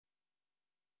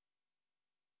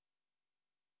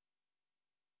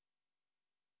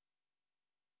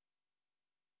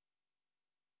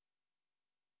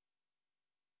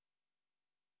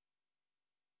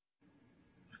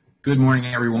Good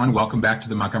morning, everyone. Welcome back to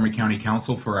the Montgomery County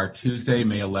Council for our Tuesday,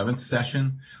 May 11th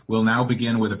session. We'll now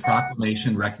begin with a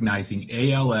proclamation recognizing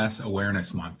ALS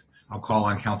Awareness Month. I'll call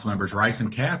on Council Members Rice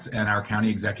and Katz and our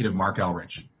County Executive, Mark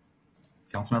Elrich.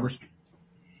 Council members.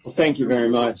 Well, thank you very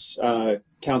much,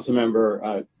 Council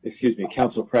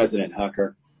President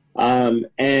Hucker.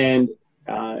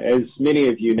 As many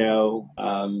of you know,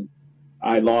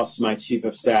 I lost my Chief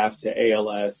of Staff to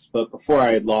ALS, but before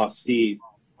I had lost Steve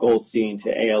Goldstein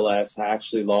to ALS, I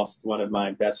actually lost one of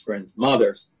my best friend's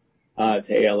mothers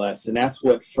to ALS, and that's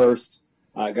what first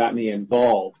got me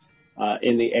involved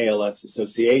in the ALS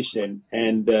Association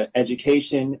and the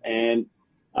education and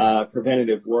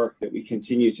preventative work that we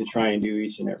continue to try and do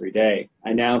each and every day.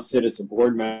 I now sit as a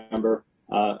board member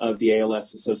of the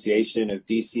ALS Association of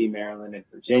DC, Maryland, and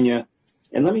Virginia.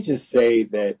 And let me just say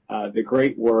that the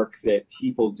great work that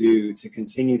people do to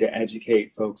continue to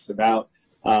educate folks about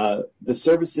the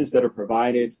services that are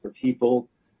provided for people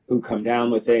who come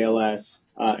down with ALS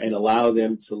and allow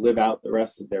them to live out the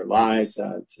rest of their lives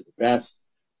to the best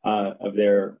of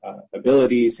their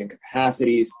abilities and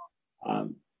capacities.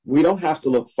 We don't have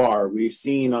to look far. We've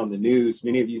seen on the news,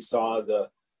 many of you saw the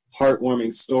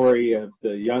heartwarming story of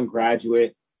the young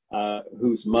graduate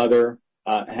whose mother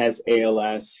has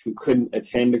ALS, who couldn't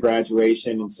attend the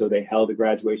graduation, and so they held a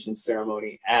graduation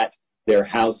ceremony at their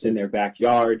house in their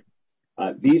backyard.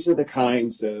 These are the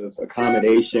kinds of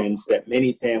accommodations that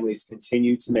many families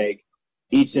continue to make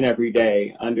each and every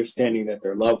day, understanding that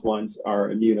their loved ones are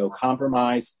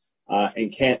immunocompromised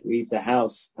and can't leave the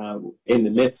house in the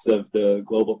midst of the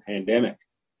global pandemic.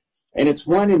 And it's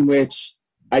one in which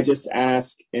I just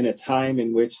ask, in a time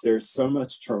in which there's so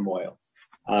much turmoil,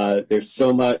 there's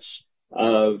so much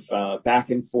of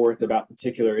back and forth about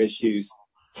particular issues,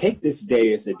 take this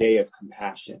day as a day of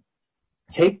compassion.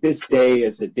 Take this day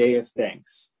as a day of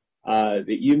thanks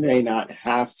that you may not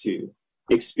have to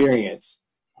experience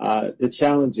the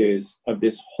challenges of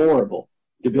this horrible,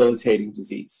 debilitating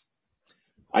disease.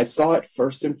 I saw it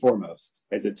first and foremost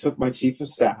as it took my Chief of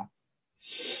Staff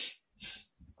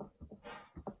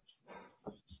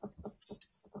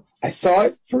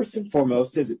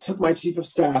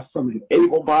from an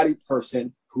able-bodied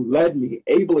person who led me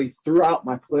ably throughout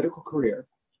my political career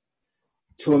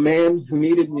to a man who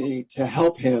needed me to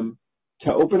help him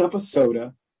to open up a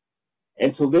soda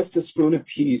and to lift a spoon of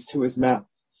peas to his mouth.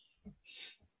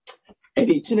 And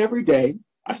each and every day,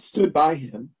 I stood by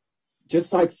him,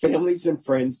 just like families and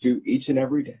friends do each and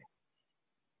every day.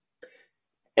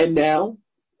 And now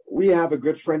we have a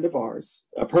good friend of ours,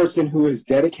 a person who has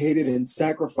dedicated and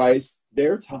sacrificed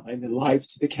their time and life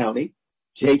to the county,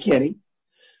 Jay Kenny,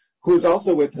 who is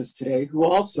also with us today, who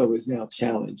also is now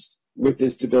challenged with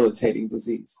this debilitating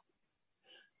disease.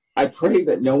 I pray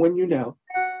that no one you know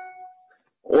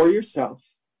or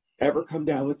yourself ever come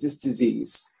down with this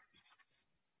disease.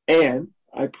 And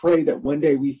I pray that one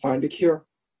day we find a cure.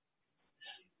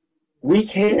 We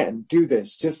can do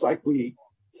this just like we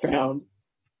found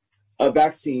a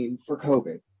vaccine for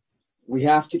COVID. We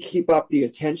have to keep up the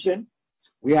attention.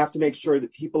 We have to make sure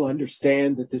that people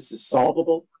understand that this is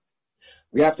solvable.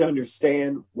 We have to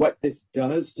understand what this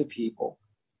does to people.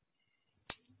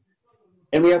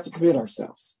 And we have to commit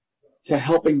ourselves to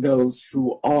helping those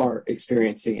who are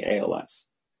experiencing ALS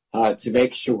to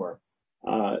make sure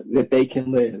that they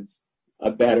can live a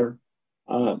better,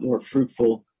 more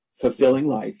fruitful, fulfilling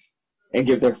life and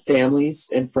give their families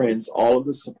and friends all of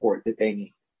the support that they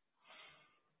need.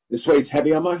 This weighs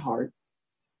heavy on my heart,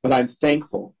 but I'm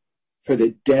thankful for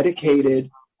the dedicated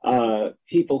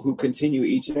people who continue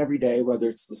each and every day, whether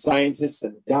it's the scientists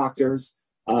and the doctors,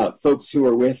 folks who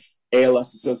are with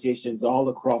ALS associations all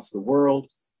across the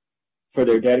world, for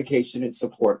their dedication and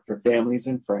support for families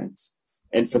and friends,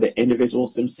 and for the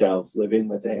individuals themselves living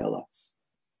with ALS.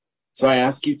 So I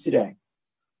ask you today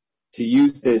to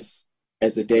use this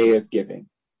as a day of giving,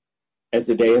 as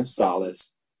a day of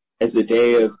solace, as a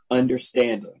day of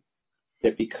understanding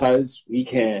that because we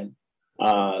can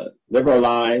live our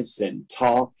lives and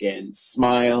talk and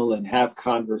smile and have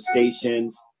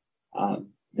conversations,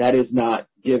 that is not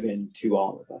given to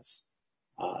all of us.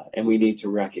 And we need to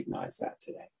recognize that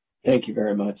today. Thank you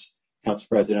very much, Council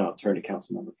President. I'll turn to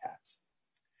Councilmember Katz.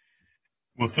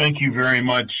 Well, thank you very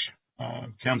much,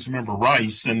 Councilmember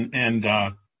Rice. And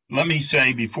let me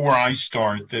say before I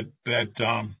start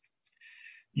that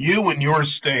you and your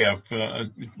staff,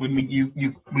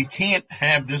 we can't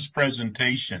have this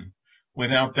presentation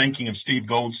without thinking of Steve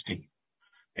Goldstein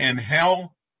and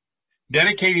how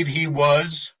dedicated he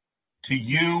was to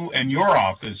you and your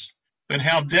office, but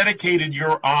how dedicated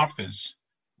your office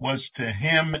was to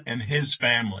him and his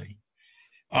family.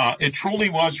 It truly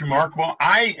was remarkable.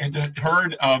 I had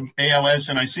heard of ALS,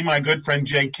 and I see my good friend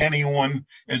Jay Kenny on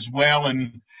as well,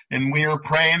 and we're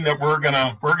praying that we're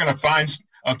gonna find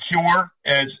a cure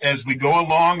as we go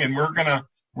along, and we're gonna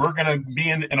be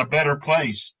in a better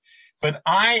place. But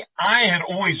I had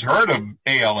always heard of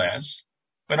ALS,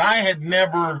 but I had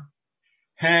never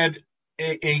had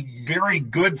a very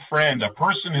good friend, a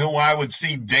person who I would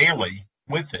see daily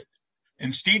with it.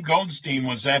 And Steve Goldstein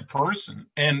was that person.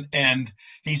 And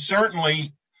he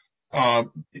certainly,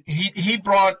 he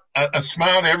brought a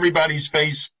smile to everybody's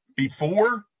face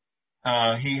before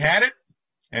he had it.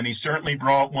 And he certainly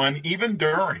brought one even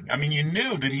during. I mean, you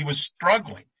knew that he was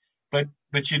struggling, but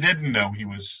you didn't know he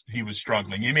was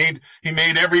struggling. He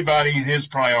made everybody his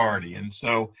priority. And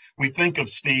so we think of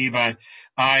Steve.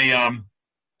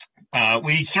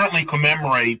 We certainly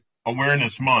commemorate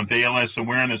Awareness Month, ALS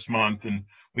Awareness Month, and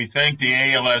we thank the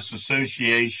ALS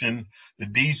Association, the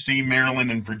DC, Maryland,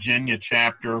 and Virginia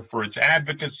chapter for its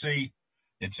advocacy,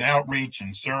 its outreach,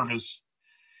 and service.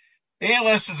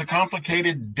 ALS is a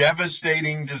complicated,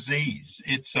 devastating disease.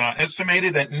 It's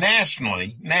estimated that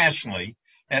nationally,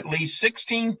 at least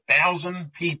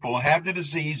 16,000 people have the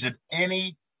disease at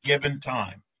any given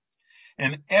time.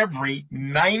 And every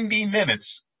 90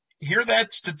 minutes, hear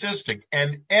that statistic,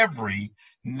 and every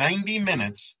 90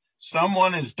 minutes,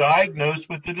 someone is diagnosed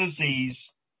with the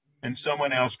disease and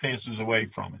someone else passes away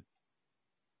from it.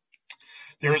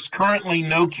 There is currently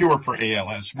no cure for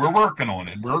ALS. We're working on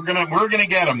it. We're gonna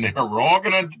get them there. We're all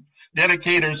gonna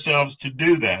dedicate ourselves to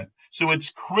do that. So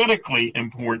it's critically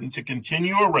important to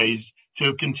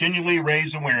continually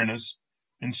raise awareness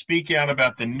and speak out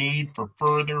about the need for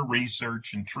further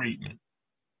research and treatment.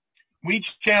 We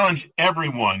challenge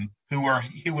everyone who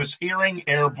is hearing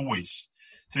our voice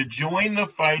to join the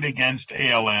fight against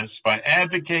ALS by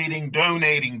advocating,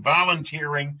 donating,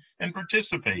 volunteering, and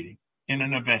participating in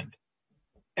an event.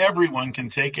 Everyone can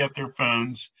take out their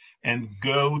phones and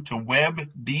go to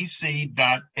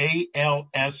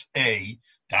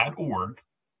webdc.alsa.org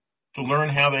to learn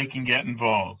how they can get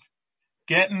involved.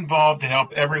 Get involved to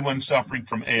help everyone suffering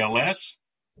from ALS,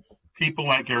 people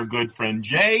like our good friend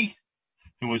Jay,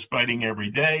 who is fighting every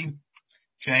day.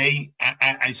 Jay,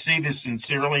 I say this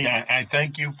sincerely. I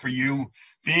thank you for you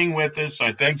being with us.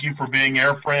 I thank you for being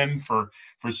our friend for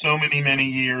so many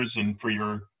years, and for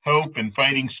your hope and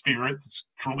fighting spirit. It's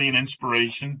truly an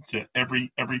inspiration to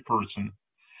every person.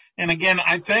 And again,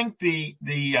 I thank the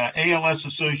ALS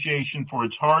Association for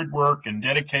its hard work and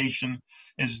dedication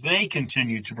as they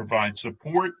continue to provide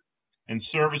support and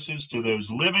services to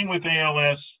those living with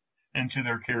ALS and to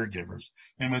their caregivers.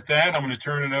 And with that, I'm going to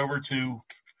turn it over to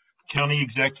County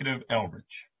Executive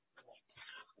Elbridge.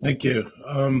 Thank you.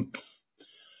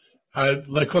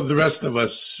 Like all the rest of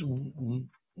us,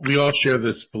 we all share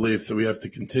this belief that we have to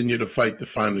continue to fight to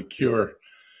find a cure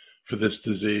for this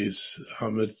disease.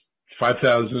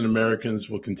 5,000 Americans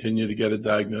will continue to get a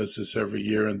diagnosis every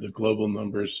year, and the global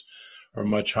numbers are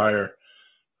much higher.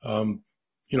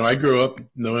 I grew up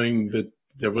knowing that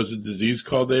there was a disease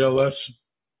called ALS,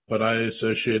 but I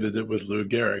associated it with Lou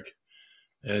Gehrig.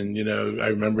 And, I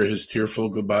remember his tearful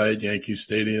goodbye at Yankee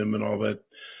Stadium and all that,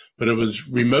 but it was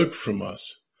remote from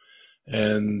us.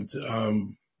 And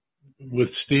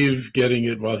with Steve getting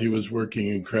it while he was working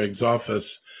in Craig's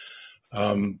office,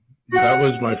 that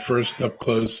was my first up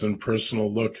close and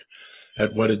personal look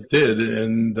at what it did.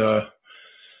 And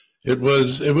it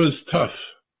was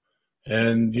tough.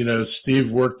 And, Steve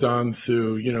worked on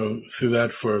through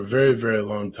that for a very, very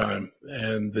long time.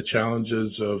 And the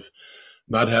challenges of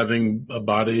not having a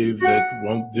body that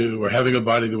won't do, or having a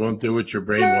body that won't do what your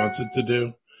brain wants it to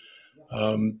do,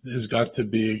 has got to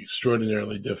be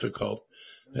extraordinarily difficult.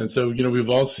 And so, we've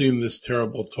all seen this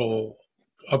terrible toll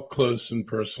up close and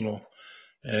personal,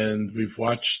 and we've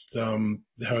watched how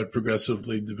it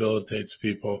progressively debilitates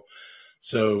people.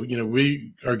 So,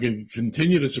 we are going to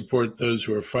continue to support those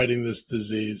who are fighting this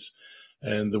disease,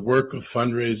 and the work of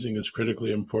fundraising is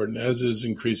critically important, as is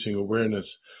increasing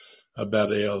awareness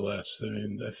about ALS.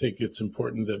 I think it's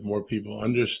important that more people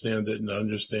understand it and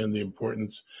understand the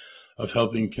importance of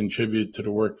helping contribute to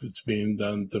the work that's being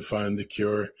done to find a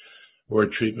cure or a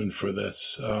treatment for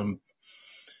this.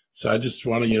 So I just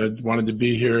wanted to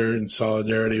be here in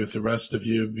solidarity with the rest of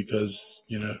you, because,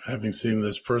 having seen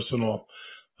this personal,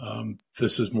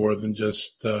 this is more than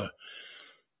just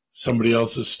somebody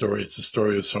else's story. It's the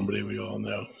story of somebody we all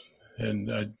know.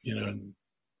 And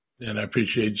I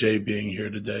appreciate Jay being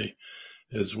here today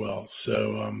as well.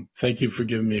 So thank you for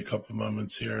giving me a couple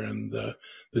moments here. And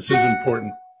this is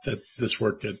important that this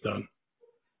work get done.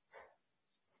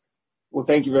 Well,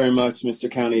 thank you very much,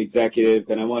 Mr. County Executive.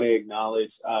 And I want to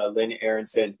acknowledge Lynn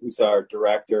Aronson, who's our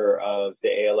director of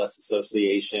the ALS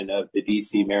Association of the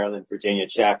DC, Maryland, Virginia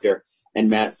chapter, and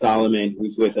Matt Solomon,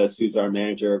 who's with us, who's our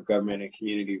manager of government and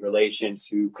community relations,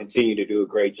 who continue to do a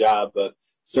great job of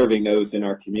serving those in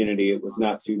our community. It was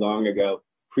not too long ago,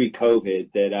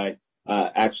 pre-COVID, that I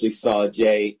actually saw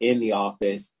Jay in the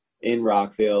office in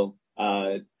Rockville,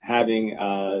 having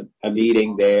a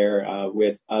meeting there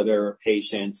with other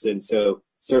patients. And so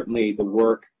certainly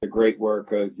the great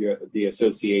work of the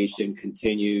association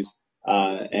continues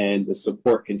and the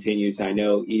support continues. I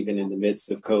know even in the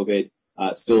midst of COVID,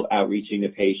 still outreaching to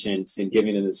patients and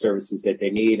giving them the services that they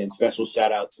need. And special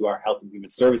shout out to our Health and Human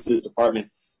Services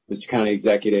Department, Mr. County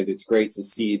Executive. It's great to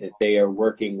see that they are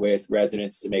working with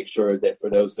residents to make sure that for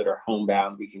those that are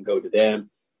homebound, we can go to them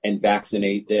and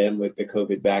vaccinate them with the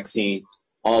COVID vaccine.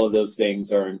 All of those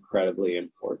things are incredibly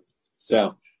important.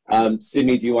 So,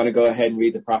 Sydney, do you want to go ahead and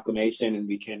read the proclamation and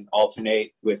we can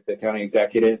alternate with the county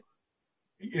executive?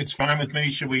 It's fine with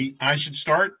me. I should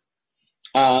start?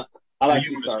 I'll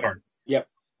actually start. Yep.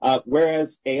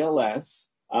 Whereas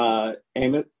ALS,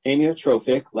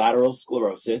 amyotrophic lateral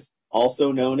sclerosis,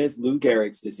 also known as Lou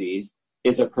Gehrig's disease,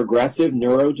 is a progressive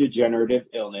neurodegenerative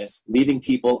illness, leaving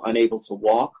people unable to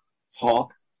walk,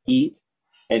 talk, eat,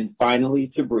 and finally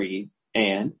to breathe.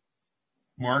 And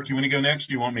Mark, you want to go next?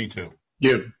 Do you want me to?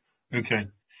 You. Okay.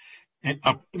 And,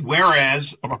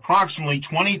 whereas approximately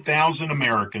 20,000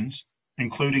 Americans,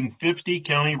 including 50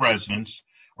 county residents,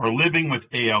 are living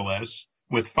with ALS,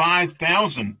 with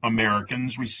 5,000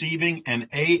 Americans receiving an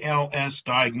ALS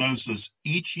diagnosis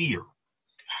each year.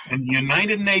 And the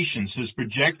United Nations has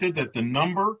projected that the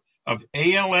number of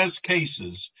ALS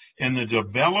cases in the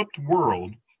developed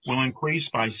world will increase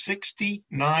by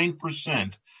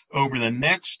 69% over the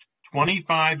next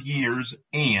 25 years.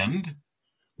 And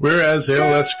whereas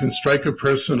ALS can strike a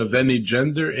person of any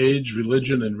gender, age,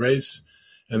 religion, and race,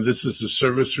 and this is a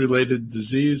service-related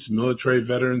disease, military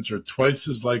veterans are twice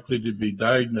as likely to be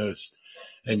diagnosed,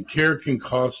 and care can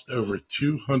cost over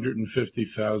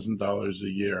 $250,000 a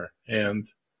year.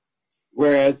 And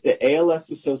whereas the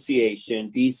ALS Association,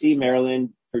 DC,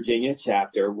 Maryland, Virginia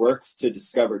chapter works to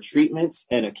discover treatments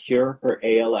and a cure for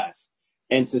ALS,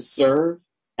 and to serve,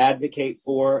 advocate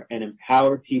for, and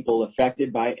empower people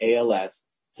affected by ALS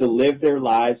to live their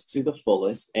lives to the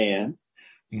fullest. And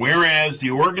whereas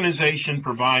the organization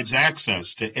provides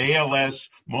access to ALS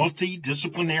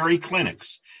multidisciplinary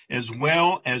clinics, as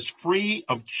well as free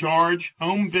of charge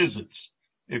home visits,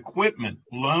 equipment,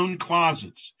 loan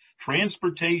closets,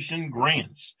 transportation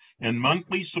grants, and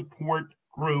monthly support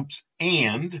groups.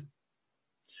 And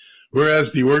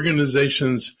whereas the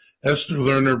organization's Esther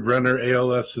Lerner Brenner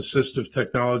ALS Assistive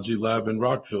Technology Lab in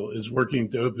Rockville is working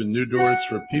to open new doors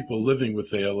for people living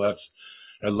with ALS,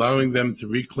 allowing them to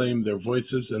reclaim their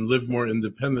voices and live more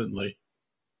independently.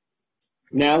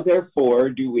 Now,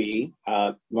 therefore, do we,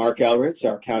 Mark Elrich,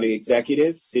 our county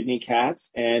executive, Sydney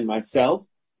Katz, and myself,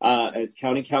 as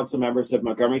county council members of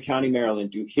Montgomery County,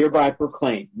 Maryland, do hereby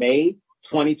proclaim May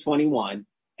 2021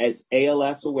 as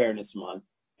ALS Awareness Month,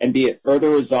 and be it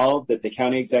further resolved that the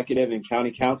county executive and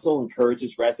county council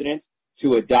encourages residents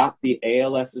to adopt the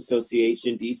ALS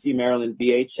Association DC, Maryland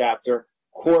VA chapter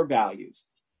core values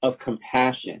of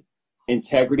compassion,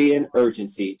 integrity, and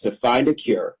urgency to find a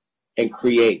cure and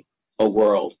create a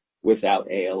world without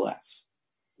ALS.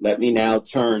 Let me now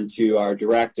turn to our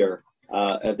director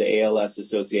of the ALS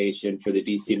Association for the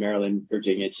DC, Maryland,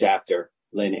 Virginia chapter,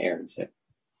 Lynn Aronson.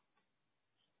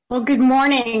 Well, good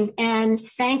morning, and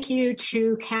thank you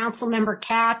to Councilmember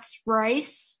Katz,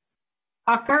 Rice,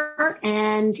 Tucker,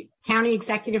 and County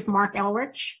Executive Mark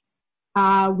Elrich.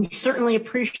 We certainly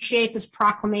appreciate this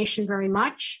proclamation very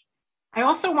much. I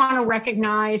also want to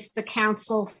recognize the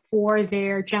council for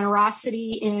their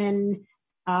generosity in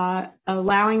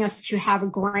allowing us to have a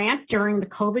grant during the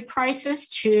COVID crisis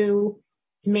to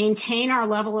maintain our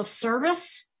level of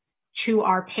service to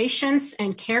our patients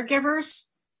and caregivers,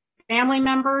 family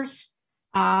members.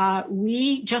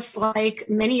 We, just like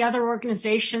many other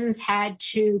organizations, had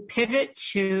to pivot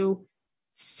to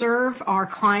serve our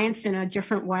clients in a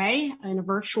different way in a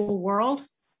virtual world,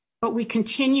 but we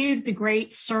continued the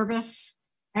great service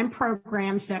and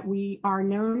programs that we are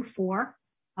known for.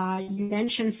 You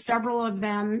mentioned several of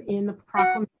them in the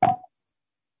proclamation.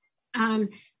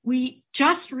 We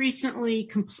just recently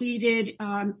completed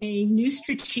a new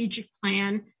strategic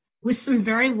plan with some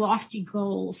very lofty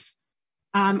goals.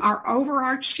 Our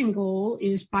overarching goal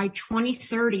is by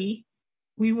 2030,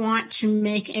 we want to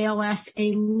make ALS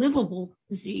a livable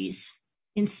disease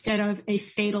instead of a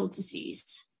fatal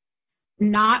disease.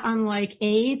 Not unlike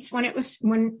AIDS when it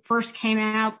first came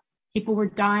out, People were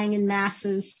dying in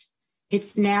masses.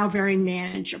 It's now very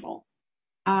manageable.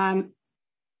 And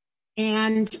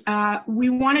we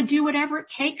want to do whatever it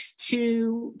takes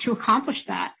to accomplish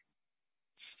that.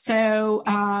 So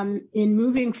in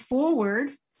moving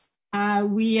forward,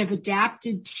 we have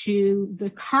adapted to the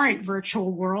current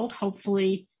virtual world.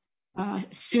 Hopefully,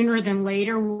 sooner than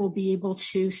later, we'll be able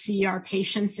to see our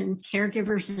patients and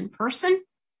caregivers in person.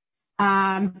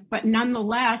 But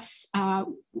nonetheless,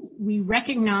 we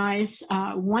recognize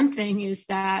one thing is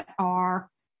that our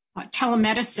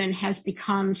telemedicine has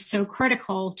become so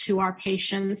critical to our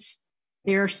patients.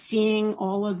 They're seeing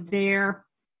all of their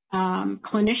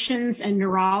clinicians and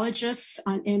neurologists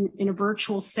in a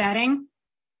virtual setting.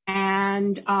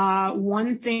 And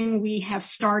one thing we have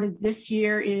started this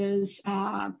year is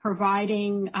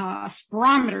providing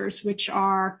spirometers, which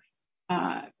are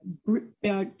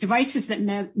devices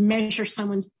that measure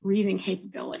someone's breathing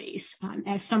capabilities.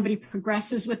 As somebody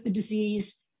progresses with the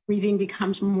disease, breathing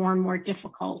becomes more and more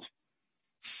difficult.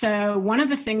 So one of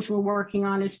the things we're working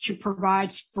on is to provide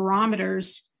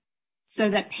spirometers so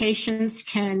that patients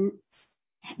can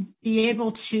be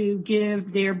able to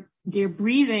give their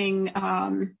breathing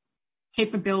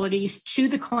capabilities to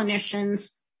the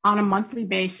clinicians on a monthly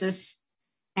basis.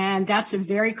 And that's a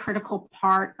very critical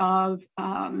part of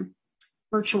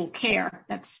virtual care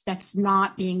that's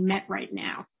not being met right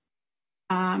now.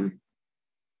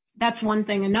 That's one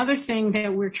thing. Another thing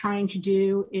that we're trying to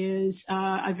do is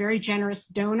a very generous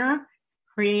donor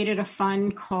created a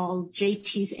fund called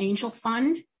JT's Angel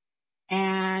Fund.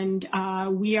 And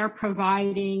we are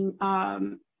providing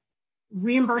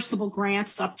reimbursable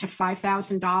grants up to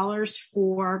 $5,000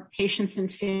 for patients and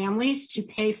families to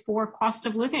pay for cost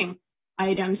of living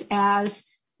items. As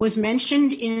was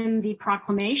mentioned in the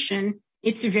proclamation,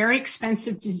 it's a very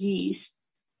expensive disease.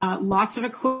 Lots of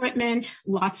equipment,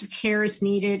 lots of care is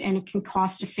needed, and it can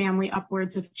cost a family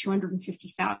upwards of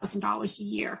 $250,000 a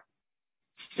year.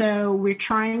 So we're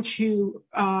trying to,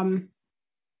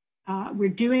 we're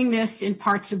doing this in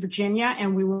parts of Virginia,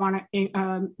 and we want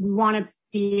to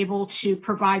be able to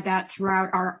provide that throughout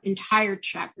our entire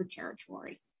chapter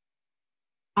territory.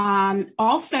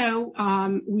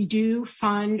 Also, we do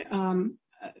fund,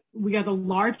 we are the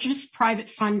largest private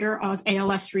funder of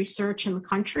ALS research in the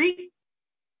country.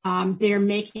 They're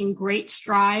making great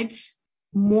strides.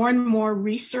 More and more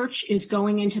research is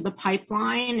going into the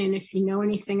pipeline. And if you know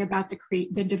anything about the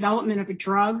development of a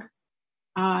drug,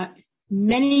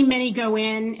 many go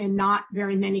in and not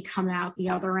very many come out the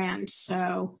other end.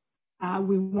 So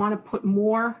we want to put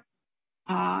more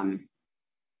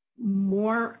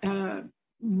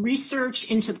research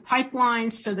into the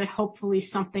pipeline so that hopefully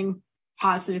something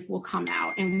positive will come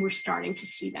out, and we're starting to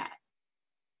see that.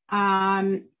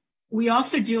 We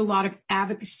also do a lot of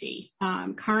advocacy.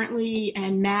 Currently,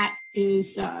 and Matt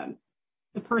is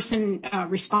the person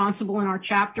responsible in our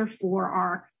chapter for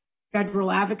our federal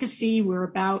advocacy. We're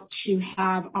about to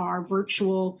have our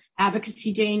virtual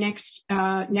advocacy day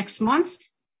next month.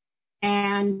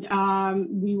 And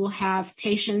we will have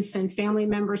patients and family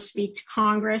members speak to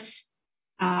Congress,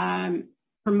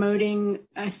 promoting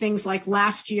things like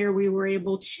last year we were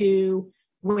able to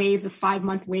waive the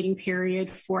 5-month waiting period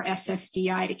for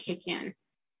SSDI to kick in.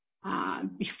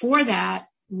 Before that,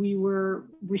 we were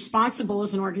responsible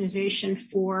as an organization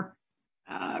for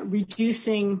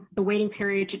reducing the waiting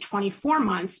period to 24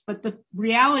 months. But the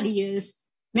reality is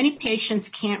many patients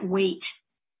can't wait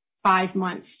 5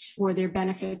 months for their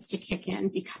benefits to kick in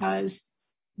because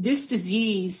this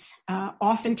disease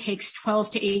often takes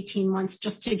 12 to 18 months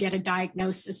just to get a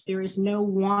diagnosis. There is no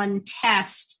one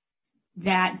test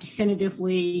that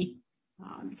definitively,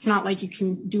 it's not like you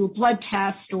can do a blood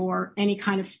test or any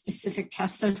kind of specific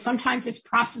test. So sometimes it's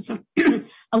process of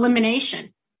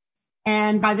elimination.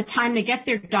 And by the time they get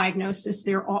their diagnosis,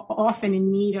 they're often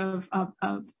in need of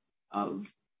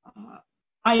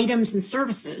items and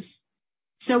services.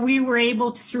 So we were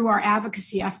able to, through our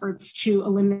advocacy efforts, to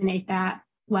eliminate that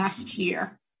last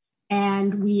year.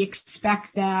 And we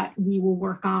expect that we will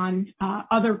work on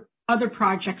other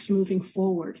projects moving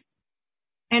forward.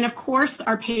 And of course,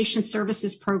 our patient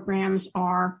services programs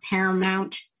are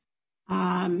paramount.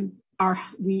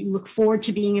 We look forward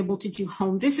to being able to do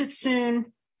home visits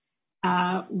soon.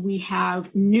 We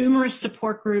have numerous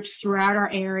support groups throughout our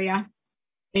area.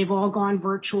 They've all gone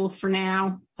virtual for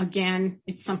now. Again,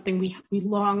 it's something we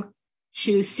long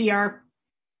to see our,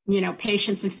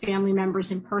 patients and family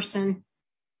members in person.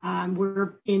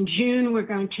 In June, we're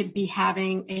going to be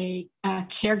having a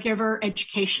caregiver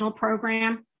educational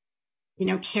program.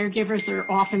 Caregivers are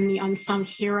often the unsung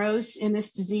heroes in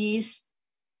this disease.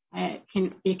 It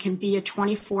can be a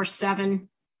 24/7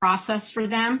 process for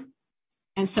them.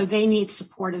 And so they need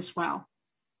support as well.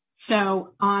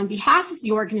 So on behalf of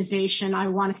the organization, I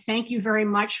want to thank you very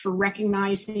much for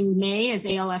recognizing May as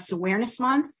ALS Awareness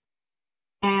Month.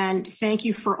 And thank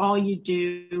you for all you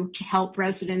do to help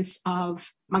residents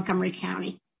of Montgomery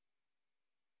County.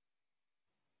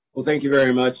 Well, thank you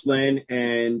very much, Lynn.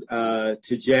 And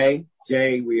to Jay,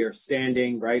 we are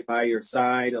standing right by your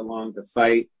side along the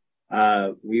fight.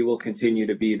 We will continue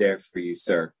to be there for you,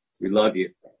 sir. We love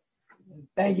you.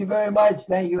 Thank you very much.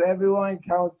 Thank you, everyone.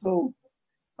 Council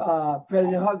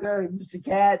President Hooker, Mr.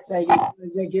 Katz, thank you,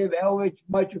 Executive Elrich,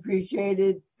 much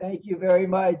appreciated. Thank you very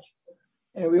much.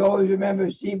 And we always remember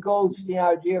Steve Goldstein,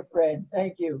 our dear friend.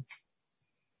 Thank you.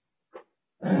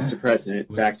 Mr.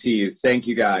 President, back to you. Thank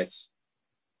you, guys.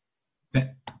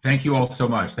 Thank you all so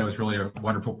much. That was really a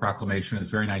wonderful proclamation.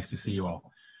 It's very nice to see you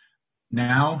all.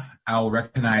 Now, I'll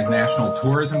recognize National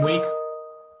Tourism Week.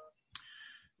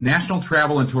 National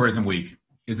Travel and Tourism Week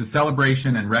is a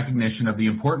celebration and recognition of the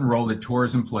important role that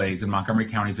tourism plays in Montgomery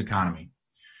County's economy.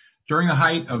 During the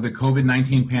height of the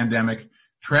COVID-19 pandemic,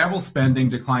 travel spending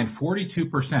declined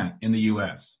 42% in the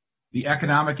U.S. The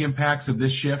economic impacts of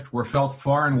this shift were felt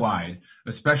far and wide,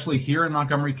 especially here in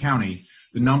Montgomery County,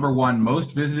 the #1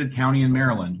 most visited county in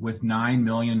Maryland with 9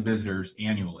 million visitors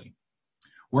annually.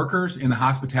 Workers in the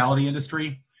hospitality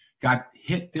industry got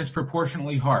hit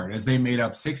disproportionately hard as they made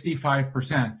up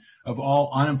 65% of all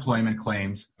unemployment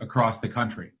claims across the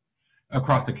county.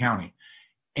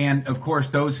 And of course,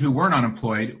 those who weren't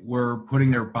unemployed were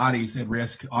putting their bodies at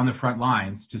risk on the front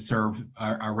lines to serve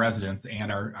our residents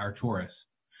and our tourists.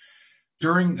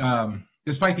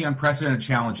 Despite the unprecedented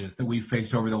challenges that we've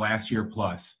faced over the last year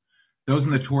plus, those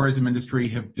in the tourism industry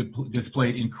have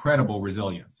displayed incredible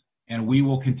resilience, and we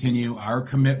will continue our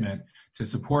commitment to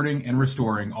supporting and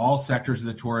restoring all sectors of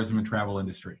the tourism and travel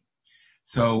industry.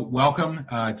 So welcome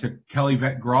to Kelly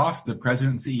Groff, the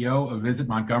President and CEO of Visit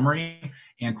Montgomery,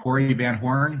 and Corey Van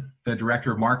Horn, the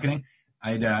Director of Marketing.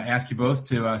 I'd ask you both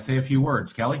to say a few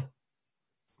words. Kelly?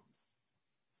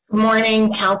 Good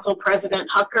morning, Council President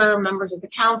Hooker, members of the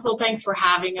Council. Thanks for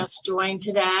having us join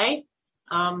today.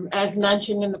 As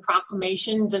mentioned in the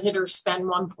proclamation, visitors spend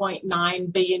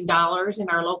 $1.9 billion in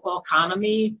our local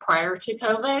economy prior to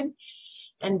COVID.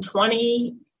 And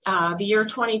the year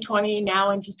 2020,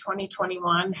 now into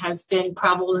 2021, has been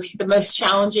probably the most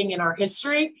challenging in our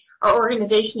history. Our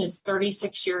organization is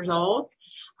 36 years old.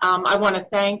 I want to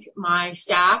thank my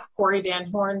staff, Corey Van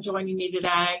Horn joining me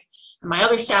today, and my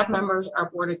other staff members, our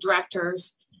board of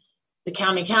directors, the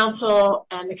county council,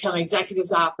 and the county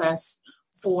executive's office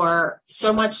for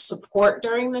so much support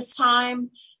during this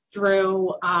time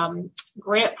through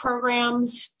grant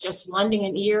programs, just lending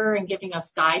an ear and giving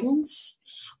us guidance.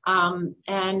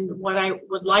 And what I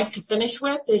would like to finish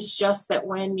with is just that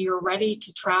when you're ready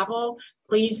to travel,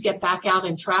 please get back out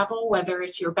and travel, whether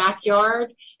it's your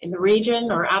backyard in the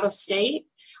region or out of state.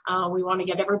 We want to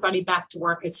get everybody back to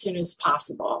work as soon as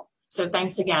possible. So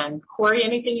thanks again. Corey,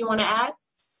 anything you want to add?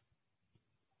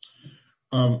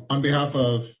 On behalf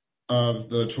of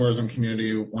the tourism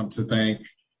community, I want to thank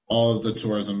all of the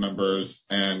tourism members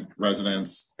and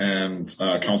residents and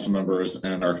council members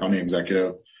and our county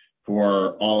executive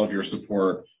for all of your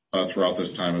support throughout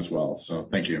this time as well. So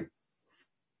thank you.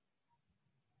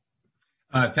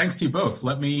 Thanks to you both.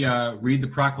 Let me read the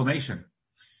proclamation.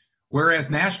 Whereas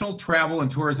National Travel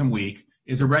and Tourism Week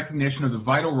is a recognition of the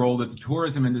vital role that the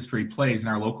tourism industry plays in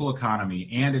our local economy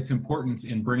and its importance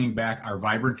in bringing back our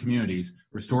vibrant communities,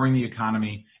 restoring the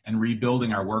economy, and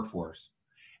rebuilding our workforce.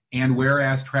 And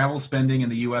whereas travel spending in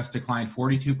the U.S. declined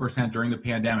 42% during the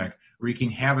pandemic,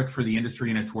 wreaking havoc for the industry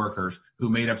and its workers, who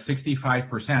made up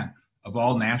 65% of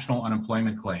all national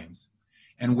unemployment claims.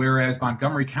 And whereas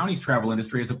Montgomery County's travel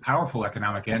industry is a powerful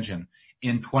economic engine,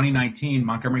 in 2019,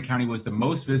 Montgomery County was the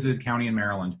most visited county in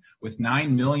Maryland, with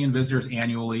 9 million visitors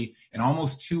annually and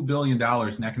almost $2 billion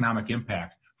in economic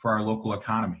impact for our local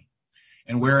economy.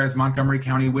 And whereas Montgomery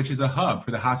County, which is a hub for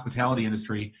the hospitality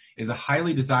industry, is a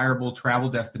highly desirable travel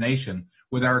destination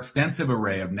with our extensive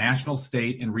array of national,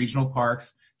 state, and regional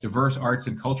parks, diverse arts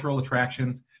and cultural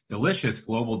attractions, delicious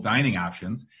global dining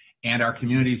options, and our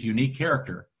community's unique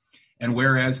character. And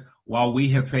whereas while we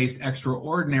have faced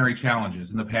extraordinary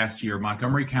challenges in the past year,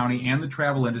 Montgomery County and the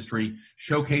travel industry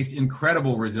showcased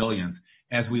incredible resilience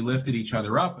as we lifted each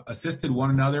other up, assisted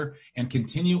one another, and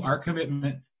continue our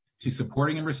commitment to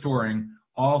supporting and restoring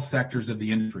all sectors of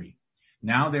the industry.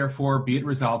 Now, therefore, be it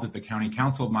resolved that the County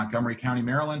Council of Montgomery County,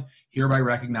 Maryland, hereby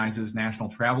recognizes National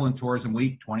Travel and Tourism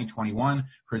Week 2021,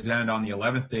 presented on the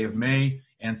 11th day of May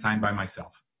and signed by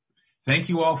myself. Thank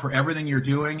you all for everything you're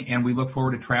doing, and we look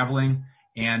forward to traveling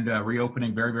and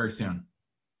reopening very, very soon.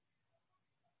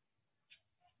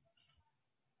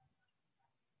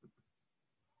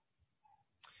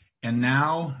 And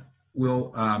now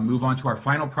we'll move on to our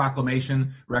final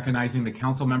proclamation recognizing the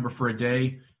council member for a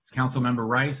day. Is Council Member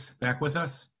Rice back with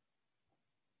us?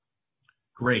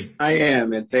 Great. I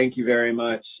am, and thank you very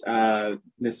much,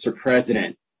 Mr.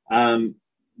 President.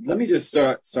 Let me just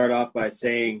start off by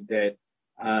saying that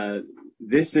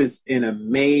this is an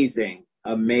amazing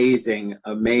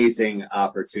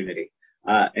opportunity.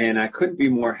 And I couldn't be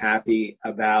more happy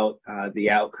about the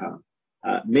outcome.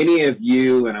 Many of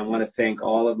you, and I want to thank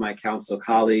all of my council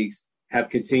colleagues, have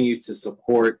continued to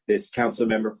support this Council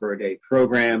Member for a Day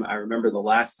program. I remember the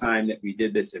last time that we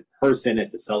did this in person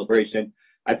at the celebration.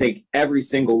 I think every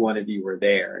single one of you were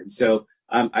there. And so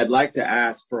I'd like to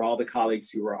ask for all the colleagues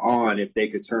who are on if they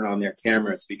could turn on their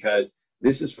cameras, because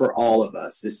this is for all of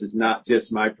us. This is not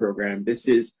just my program. This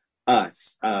is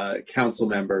us, council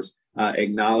members,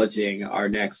 acknowledging our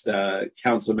next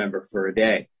Council Member for a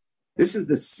Day. This is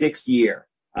the 6th year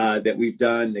that we've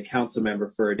done the Council Member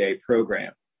for a Day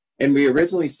program. And we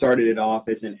originally started it off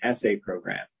as an essay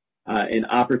program, an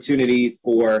opportunity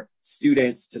for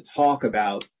students to talk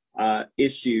about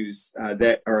issues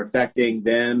that are affecting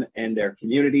them and their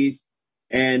communities,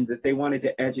 and that they wanted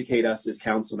to educate us as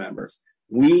council members.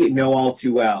 We know all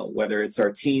too well, whether it's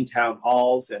our teen town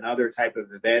halls and other type of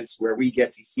events where we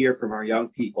get to hear from our young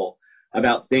people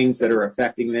about things that are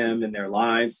affecting them in their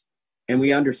lives. And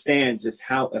we understand just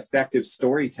how effective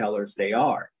storytellers they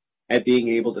are at being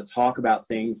able to talk about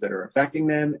things that are affecting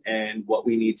them and what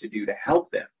we need to do to help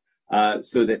them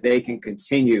so that they can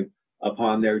continue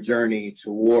upon their journey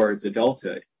towards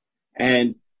adulthood.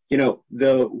 And, you know,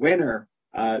 the winner,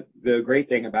 the great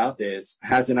thing about this,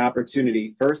 has an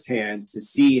opportunity firsthand to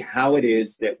see how it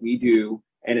is that we do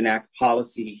and enact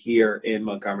policy here in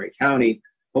Montgomery County.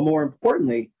 But more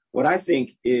importantly, what I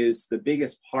think is the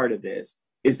biggest part of this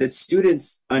is that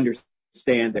students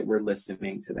understand that we're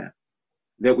listening to them,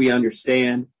 that we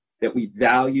understand that we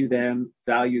value them,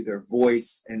 value their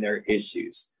voice and their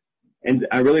issues. And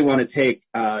I really want to take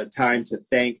time to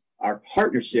thank our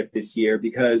partnership this year,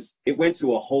 because it went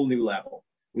to a whole new level.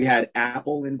 We had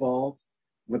Apple involved,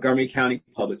 Montgomery County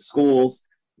Public Schools,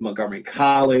 Montgomery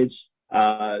College,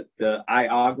 the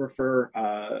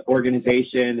iOgrapher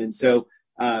organization. And so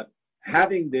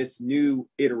having this new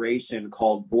iteration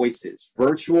called Voices,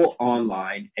 virtual,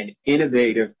 online, and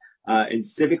innovative and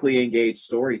civically engaged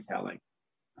storytelling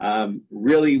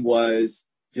really was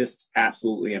just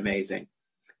absolutely amazing.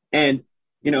 And,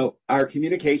 you know, our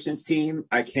communications team,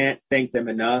 I can't thank them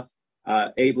enough,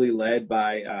 ably led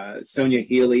by Sonia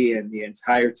Healy and the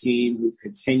entire team who've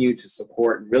continued to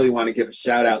support, and really want to give a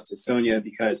shout out to Sonia,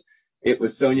 because it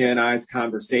was Sonia and I's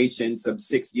conversation some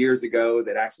 6 years ago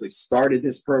that actually started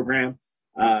this program.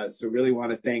 So really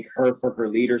want to thank her for her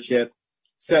leadership.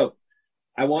 So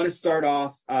I want to start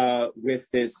off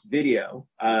with this video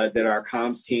that our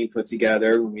comms team put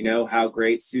together. We know how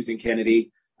great Susan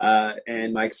Kennedy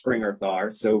and Mike Springerth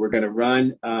are. So we're going to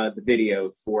run the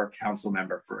video for Council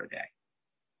Member for a Day.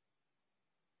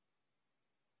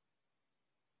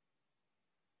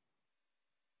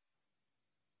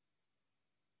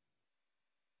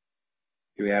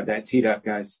 Do we have that teed up,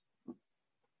 guys?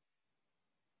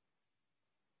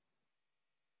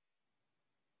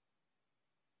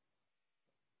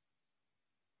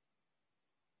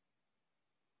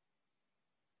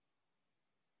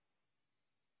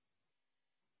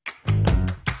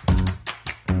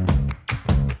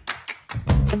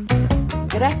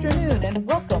 Good afternoon and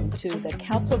welcome to the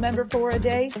Council Member for a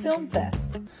Day Film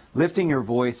Fest. Lifting your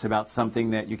voice about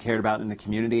something that you cared about in the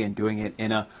community and doing it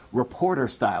in a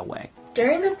reporter-style way.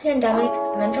 During the pandemic,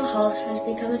 mental health has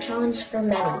become a challenge for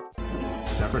many.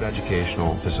 Separate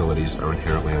educational facilities are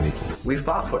inherently unequal. We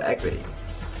fought for equity,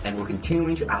 and we're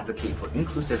continuing to advocate for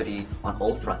inclusivity on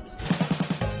all fronts.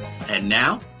 And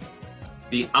now,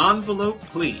 the envelope,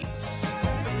 please.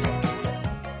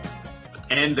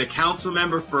 And the Council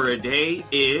Member for a Day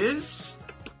is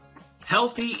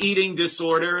Healthy Eating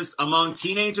Disorders Among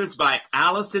Teenagers by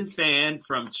Allison Fan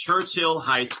from Churchill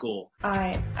High School.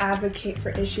 I advocate for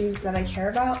issues that I care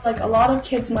about. Like, a lot of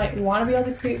kids might want to be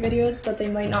able to create videos, but they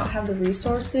might not have the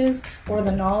resources or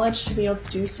the knowledge to be able to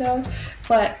do so.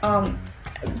 But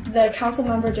the Council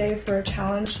Member Day for a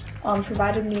Challenge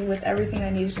provided me with everything I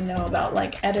needed to know about,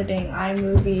 like, editing,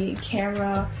 iMovie,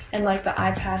 camera, and like the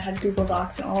iPad had Google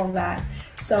Docs and all of that.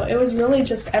 So it was really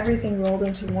just everything rolled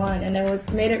into one, and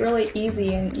it made it really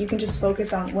easy, and you can just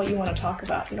focus on what you want to talk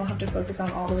about. You don't have to focus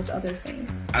on all those other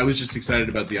things. I was just excited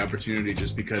about the opportunity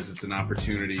just because it's an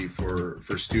opportunity for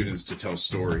students to tell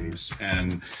stories.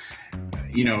 And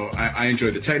you know, I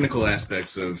enjoy the technical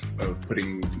aspects of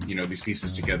putting, you know, these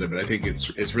pieces together, but I think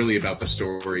it's really about the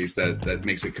stories that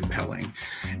makes it compelling.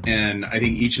 And I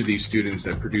think each of these students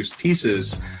that produced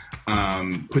pieces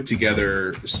put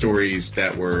together stories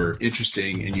that were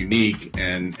interesting and unique,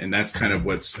 and that's kind of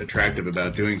what's attractive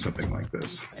about doing something like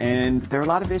this. And there are a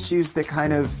lot of issues that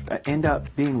kind of end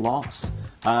up being lost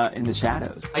in the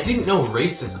shadows. I didn't know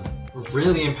racism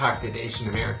really impacted Asian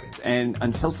Americans. And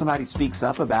until somebody speaks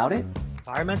up about it,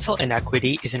 environmental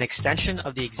inequity is an extension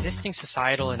of the existing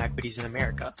societal inequities in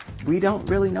America. We don't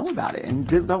really know about it and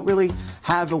don't really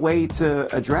have a way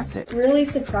to address it. Really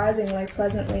surprising, like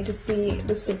pleasantly, to see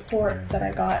the support that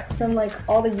I got from like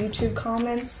all the YouTube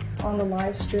comments on the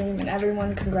live stream and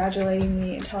everyone congratulating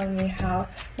me and telling me how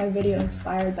my video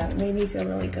inspired them. It made me feel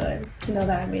really good to know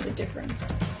that I made a difference.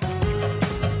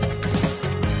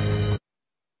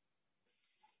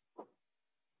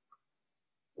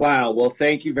 Wow. Well,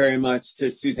 thank you very much to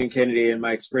Susan Kennedy and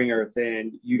Mike Springerth.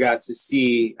 And you got to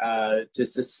see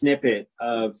just a snippet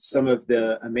of some of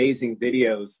the amazing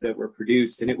videos that were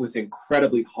produced. And it was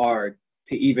incredibly hard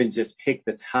to even just pick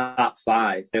the top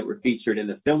 5 that were featured in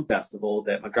the film festival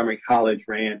that Montgomery College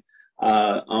ran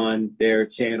on their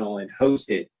channel and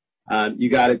hosted. You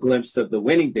got a glimpse of the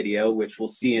winning video, which we'll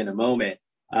see in a moment,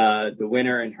 the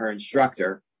winner and her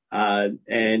instructor.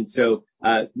 And so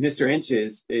Mr.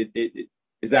 Inches,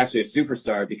 is actually a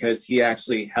superstar because he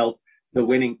actually helped the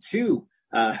winning 2,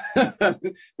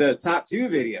 the top 2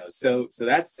 videos. So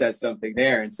that says something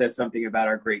there and says something about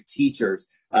our great teachers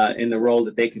in the role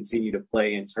that they continue to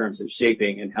play in terms of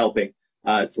shaping and helping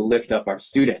to lift up our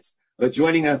students. But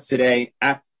joining us today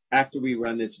after we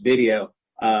run this video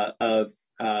of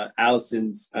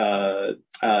Allison's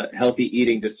healthy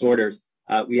eating disorders,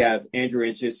 we have Andrew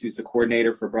Inches, who's the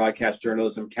coordinator for Broadcast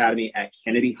Journalism Academy at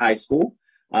Kennedy High School.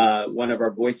 One of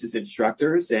our Voices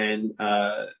instructors, and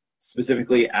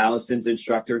specifically Allison's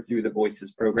instructor through the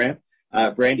Voices program.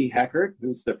 Brandy Heckert,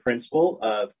 who's the principal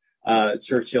of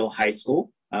Churchill High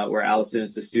School, where Allison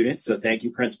is a student. So thank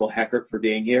you, Principal Heckert, for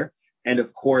being here. And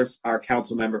of course, our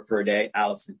council member for a day,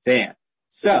 Allison Fan.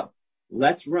 So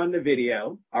let's run the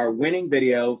video, our winning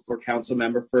video for council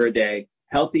member for a day,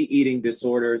 healthy eating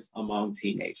disorders among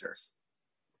teenagers.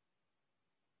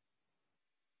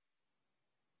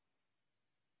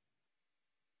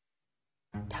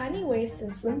 Tiny waists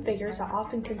and slim figures are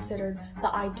often considered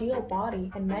the ideal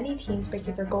body, and many teens make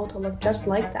it their goal to look just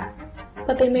like that.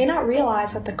 But they may not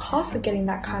realize that the cost of getting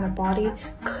that kind of body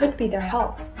could be their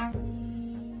health.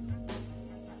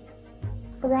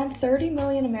 Around 30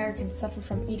 million Americans suffer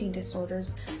from eating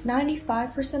disorders,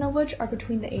 95% of which are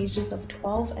between the ages of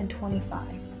 12 and 25.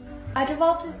 I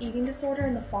developed an eating disorder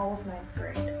in the fall of 9th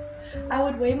grade. I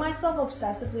would weigh myself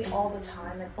obsessively all the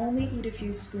time and only eat a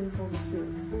few spoonfuls of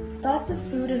food. Thoughts of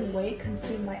food and weight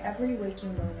consumed my every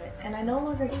waking moment, and I no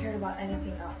longer cared about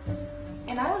anything else.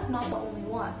 And I was not the only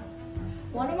one.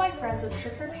 One of my friends would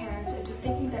trick her parents into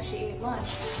thinking that she ate lunch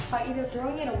by either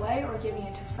throwing it away or giving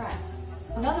it to friends.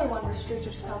 Another one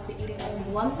restricted herself to eating only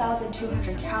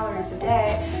 1,200 calories a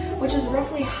day, which is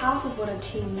roughly half of what a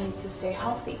teen needs to stay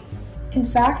healthy. In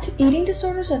fact, eating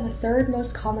disorders are the 3rd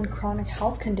most common chronic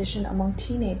health condition among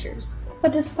teenagers.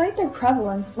 But despite their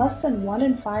prevalence, less than 1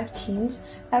 in 5 teens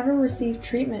ever receive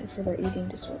treatment for their eating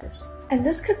disorders. And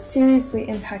this could seriously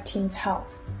impact teens'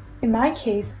 health. In my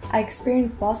case, I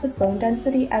experienced loss of bone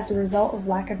density as a result of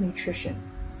lack of nutrition.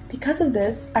 Because of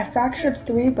this, I fractured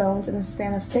 3 bones in the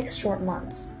span of 6 short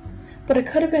months. But it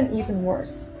could have been even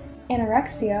worse.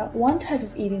 Anorexia, one type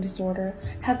of eating disorder,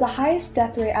 has the highest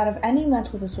death rate out of any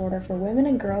mental disorder for women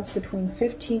and girls between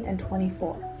 15 and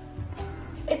 24.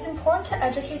 It's important to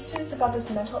educate students about this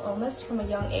mental illness from a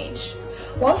young age.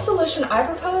 One solution I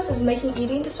propose is making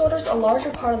eating disorders a larger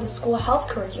part of the school health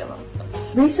curriculum.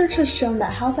 Research has shown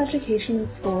that health education in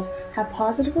schools have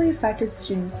positively affected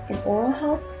students in oral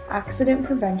health, accident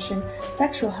prevention,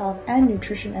 sexual health, and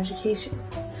nutrition education.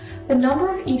 The number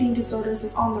of eating disorders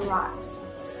is on the rise.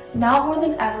 Now more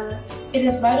than ever, it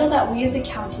is vital that we as a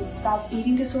county stop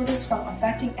eating disorders from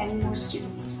affecting any more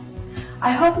students.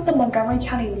 I hope that the Montgomery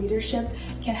County leadership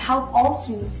can help all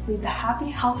students lead the happy,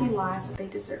 healthy lives that they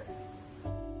deserve.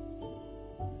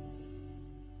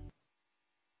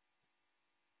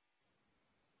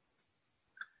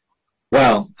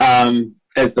 Well,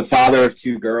 as the father of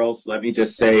 2 girls, let me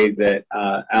just say that,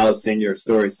 Allison, your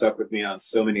story stuck with me on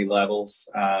so many levels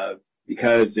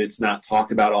because it's not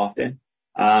talked about often.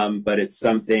 but it's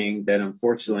something that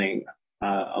unfortunately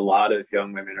a lot of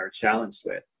young women are challenged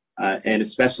with. And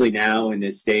especially now in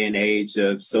this day and age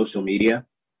of social media,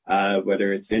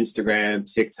 whether it's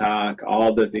Instagram, TikTok,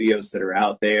 all the videos that are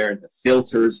out there, the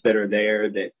filters that are there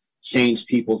that change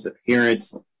people's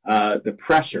appearance, the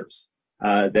pressures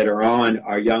that are on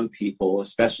our young people,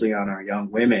 especially on our young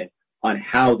women, on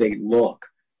how they look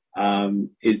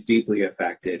is deeply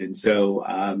affected. And so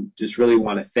just really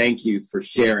want to thank you for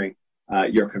sharing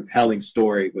your compelling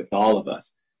story with all of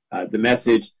us. The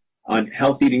message on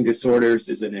health eating disorders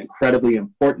is an incredibly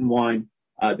important one.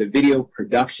 The video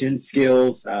production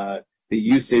skills, the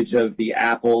usage of the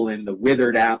apple and the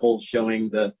withered apple, showing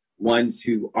the ones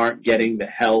who aren't getting the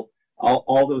help,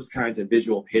 all those kinds of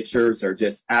visual pictures are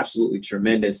just absolutely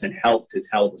tremendous and help to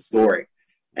tell the story.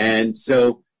 And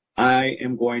so I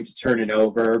am going to turn it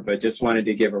over, but just wanted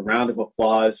to give a round of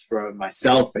applause from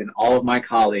myself and all of my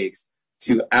colleagues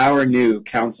to our new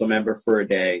council member for a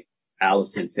day,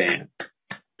 Allison Phan.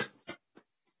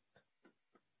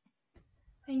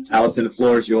 Thank you. Allison, the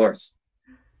floor is yours.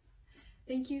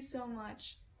 Thank you so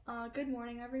much. Good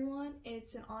morning, everyone.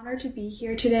 It's an honor to be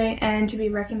here today and to be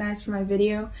recognized for my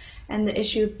video and the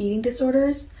issue of eating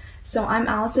disorders. So I'm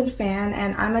Allison Phan,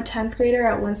 and I'm a 10th grader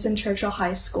at Winston Churchill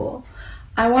High School.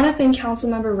 I want to thank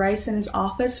Councilmember Rice and his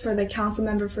office for the Council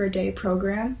Member for a Day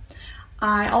program.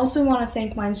 I also want to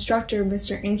thank my instructor,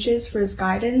 Mr. Inches, for his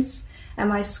guidance, and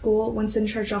my school, Winston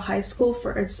Churchill High School,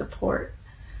 for its support.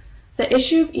 The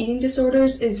issue of eating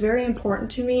disorders is very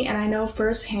important to me, and I know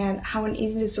firsthand how an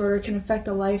eating disorder can affect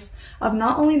the life of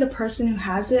not only the person who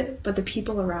has it, but the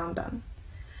people around them.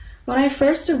 When I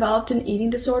first developed an eating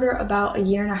disorder about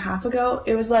 1.5 years ago,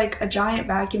 it was like a giant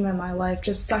vacuum in my life,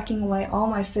 just sucking away all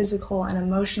my physical and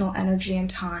emotional energy and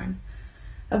time.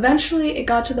 Eventually, it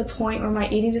got to the point where my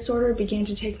eating disorder began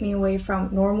to take me away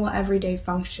from normal everyday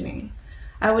functioning.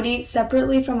 I would eat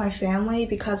separately from my family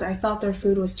because I felt their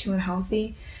food was too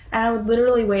unhealthy, and I would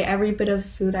literally weigh every bit of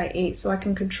food I ate so I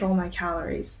can control my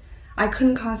calories. I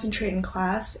couldn't concentrate in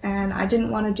class, and I didn't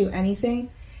want to do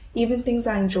anything, even things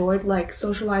I enjoyed like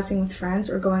socializing with friends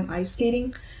or going ice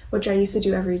skating, which I used to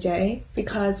do every day,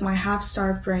 because my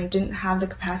half-starved brain didn't have the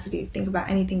capacity to think about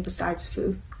anything besides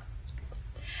food.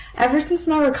 Ever since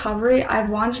my recovery, I've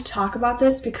wanted to talk about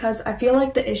this because I feel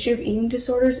like the issue of eating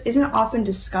disorders isn't often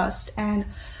discussed, and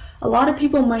a lot of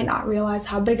people might not realize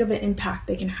how big of an impact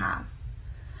they can have.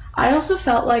 I also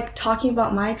felt like talking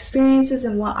about my experiences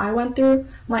and what I went through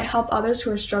might help others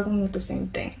who are struggling with the same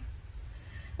thing.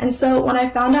 And so when I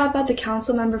found out about the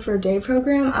Council Member for a Day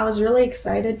program, I was really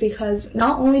excited because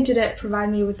not only did it provide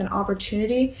me with an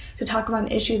opportunity to talk about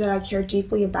an issue that I care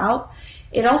deeply about,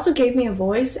 it also gave me a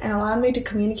voice and allowed me to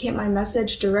communicate my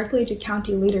message directly to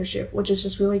county leadership, which is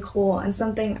just really cool and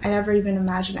something I never even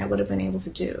imagined I would have been able to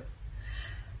do.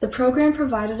 The program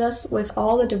provided us with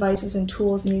all the devices and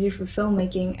tools needed for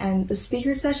filmmaking, and the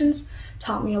speaker sessions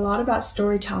taught me a lot about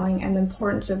storytelling and the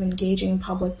importance of engaging in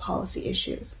public policy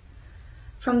issues.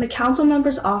 From the council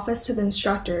member's office to the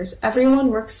instructors, everyone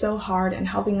worked so hard in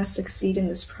helping us succeed in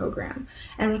this program,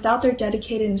 and without their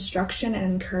dedicated instruction and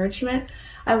encouragement,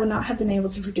 I would not have been able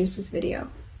to produce this video.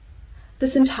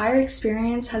 This entire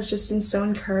experience has just been so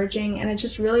encouraging, and it's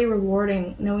just really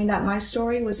rewarding knowing that my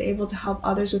story was able to help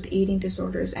others with eating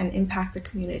disorders and impact the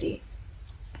community.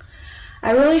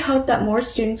 I really hope that more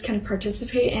students can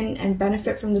participate in and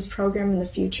benefit from this program in the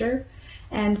future.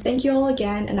 And thank you all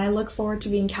again, and I look forward to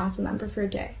being council member for a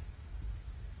day.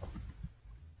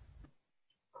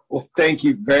 Well, thank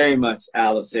you very much,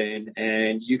 Allison.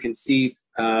 And you can see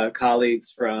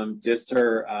colleagues from just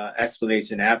her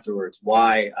explanation afterwards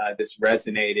why this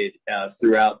resonated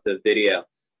throughout the video.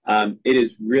 It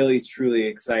is really, truly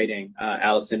exciting,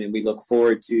 Allison, and we look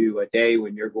forward to a day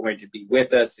when you're going to be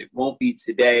with us. It won't be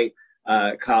today,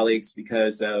 colleagues,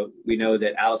 because we know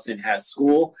that Allison has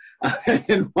school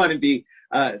and want to be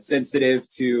sensitive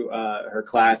to her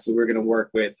class. So we're going to work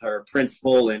with her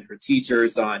principal and her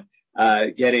teachers on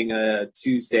getting a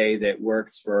Tuesday that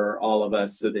works for all of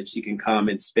us so that she can come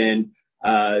and spend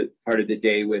part of the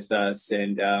day with us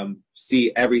and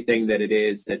see everything that it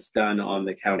is that's done on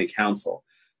the county council.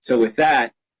 So with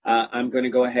that, I'm going to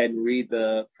go ahead and read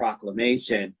the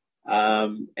proclamation,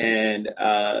 and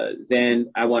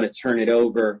then I want to turn it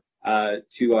over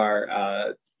to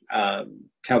our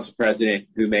council president,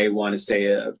 who may want to say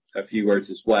a few words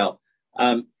as well.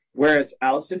 Whereas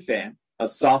Allison Phan, a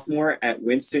sophomore at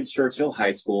Winston Churchill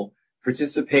High School,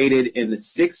 participated in the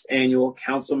 6th annual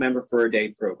Council Member for a Day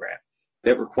program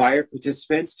that required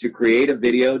participants to create a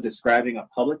video describing a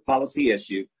public policy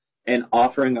issue and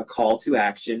offering a call to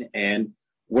action and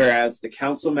whereas the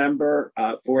Council Member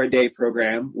for a Day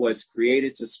program was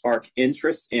created to spark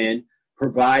interest in,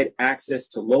 provide access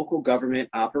to local government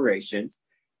operations,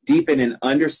 deepen an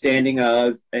understanding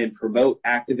of, and promote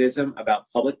activism about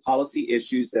public policy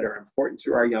issues that are important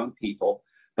to our young people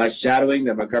by shadowing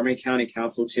the Montgomery County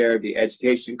Council Chair of the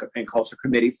Education and Culture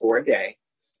Committee for a Day.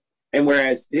 And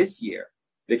whereas this year,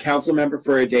 the Council Member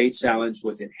for a Day Challenge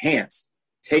was enhanced,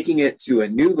 taking it to a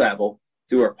new level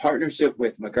through a partnership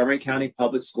with Montgomery County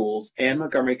Public Schools and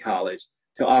Montgomery College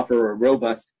to offer a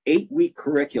robust 8-week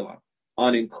curriculum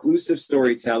on inclusive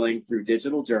storytelling through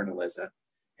digital journalism.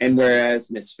 And whereas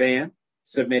Ms. Fan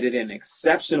submitted an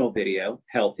exceptional video,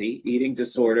 Healthy Eating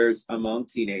Disorders Among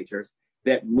Teenagers,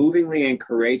 that movingly and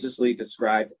courageously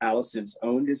described Allison's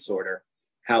own disorder,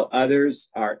 how others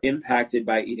are impacted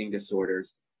by eating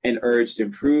disorders, and urged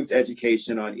improved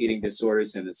education on eating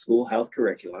disorders in the school health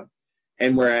curriculum.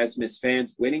 And whereas Ms.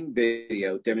 Fan's winning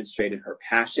video demonstrated her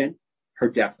passion, her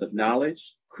depth of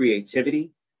knowledge,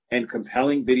 creativity, and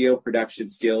compelling video production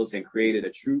skills, and created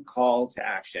a true call to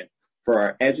action for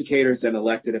our educators and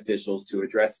elected officials to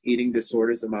address eating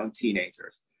disorders among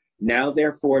teenagers. Now,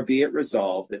 therefore, be it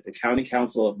resolved that the County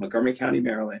Council of Montgomery County,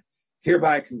 Maryland,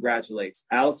 hereby congratulates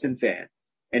Allison Fan,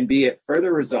 and be it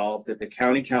further resolved that the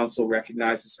County Council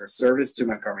recognizes her service to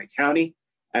Montgomery County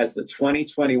as the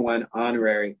 2021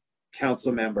 Honorary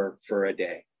Council Member for a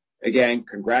Day. Again,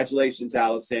 congratulations,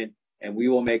 Allison, and we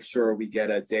will make sure we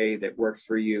get a day that works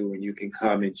for you and you can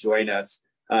come and join us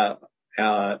on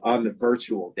the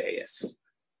virtual dais.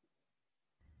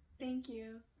 Thank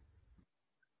you.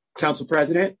 Council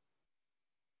President.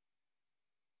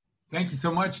 Thank you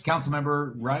so much,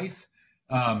 Councilmember Rice.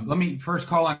 Let me first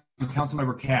call on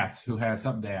Councilmember Katz, who has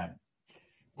something to add.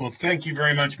 Well, thank you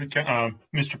very much,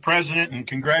 Mr. President, and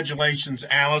congratulations,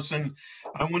 Allison.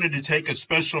 I wanted to take a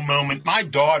special moment. My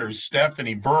daughter,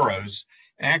 Stephanie Burrows,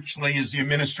 actually is the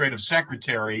administrative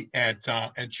secretary at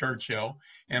Churchill,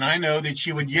 and I know that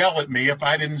she would yell at me if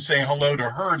I didn't say hello to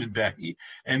her today,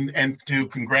 and to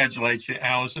congratulate you,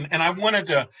 Allison. And I wanted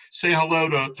to say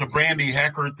hello to Brandy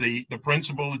Heckert, the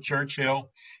principal at Churchill.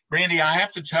 Brandy, I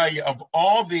have to tell you, of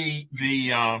all the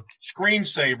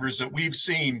screensavers that we've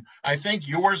seen, I think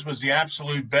yours was the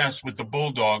absolute best with the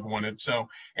bulldog one. So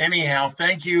anyhow,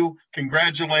 thank you.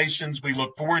 Congratulations. We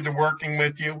look forward to working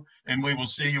with you, and we will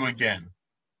see you again.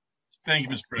 Thank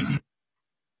you, Mr. President.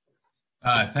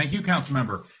 Thank you,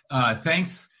 Councilmember.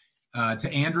 Thanks to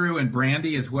Andrew and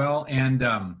Brandy as well. And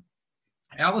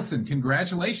Allison,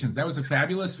 congratulations. That was a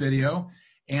fabulous video.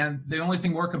 And the only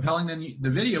thing more compelling than the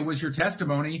video was your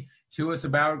testimony to us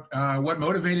about what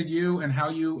motivated you and how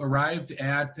you arrived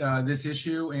at this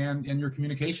issue and your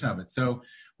communication of it. So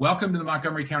welcome to the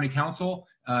Montgomery County Council.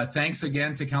 Thanks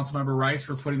again to Councilmember Rice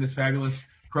for putting this fabulous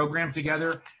program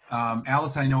together.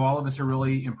 Alice, I know all of us are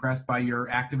really impressed by your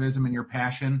activism and your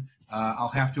passion. I'll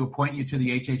have to appoint you to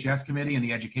the HHS committee and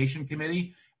the education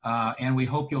committee. And we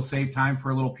hope you'll save time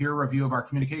for a little peer review of our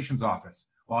communications office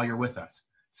while you're with us.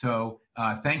 So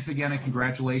thanks again and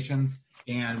congratulations.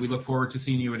 And we look forward to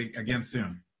seeing you again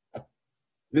soon.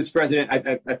 Mr. President,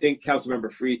 I think Councilmember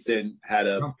Friedson had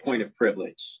a point of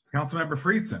privilege. Councilmember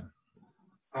Friedson.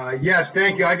 Yes,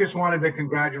 thank you. I just wanted to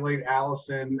congratulate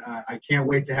Allison. I can't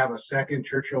wait to have a second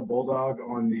Churchill Bulldog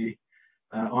on the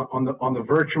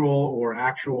virtual or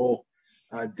actual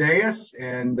dais.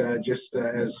 And just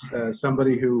as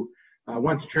somebody who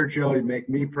went to Churchill, you make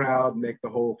me proud, make the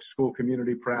whole school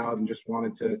community proud, and just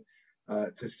wanted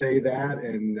to say that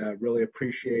and really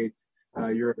appreciate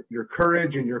your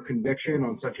courage and your conviction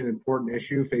on such an important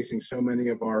issue facing so many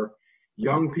of our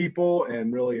young people.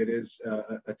 And really, it is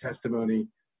a testimony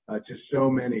to so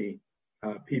many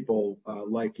people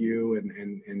like you,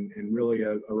 and really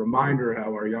a reminder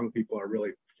how our young people are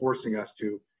really forcing us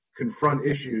to confront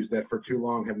issues that for too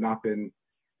long have not been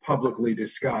publicly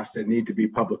discussed and need to be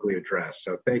publicly addressed.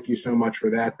 So thank you so much for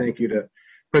that. Thank you to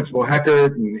Principal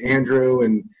Heckert and Andrew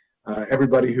and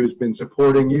everybody who's been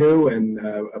supporting you, and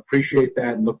appreciate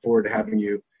that and look forward to having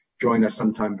you join us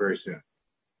sometime very soon.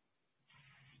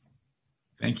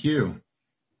 Thank you.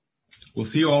 We'll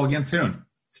see you all again soon.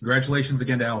 Congratulations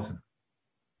again to Allison.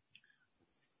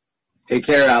 Take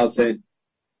care, Allison.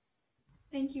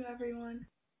 Thank you, everyone.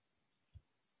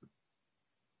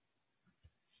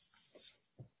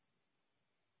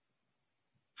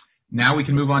 Now we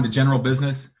can move on to general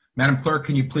business. Madam Clerk,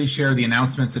 can you please share the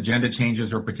announcements, agenda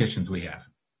changes, or petitions we have?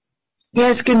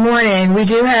 Yes, good morning. We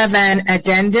do have an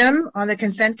addendum on the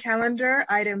consent calendar.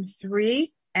 Item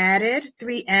 3 added,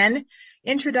 3N,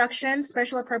 introduction,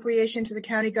 special appropriation to the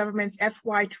county government's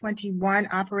FY21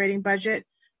 operating budget,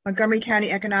 Montgomery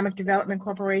County Economic Development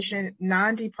Corporation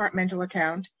non-departmental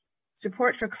account,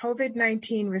 Support for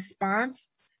COVID-19 Response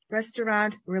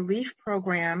Restaurant Relief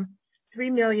Program,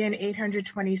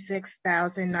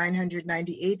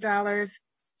 $3,826,998.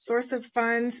 Source of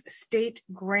funds, state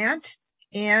grant,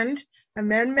 and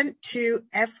amendment to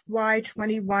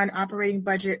FY21 Operating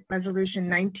Budget Resolution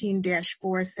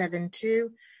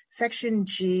 19-472, Section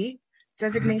G,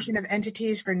 designation of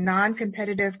entities for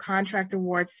non-competitive contract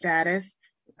award status,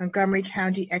 Montgomery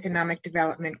County Economic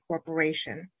Development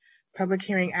Corporation. Public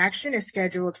hearing action is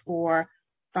scheduled for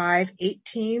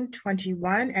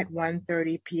 5/18/21 at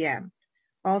 1:30 p.m.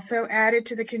 Also added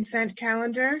to the consent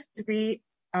calendar,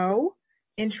 3O,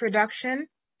 introduction,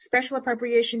 special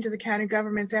appropriation to the county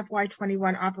government's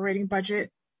FY21 operating budget,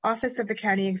 Office of the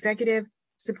County Executive,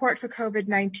 support for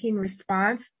COVID-19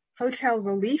 response, hotel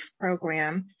relief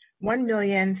program,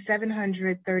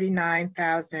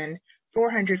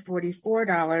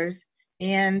 $1,739,444,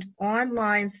 and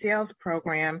online sales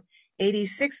program,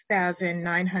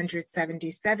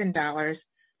 $86,977,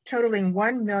 totaling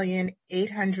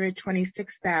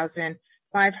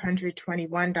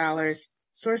 $1,826,521.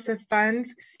 Source of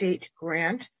funds, state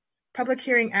grant. Public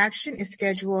hearing action is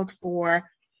scheduled for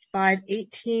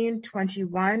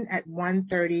 5/18/21 at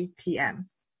 1:30 p.m.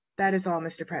 That is all,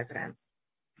 Mr. President.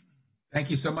 Thank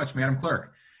you so much, Madam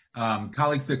Clerk.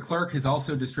 Colleagues, the clerk has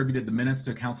also distributed the minutes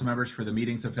to council members for the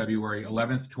meetings of February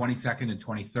 11th, 22nd, and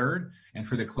 23rd, and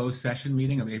for the closed session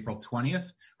meeting of April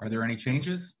 20th. Are there any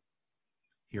changes?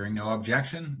 Hearing no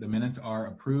objection, the minutes are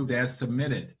approved as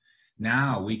submitted.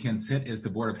 Now we can sit as the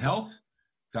Board of Health.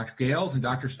 Dr. Gales and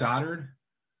Dr. Stoddard, I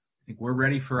think we're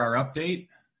ready for our update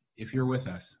if you're with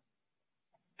us.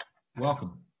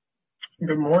 Welcome.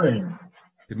 Good morning.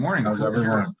 Good morning. How's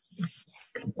everyone?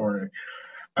 Good morning.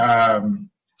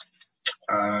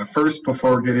 First,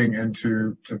 before getting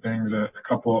into things, a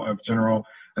couple of general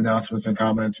announcements and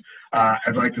comments.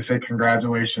 I'd like to say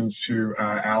congratulations to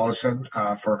Allison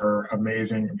for her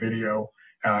amazing video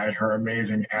and her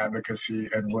amazing advocacy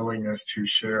and willingness to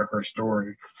share her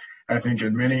story. I think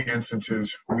in many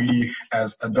instances, we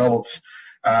as adults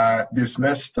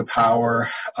dismiss the power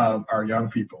of our young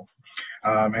people.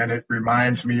 And it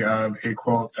reminds me of a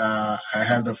quote. I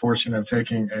had the fortune of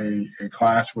taking a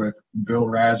class with Bill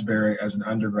Raspberry as an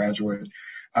undergraduate.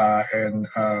 And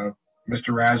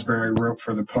Mr. Raspberry wrote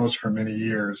for the Post for many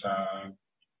years.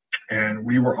 And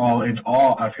we were all in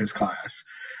awe of his class.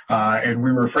 And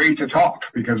we were afraid to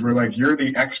talk because we're like, you're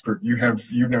the expert.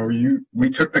 We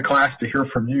took the class to hear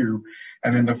from you.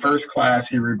 And in the first class,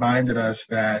 he reminded us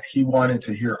that he wanted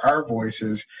to hear our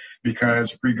voices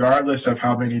because regardless of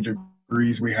how many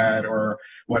degrees we had or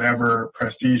whatever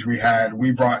prestige we had,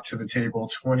 we brought to the table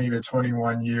 20 to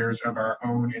 21 years of our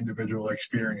own individual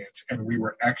experience. And we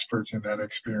were experts in that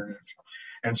experience.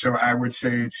 And so I would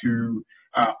say to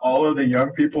all of the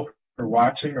young people who are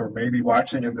watching or maybe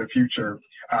watching in the future,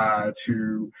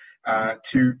 to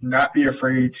not be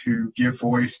afraid to give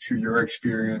voice to your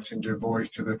experience and give voice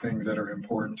to the things that are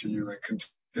important to you and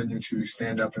continue to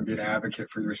stand up and be an advocate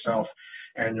for yourself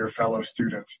and your fellow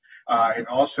students. And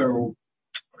also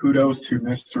kudos to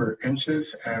Mr.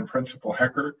 Inches and Principal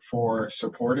Heckert for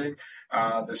supporting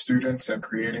the students and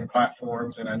creating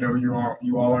platforms. And I know you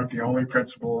all aren't the only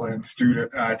principal and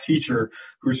student teacher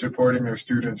who's supporting their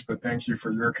students, but thank you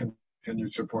for your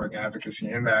continued support and advocacy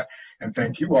in that. And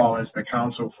thank you all as the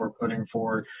council for putting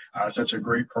forward such a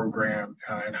great program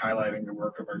and highlighting the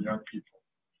work of our young people.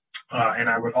 And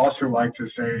I would also like to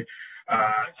say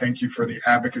thank you for the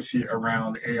advocacy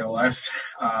around ALS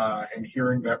and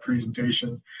hearing that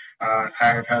presentation. I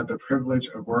have had the privilege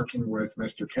of working with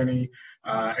Mr. Kinney,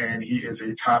 and he is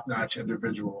a top-notch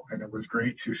individual, and it was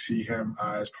great to see him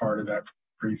as part of that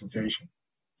presentation.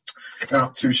 Now,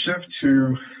 to shift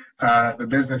to the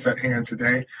business at hand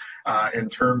today, in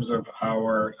terms of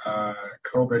our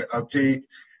COVID update,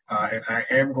 and I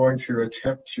am going to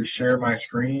attempt to share my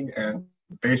screen and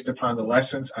based upon the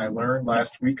lessons I learned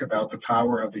last week about the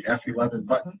power of the F11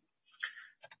 button.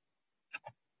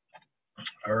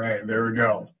 All right, there we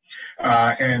go.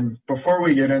 And before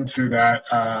we get into that,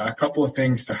 a couple of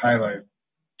things to highlight.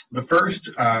 The first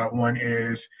one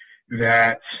is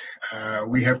that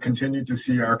we have continued to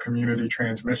see our community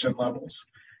transmission levels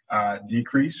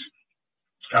decrease.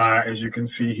 As you can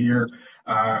see here,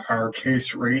 our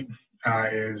case rate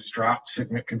is dropped,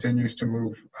 continues to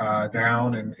move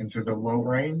down and into the low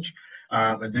range.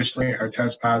 Additionally, our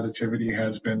test positivity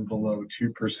has been below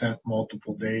 2%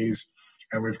 multiple days,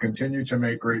 and we've continued to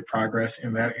make great progress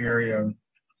in that area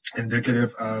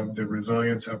indicative of the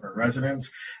resilience of our residents,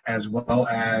 as well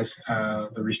as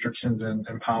the restrictions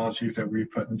and policies that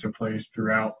we've put into place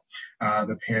throughout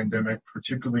the pandemic,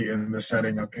 particularly in the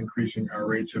setting of increasing our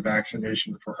rates of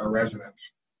vaccination for our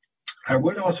residents. I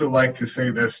would also like to say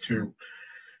this too.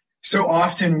 So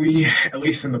often we, at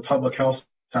least in the public health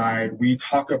side, we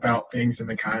talk about things in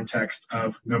the context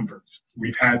of numbers.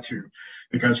 We've had to,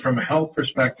 because from a health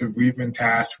perspective, we've been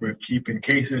tasked with keeping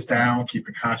cases down,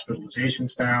 keeping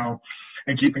hospitalizations down,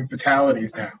 and keeping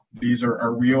fatalities down. These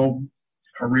are real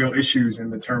issues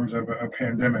in the terms of a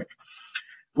pandemic.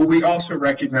 But we also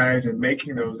recognize in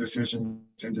making those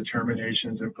decisions and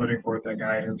determinations and putting forth that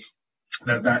guidance,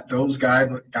 that those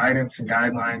guidance and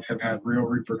guidelines have had real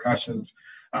repercussions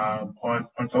on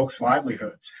folks'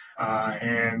 livelihoods.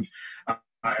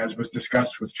 As was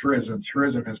discussed with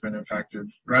tourism has been affected,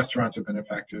 restaurants have been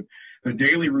affected, the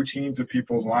daily routines of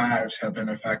people's lives have been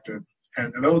affected.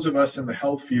 And those of us in the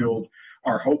health field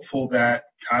are hopeful that,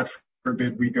 God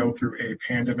forbid, we go through a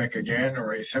pandemic again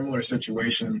or a similar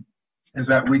situation, is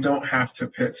that we don't have to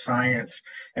pit science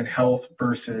and health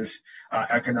versus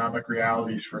economic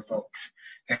realities for folks.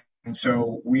 And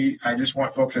so I just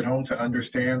want folks at home to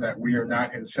understand that we are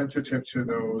not insensitive to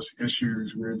those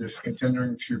issues. We're just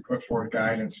continuing to put forth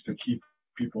guidance to keep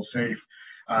people safe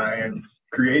and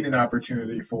create an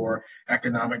opportunity for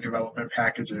economic development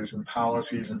packages and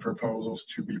policies and proposals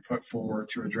to be put forward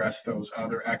to address those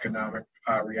other economic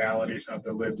realities of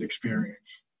the lived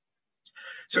experience.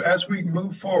 So as we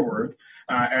move forward,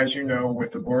 as you know,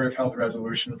 with the Board of Health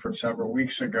resolution from several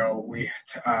weeks ago, we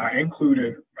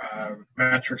included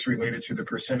metrics related to the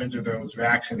percentage of those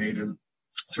vaccinated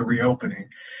to reopening.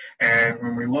 And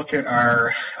when we look at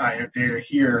our data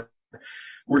here,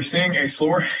 we're seeing a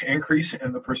slower increase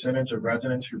in the percentage of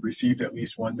residents who received at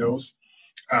least one dose,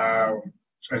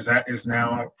 as that is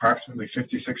now approximately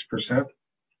 56%.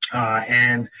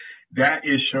 And that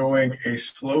is showing a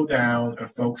slowdown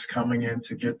of folks coming in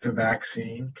to get the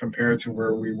vaccine compared to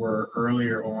where we were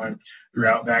earlier on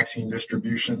throughout vaccine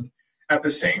distribution. At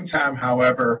the same time,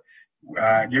 however,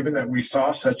 given that we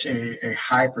saw such a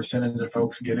high percentage of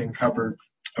folks getting covered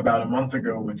about a month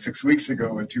ago and 6 weeks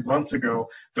ago and 2 months ago,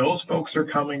 those folks are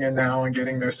coming in now and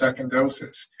getting their second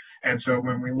doses. And so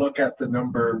when we look at the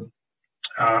number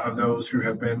of those who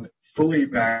have been fully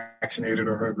vaccinated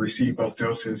or have received both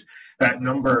doses, that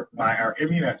number by our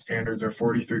Immunet standards are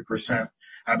 43%.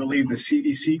 I believe the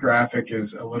CDC graphic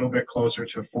is a little bit closer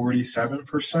to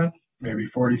 47%, maybe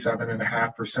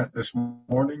 47.5% this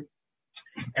morning.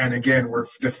 And again, we're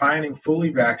defining fully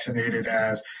vaccinated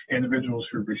as individuals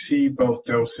who receive both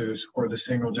doses or the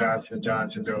single Johnson &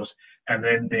 Johnson dose, and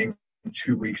then being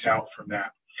 2 weeks out from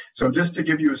that. So just to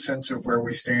give you a sense of where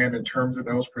we stand in terms of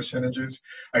those percentages,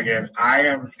 again, I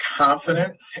am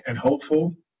confident and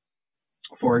hopeful.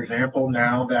 For example,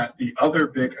 now that the other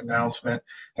big announcement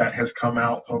that has come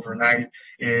out overnight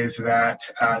is that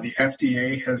the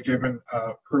FDA has given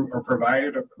or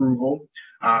provided approval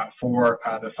for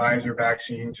the Pfizer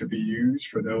vaccine to be used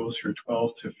for those who are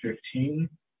 12 to 15.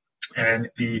 And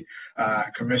the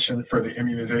Commission for the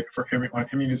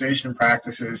Immunization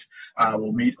Practices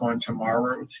will meet on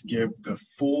tomorrow to give the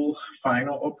full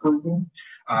final approval,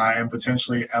 and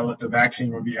potentially the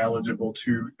vaccine will be eligible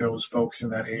to those folks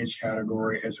in that age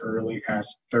category as early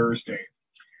as Thursday.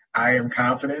 I am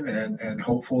confident and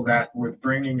hopeful that with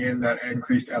bringing in that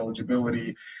increased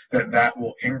eligibility, that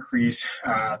will increase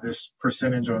this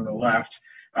percentage on the left,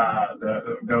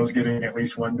 those getting at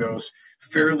least one dose,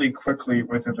 fairly quickly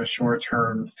within the short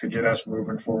term to get us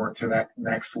moving forward to that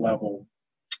next level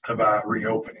of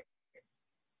reopening.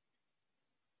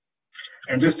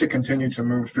 And just to continue to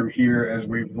move through here as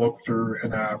we've looked through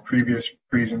in previous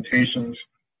presentations,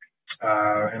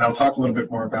 and I'll talk a little bit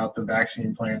more about the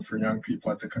vaccine plan for young people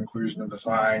at the conclusion of the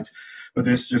slides, but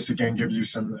this just again gives you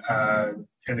some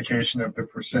indication of the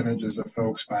percentages of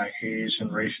folks by age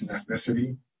and race and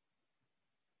ethnicity.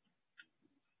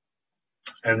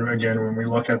 And again, when we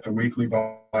look at the weekly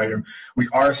volume, we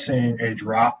are seeing a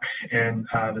drop in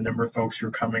the number of folks who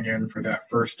are coming in for that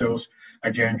first dose,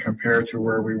 again, compared to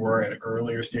where we were at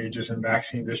earlier stages in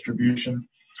vaccine distribution.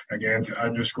 Again, to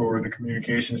underscore, the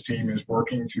communications team is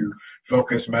working to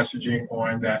focus messaging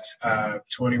on that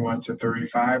 21 to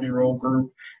 35-year-old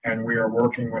group, and we are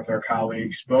working with our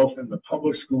colleagues both in the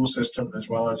public school system as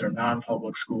well as our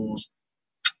non-public schools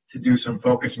to do some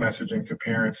focus messaging to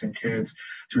parents and kids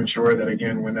to ensure that,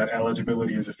 again, when that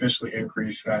eligibility is officially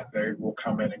increased, that they will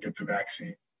come in and get the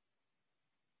vaccine.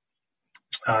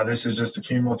 This is just a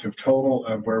cumulative total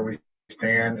of where we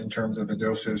stand in terms of the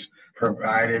doses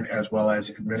provided as well as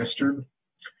administered.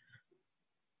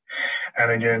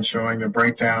 And again, showing the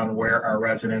breakdown where our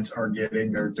residents are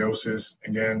getting their doses.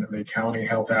 Again, the county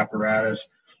health apparatus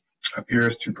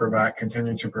appears to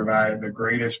continue to provide the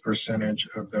greatest percentage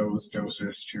of those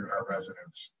doses to our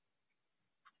residents.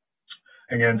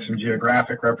 Again, some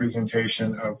geographic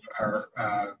representation of our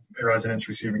residents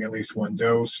receiving at least one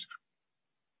dose.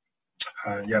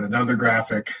 Yet another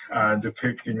graphic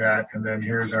depicting that, and then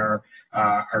here's our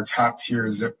top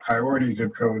tier priority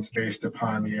zip codes based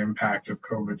upon the impact of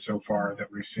COVID so far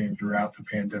that we've seen throughout the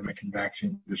pandemic and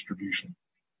vaccine distribution.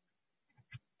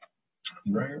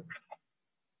 Right.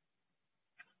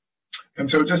 And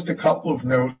so just a couple of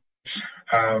notes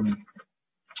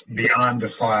beyond the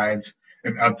slides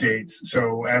and updates.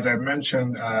 So as I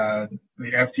mentioned,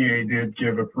 the FDA did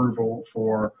give approval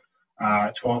for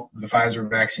the Pfizer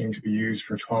vaccine to be used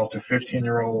for 12 to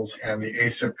 15-year-olds, and the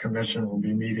ACIP Commission will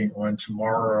be meeting on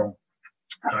tomorrow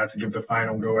to give the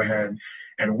final go-ahead.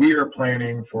 And we are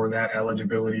planning for that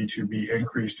eligibility to be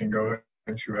increased and go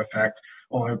into effect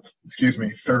on,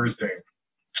 Thursday.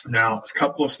 Now, a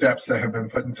couple of steps that have been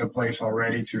put into place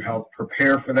already to help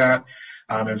prepare for that.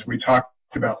 As we talked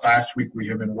about last week, we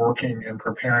have been working and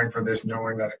preparing for this,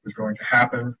 knowing that it was going to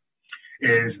happen.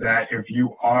 Is that if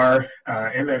you are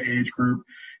in that age group,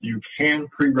 you can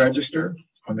pre-register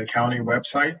on the county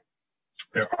website.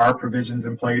 There are provisions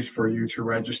in place for you to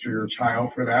register your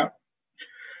child for that.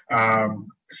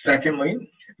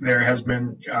 Secondly, there has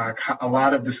been a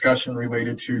lot of discussion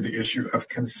related to the issue of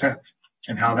consent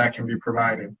and how that can be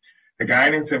provided. The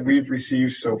guidance that we've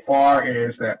received so far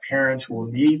is that parents will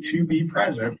need to be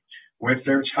present with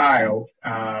their child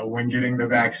when getting the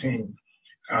vaccine.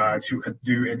 To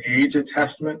do an age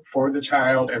assessment for the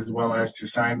child, as well as to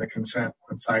sign the consent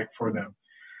on site for them.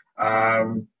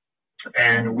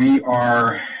 And we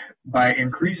are, by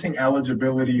increasing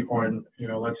eligibility on,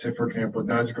 let's say, for example,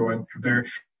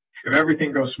 if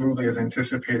everything goes smoothly as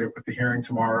anticipated with the hearing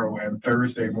tomorrow and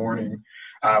Thursday morning,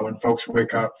 when folks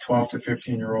wake up, 12 to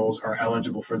 15-year-olds are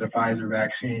eligible for the Pfizer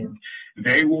vaccine,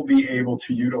 they will be able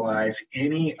to utilize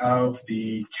any of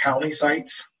the county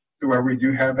sites where we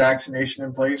do have vaccination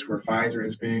in place, where Pfizer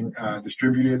is being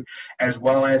distributed, as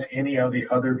well as any of the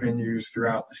other venues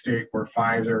throughout the state where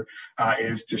Pfizer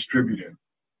is distributed.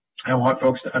 I want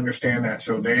folks to understand that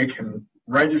so they can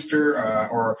register,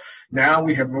 or now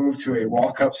we have moved to a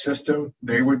walk-up system.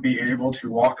 They would be able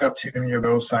to walk up to any of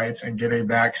those sites and get a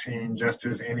vaccine just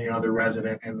as any other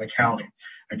resident in the county.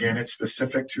 Again, it's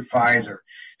specific to Pfizer.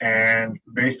 And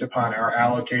based upon our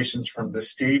allocations from the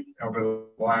state over the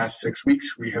last 6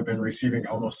 weeks, we have been receiving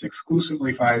almost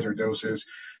exclusively Pfizer doses.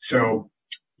 So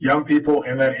young people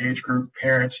in that age group,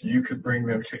 parents, you could bring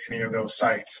them to any of those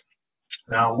sites.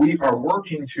 Now, we are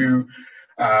working to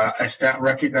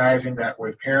recognizing that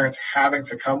with parents having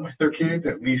to come with their kids,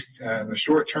 at least in the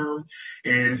short term,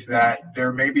 is that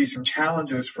there may be some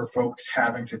challenges for folks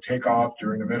having to take off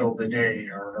during the middle of the day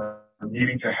or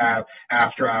needing to have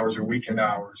after hours or weekend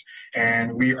hours.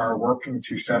 And we are working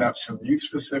to set up some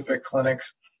youth-specific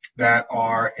clinics that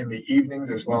are in the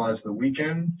evenings as well as the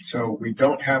weekend. So we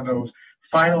don't have those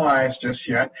finalized just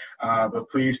yet, but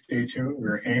please stay tuned.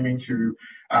 We're aiming to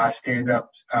stand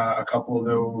up a couple of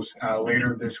those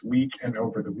later this week and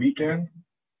over the weekend.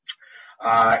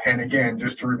 And again,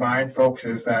 just to remind folks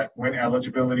is that when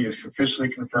eligibility is officially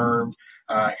confirmed,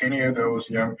 any of those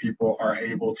young people are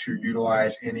able to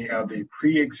utilize any of the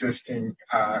pre-existing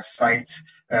sites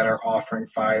that are offering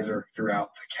Pfizer throughout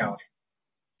the county.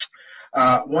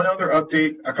 One other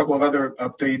update, a couple of other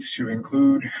updates to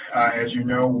include. As you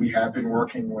know, we have been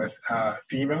working with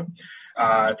FEMA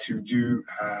to do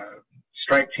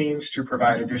strike teams to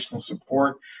provide additional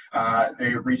support.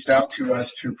 They reached out to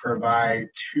us to provide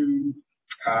 2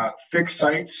 fixed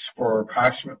sites for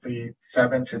approximately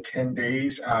 7 to 10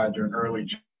 days during early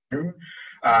June.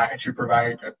 And to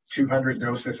provide 200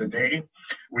 doses a day.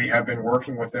 We have been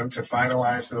working with them to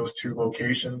finalize those 2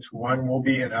 locations. One will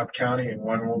be in Up County and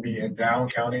one will be in Down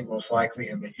County, most likely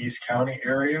in the East County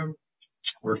area.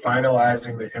 We're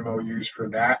finalizing the MOUs for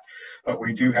that, but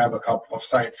we do have a couple of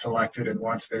sites selected, and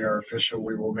once they are official,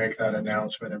 we will make that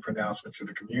announcement and pronouncement to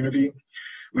the community.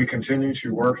 We continue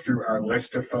to work through our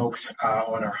list of folks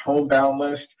on our homebound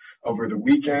list. Over the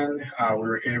weekend,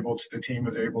 the team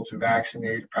was able to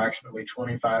vaccinate approximately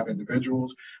 25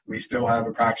 individuals. We still have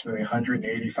approximately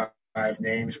 185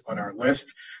 names on our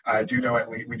list. I do know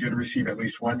we did receive at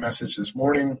least one message this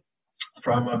morning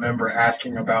from a member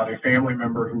asking about a family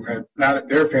member who had, not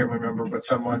their family member, but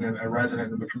someone, a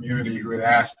resident in the community who had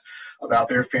asked about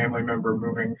their family member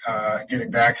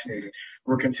getting vaccinated.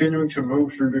 We're continuing to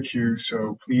move through the queue,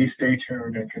 so please stay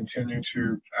tuned and continue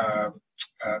to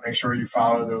make sure you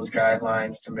follow those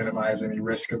guidelines to minimize any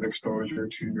risk of exposure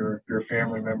to your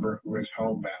family member who is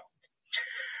homebound.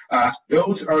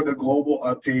 Those are the global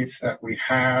updates that we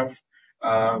have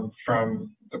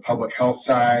from the public health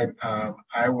side.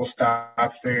 I will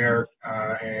stop there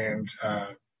and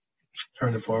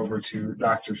turn the floor over to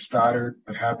Dr. Stoddard,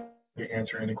 but happy to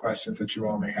answer any questions that you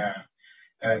all may have.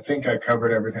 And I think I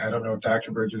covered everything. I don't know if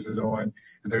Dr. Bridges is on,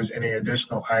 if there's any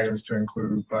additional items to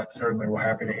include, but certainly we're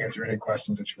happy to answer any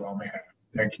questions that you all may have.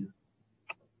 Thank you.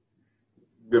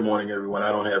 Good morning, everyone.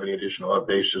 I don't have any additional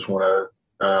updates. Just want to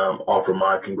offer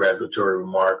my congratulatory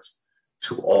remarks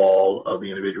to all of the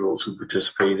individuals who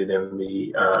participated in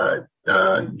the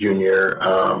junior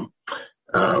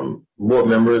board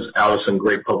members. Allison,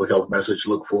 great public health message.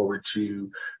 Look forward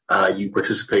to you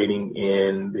participating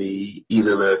in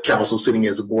either the council sitting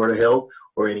as a board of health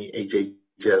or any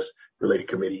HHS related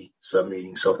committee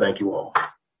sub-meeting. So thank you all.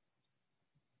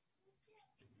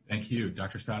 Thank you.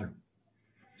 Dr. Stoddard.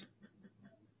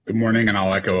 Good morning, and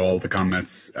I'll echo all the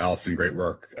comments. Allison, great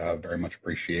work. Very much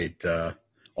appreciate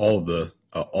all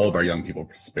of our young people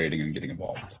participating and getting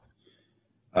involved.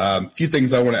 A few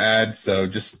things I want to add. So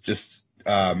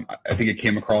I think it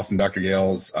came across in Dr.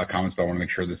 Gale's comments, but I want to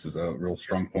make sure this is a real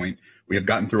strong point. We have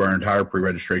gotten through our entire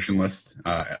pre-registration list.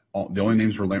 The only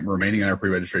names remaining in our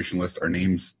pre-registration list are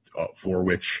names for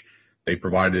which they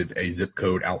provided a zip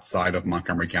code outside of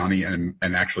Montgomery County and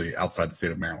actually outside the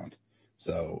state of Maryland.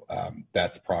 So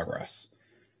that's progress.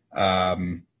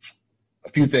 A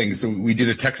few things. So we did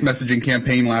a text messaging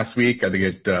campaign last week. I think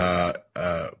it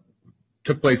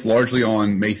took place largely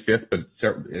on May 5th, but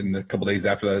in a couple days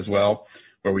after that as well,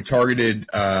 where we targeted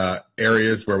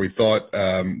areas where we thought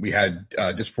we had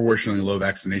disproportionately low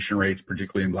vaccination rates,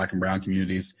 particularly in Black and brown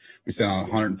communities. We sent out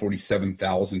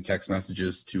 147,000 text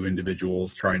messages to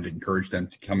individuals trying to encourage them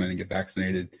to come in and get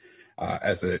vaccinated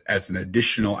as an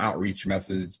additional outreach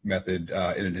method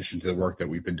in addition to the work that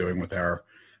we've been doing with our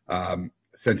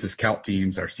census count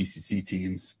teams, our CCC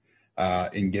teams,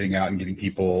 in getting out and getting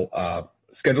people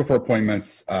scheduled for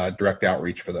appointments, direct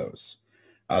outreach for those.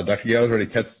 Dr. Gale has already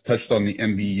touched on the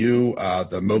MVU,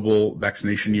 the mobile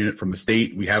vaccination unit from the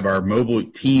state. We have our mobile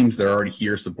teams that are already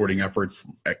here supporting efforts,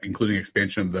 including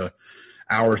expansion of the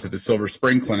hours at the Silver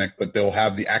Spring Clinic, but they'll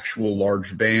have the actual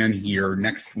large van here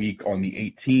next week on the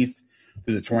 18th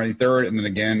through the 23rd, and then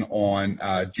again on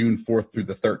June 4th through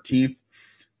the 13th.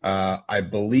 I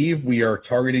believe we are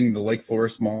targeting the Lake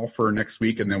Forest Mall for next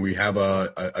week, and then we have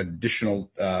additional.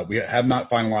 We have not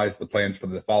finalized the plans for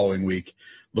the following week.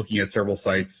 Looking at several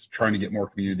sites, trying to get more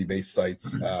community-based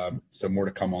sites. So more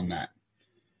to come on that.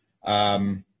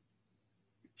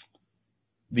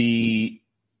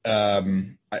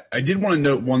 I did want to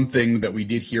note one thing that we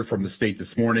did hear from the state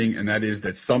this morning, and that is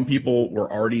that some people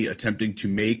were already attempting to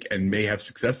make and may have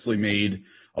successfully made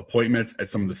appointments at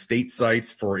some of the state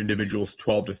sites for individuals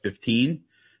 12 to 15.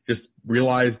 Just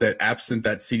realize that absent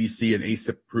that CDC and ACIP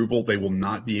approval, they will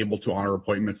not be able to honor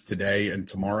appointments today and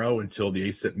tomorrow until the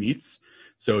ACIP meets.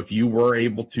 So if you were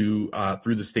able to,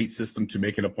 through the state system, to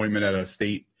make an appointment at a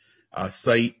state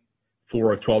site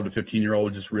for a 12 to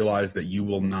 15-year-old, just realize that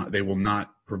they will not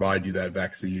provide you that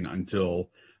vaccine until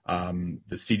the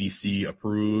CDC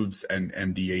approves and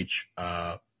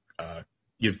MDH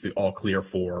gives the all clear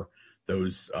for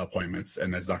those appointments.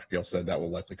 And as Dr. Gale said, that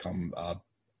will likely come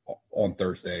on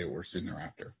Thursday or soon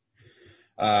thereafter.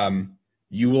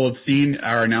 You will have seen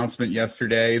our announcement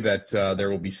yesterday that there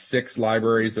will be 6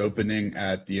 libraries opening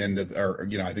at the end of,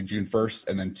 I think June 1st,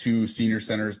 and then 2 senior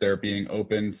centers that are being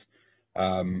opened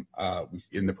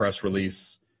in the press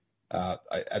release.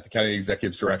 At the county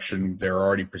executive's direction, they're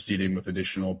already proceeding with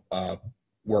additional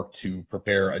work to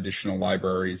prepare additional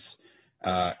libraries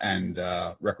and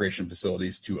recreation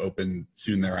facilities to open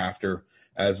soon thereafter.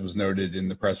 As was noted in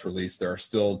the press release, there are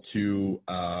still two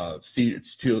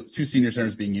senior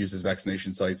centers being used as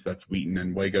vaccination sites. That's Wheaton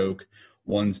and Wagoke.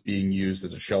 One's being used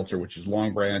as a shelter, which is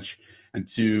Long Branch, and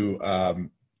 2,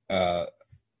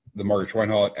 the Margaret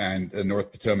Schweinhut and the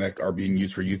North Potomac are being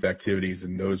used for youth activities,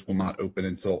 and those will not open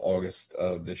until August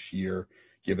of this year,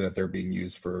 given that they're being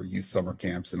used for youth summer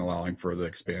camps and allowing for the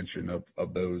expansion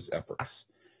of those efforts.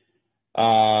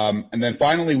 And then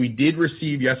finally, we did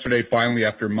receive yesterday,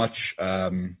 after much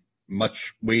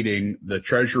waiting, the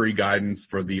Treasury guidance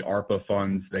for the ARPA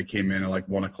funds. They came in at like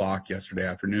 1 o'clock yesterday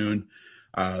afternoon.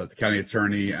 The county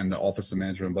attorney and the Office of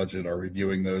Management and Budget are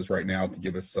reviewing those right now to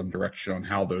give us some direction on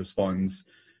how those funds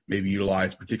may be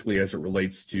utilized, particularly as it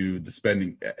relates to the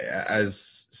spending.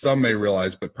 As some may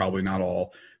realize, but probably not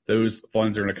all, those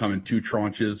funds are going to come in 2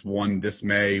 tranches, one this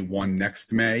May, one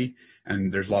next May.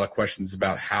 And there's a lot of questions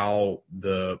about how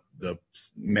the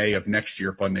May of next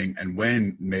year funding and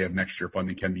when May of next year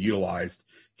funding can be utilized.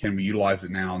 Can we utilize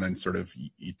it now and then sort of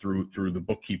through the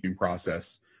bookkeeping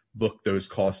process, book those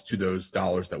costs to those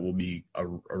dollars that will be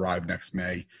arrive next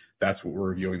May? That's what we're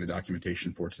reviewing the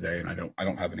documentation for today, and I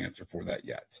don't have an answer for that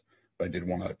yet. But I did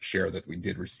want to share that we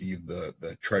did receive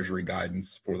the Treasury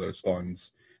guidance for those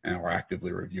funds and are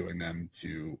actively reviewing them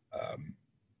to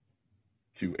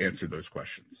answer those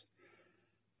questions.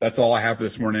 That's all I have for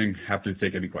this morning. Happy to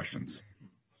take any questions.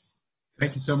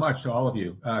 Thank you so much to all of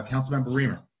you. Councilmember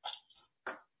Reamer.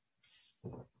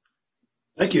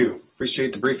 Thank you.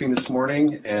 Appreciate the briefing this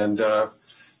morning. And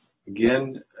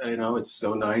again, it's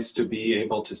so nice to be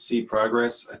able to see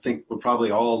progress. I think we're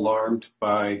probably all alarmed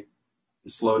by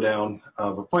the slowdown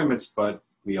of appointments, but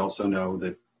we also know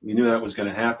that we knew that was going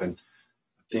to happen.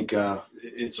 I think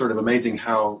it's sort of amazing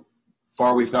how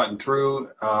far we've gotten through.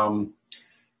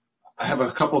 I have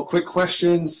a couple quick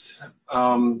questions.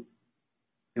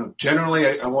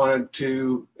 Generally, I wanted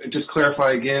to just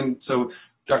clarify again. So,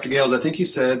 Dr. Gales, I think you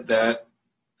said that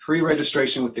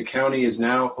pre-registration with the county is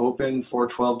now open for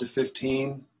 12 to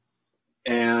 15,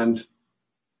 and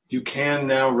you can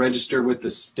now register with the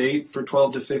state for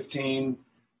 12 to 15.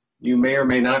 You may or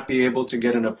may not be able to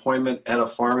get an appointment at a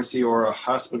pharmacy or a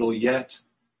hospital yet,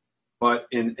 but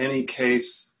in any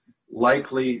case,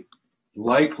 likely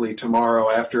tomorrow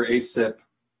after ACIP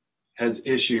has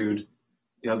issued,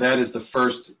 that is the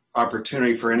first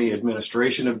opportunity for any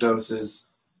administration of doses.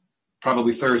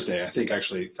 Probably Thursday, I think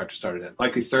actually Dr. started it.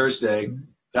 Likely Thursday,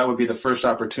 that would be the first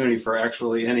opportunity for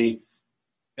actually any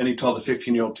 12 to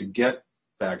 15-year-old to get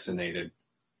vaccinated.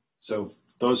 So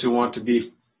those who want to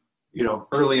be,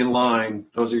 early in line,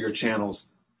 those are your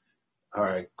channels. All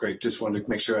right, great. Just wanted to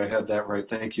make sure I had that right.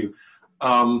 Thank you.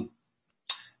 I'm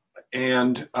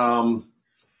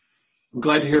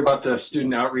glad to hear about the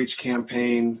student outreach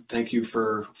campaign. Thank you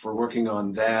for working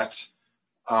on that.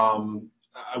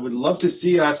 I would love to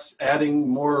see us adding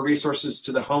more resources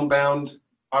to the homebound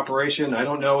operation. I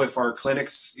don't know if our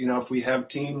clinics, if we have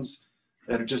teams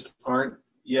that just aren't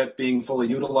yet being fully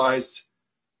utilized,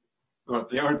 or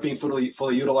they aren't being fully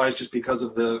utilized just because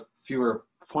of the fewer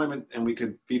appointment, and we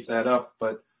could beef that up.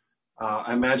 But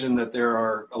I imagine that there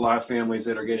are a lot of families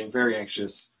that are getting very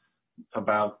anxious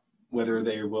about whether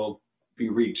they will be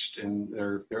reached, and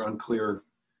they're unclear,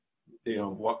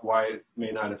 why it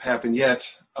may not have happened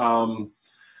yet.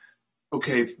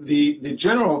 Okay, the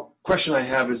general question I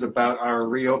have is about our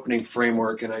reopening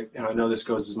framework, and I know this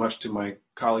goes as much to my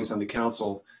colleagues on the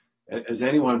council as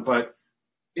anyone, but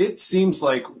it seems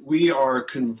like we are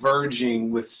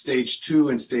converging with stage 2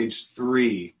 and stage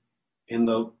 3 in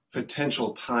the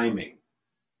potential timing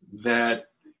that,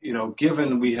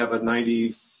 given we have a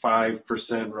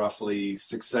 95% roughly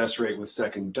success rate with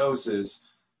second doses,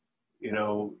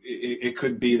 it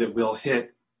could be that we'll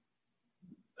hit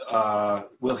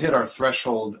our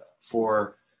threshold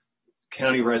for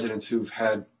county residents who've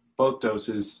had both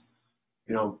doses,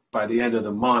 by the end of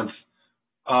the month.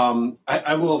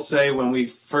 I will say, when we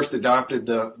first adopted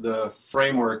the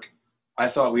framework, I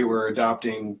thought we were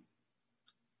adopting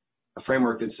a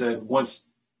framework that said once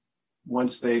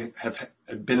they have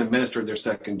been administered their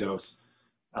second dose,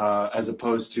 as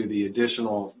opposed to the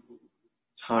additional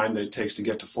time that it takes to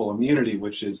get to full immunity,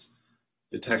 which is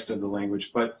the text of the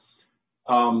language. But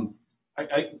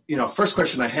first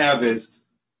question I have is,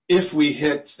 if we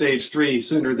hit stage 3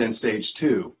 sooner than stage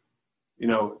 2,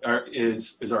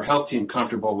 is our health team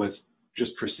comfortable with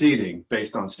just proceeding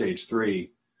based on stage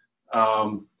 3?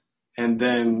 And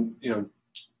then,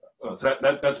 so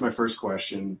that's my first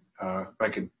question. If I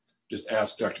could just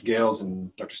ask Dr. Gales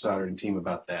and Dr. Stoddard and team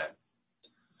about that.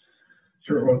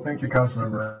 Sure. Well, thank you,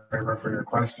 Councilmember Raver, for your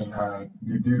question.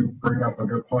 You do bring up a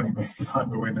good point based on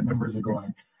the way the numbers are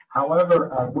going.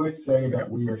 However, I would say that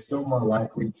we are still more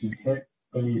likely to hit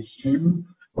phase 2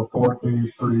 before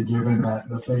phase 3, given that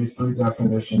the phase 3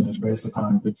 definition is based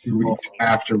upon the 2 weeks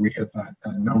after we hit that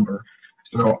number.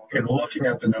 So in looking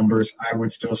at the numbers, I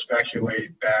would still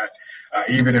speculate that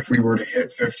even if we were to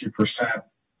hit 50%,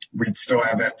 we'd still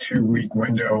have that 2-week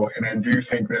window. And I do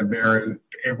think that there is,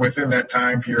 within that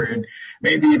time period,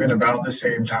 maybe even about the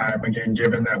same time, again,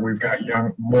 given that we've got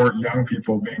more young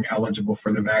people being eligible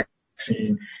for the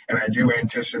vaccine, and I do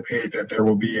anticipate that there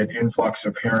will be an influx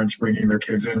of parents bringing their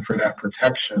kids in for that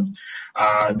protection,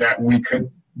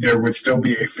 there would still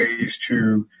be a phase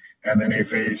 2 and then a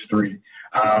phase 3.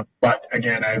 But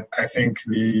again, I think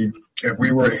if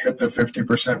we were to hit the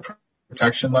 50%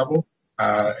 protection level.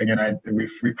 Again,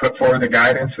 we put forward the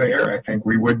guidance there. I think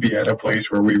we would be at a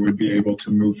place where we would be able to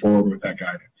move forward with that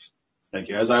guidance. Thank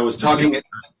you. As I was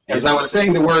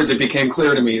saying the words, it became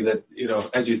clear to me that,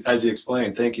 as you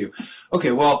explained. Thank you.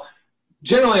 Okay. Well,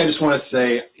 generally, I just want to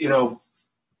say,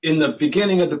 in the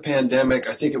beginning of the pandemic,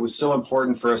 I think it was so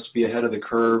important for us to be ahead of the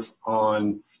curve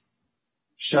on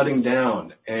shutting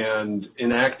down and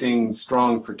enacting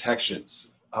strong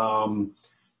protections.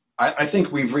 I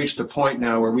think we've reached a point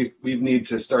now where we need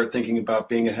to start thinking about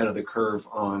being ahead of the curve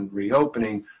on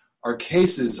reopening. Our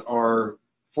cases are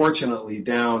fortunately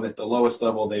down at the lowest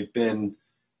level they've been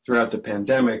throughout the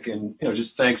pandemic, and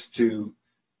just thanks to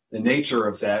the nature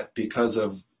of that, because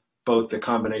of both the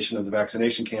combination of the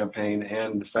vaccination campaign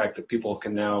and the fact that people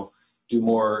can now do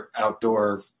more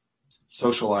outdoor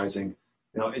socializing.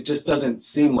 It just doesn't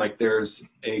seem like there's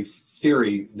a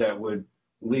theory that would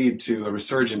lead to a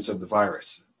resurgence of the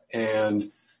virus.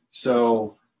 And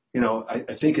so, I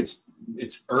think it's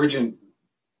urgent.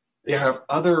 They have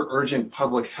other urgent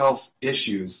public health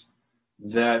issues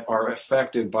that are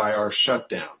affected by our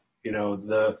shutdown.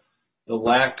 The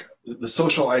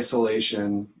social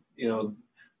isolation, the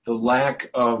lack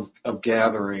of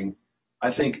gathering,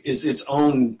 I think is its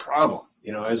own problem.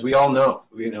 As we all know,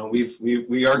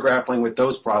 we are grappling with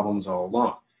those problems all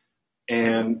along.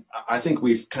 And I think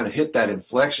we've kind of hit that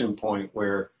inflection point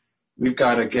where we've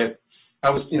got to get, I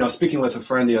was, speaking with a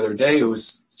friend the other day who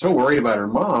was so worried about her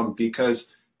mom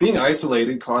because being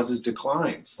isolated causes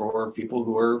decline for people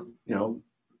who are,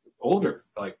 older,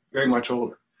 like very much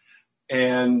older.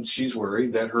 And she's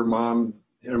worried that her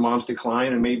mom's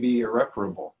decline and may be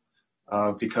irreparable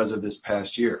because of this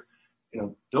past year.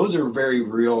 Those are very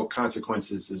real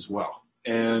consequences as well.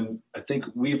 And I think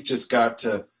we've just got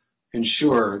to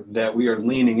ensure that we are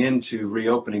leaning into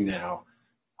reopening now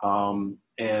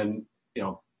and,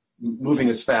 moving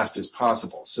as fast as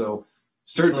possible. So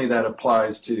certainly that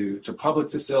applies to public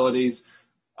facilities,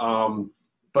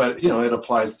 but, it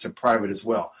applies to private as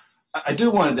well. I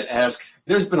do wanted to ask,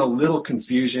 there's been a little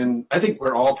confusion. I think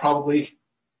we're all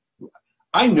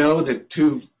I know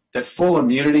that full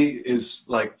immunity is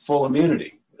like full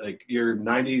immunity. Like you're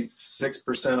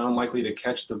 96% unlikely to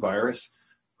catch the virus,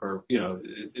 or,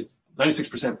 it's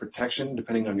 96% protection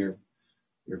depending on your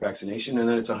vaccination, and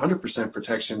then it's 100%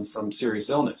 protection from serious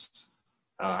illness.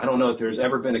 I don't know if there's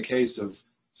ever been a case of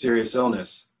serious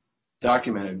illness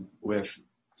documented with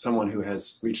someone who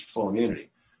has reached full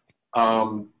immunity.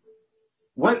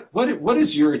 What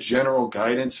is your general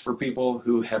guidance for people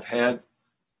who have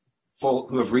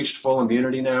reached full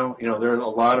immunity now? There are a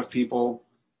lot of people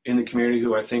in the community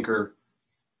who I think are,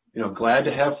 glad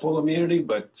to have full immunity,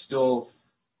 but still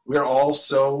we're all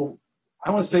so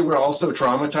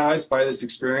traumatized by this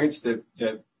experience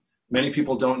that many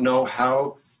people don't know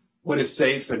what is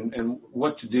safe and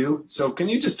what to do. So can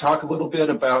you just talk a little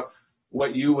bit about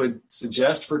what you would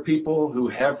suggest for people who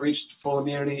have reached full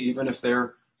immunity, even if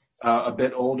they're a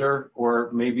bit older, or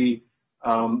maybe,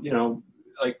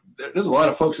 there's a lot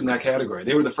of folks in that category.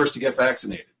 They were the first to get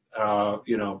vaccinated,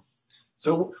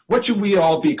 So what should we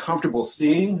all be comfortable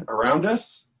seeing around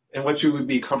us, and what should we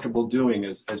be comfortable doing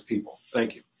as people?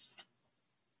 Thank you.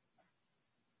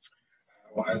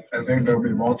 Well, I think there'll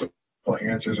be multiple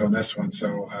answers on this one,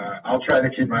 so I'll try to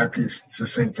keep my piece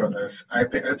succinct on this.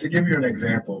 To give you an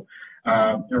example,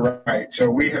 you're right. So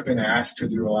we have been asked to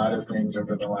do a lot of things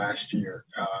over the last year,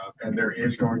 and there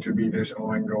is going to be this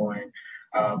ongoing.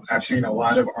 I've seen a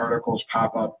lot of articles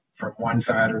pop up from one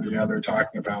side or the other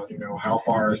talking about, how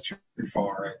far is too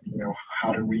far, and,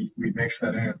 how do we mix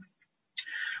that in?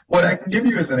 What I can give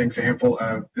you as an example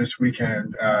of this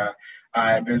weekend,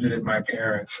 I visited my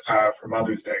parents for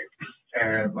Mother's Day,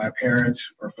 and my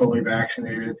parents were fully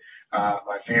vaccinated.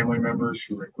 My family members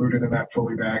who were included in that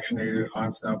fully vaccinated,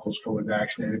 aunts and uncles fully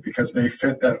vaccinated, because they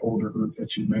fit that older group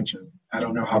that you mentioned. I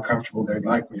don't know how comfortable they'd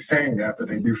like me saying that, but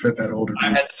they do fit that older group. I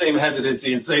had the same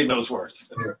hesitancy in saying those words.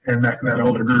 In that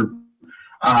older group.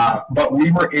 But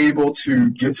we were able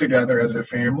to get together as a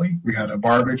family. We had a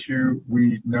barbecue.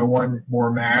 No one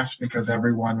wore masks because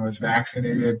everyone was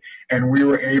vaccinated. And we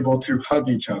were able to hug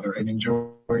each other and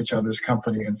enjoy each other's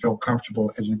company and feel comfortable,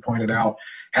 as you pointed out,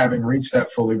 having reached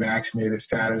that fully vaccinated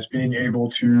status, being able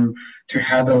to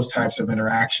have those types of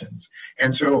interactions.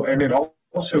 And it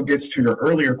also gets to your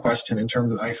earlier question in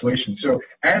terms of isolation. So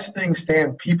as things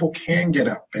stand, people can get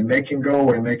up and they can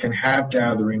go and they can have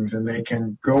gatherings and they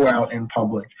can go out in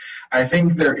public. I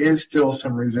think there is still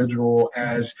some residual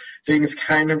as things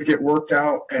kind of get worked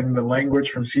out and the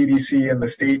language from CDC and the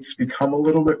states become a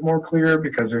little bit more clear,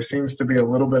 because there seems to be a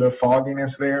little bit of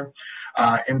fogginess there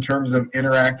in terms of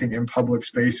interacting in public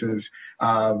spaces.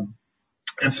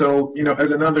 And so,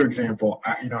 as another example,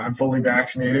 I'm fully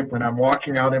vaccinated when I'm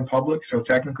walking out in public. So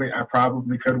technically, I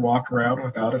probably could walk around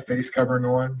without a face covering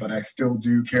on, but I still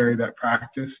do carry that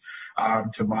practice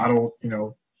to model,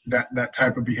 that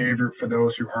type of behavior for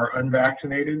those who are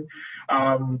unvaccinated.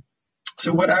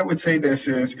 So what I would say this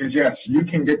is yes, you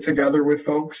can get together with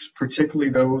folks, particularly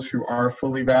those who are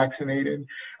fully vaccinated.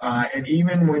 And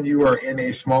even when you are in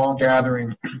a small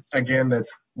gathering, again,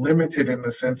 that's limited in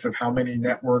the sense of how many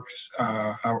networks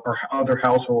or other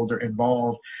households are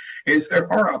involved, is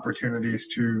there are opportunities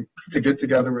to get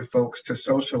together with folks, to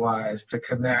socialize, to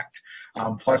connect,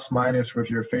 plus minus with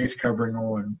your face covering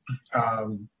on.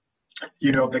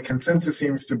 The consensus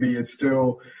seems to be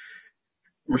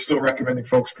we're still recommending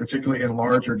folks, particularly in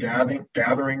larger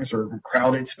gatherings or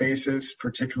crowded spaces,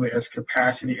 particularly as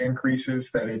capacity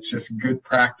increases, that it's just good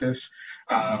practice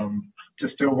to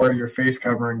still wear your face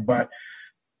covering. But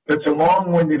that's a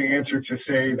long-winded answer to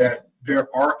say that there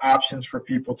are options for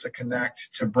people to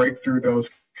connect, to break through those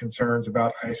concerns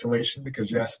about isolation, because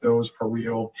yes, those are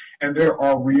real. And there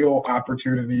are real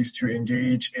opportunities to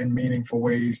engage in meaningful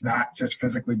ways, not just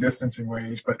physically distancing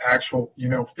ways, but actual,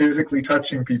 physically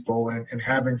touching people and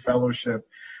having fellowship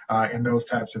in those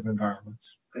types of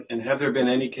environments. And have there been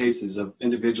any cases of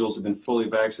individuals who have been fully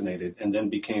vaccinated and then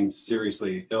became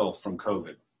seriously ill from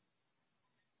COVID?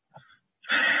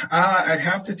 I'd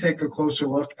have to take a closer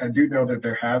look. I do know that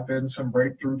there have been some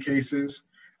breakthrough cases.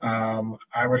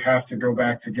 I would have to go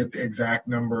back to get the exact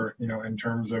number, in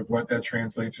terms of what that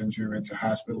translates into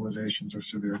hospitalizations or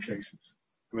severe cases.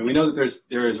 I mean, we know that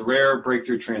there is rare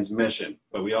breakthrough transmission,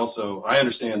 but I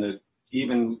understand that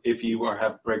even if you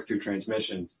have breakthrough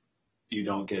transmission, you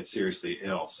don't get seriously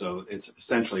ill. So it's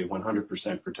essentially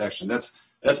 100% protection.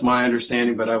 That's my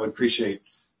understanding, but I would appreciate,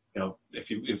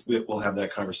 if we'll have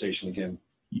that conversation again.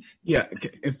 Yeah,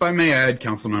 if I may add,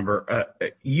 council member,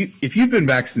 if you've been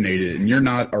vaccinated and you're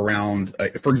not around,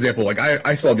 for example, like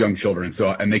I still have young children,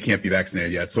 and they can't be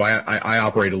vaccinated yet, so I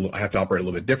have to operate a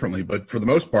little bit differently. But for the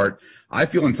most part, I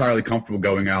feel entirely comfortable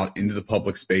going out into the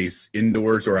public space,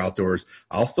 indoors or outdoors.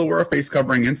 I'll still wear a face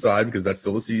covering inside because that's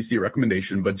still a CDC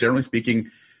recommendation. But generally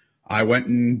speaking, I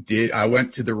went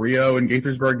to the Rio in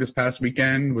Gaithersburg this past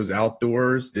weekend. Was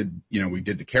outdoors. We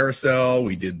did the carousel.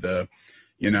 We did the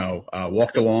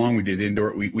walked along. We did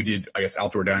indoor. We did, I guess,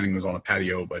 outdoor dining was on a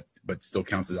patio, but still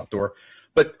counts as outdoor.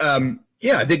 But I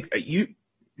think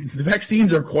the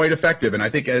vaccines are quite effective, and I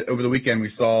think over the weekend we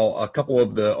saw a couple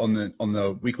of on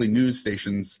the weekly news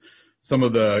stations, some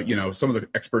of the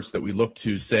experts that we look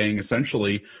to saying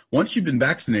essentially, once you've been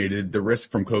vaccinated, the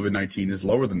risk from COVID-19 is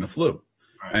lower than the flu.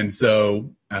 Right. And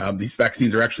so these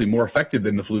vaccines are actually more effective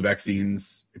than the flu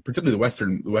vaccines, particularly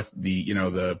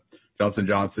the Johnson &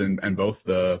 Johnson and both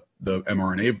the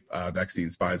mRNA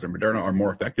vaccines, Pfizer and Moderna, are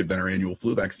more effective than our annual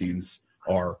flu vaccines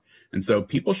are. And so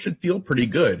people should feel pretty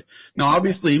good. Now,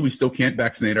 obviously, we still can't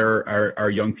vaccinate our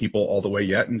young people all the way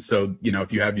yet. And so,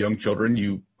 if you have young children,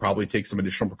 you probably take some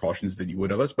additional precautions than you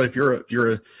would others. But if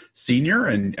you're a senior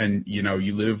and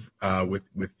you live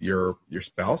with your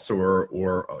spouse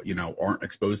or aren't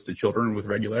exposed to children with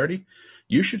regularity,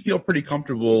 you should feel pretty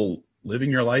comfortable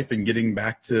living your life and getting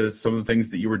back to some of the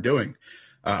things that you were doing.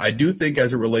 I do think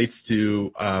as it relates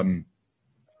to,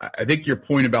 I think your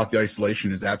point about the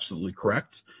isolation is absolutely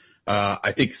correct.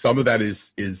 I think some of that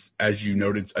is as you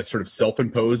noted, sort of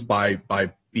self-imposed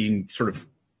by being sort of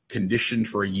conditioned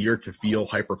for a year to feel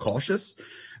hyper cautious.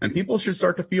 And people should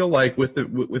start to feel like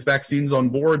with vaccines on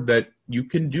board that you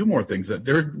can do more things, that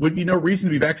there would be no reason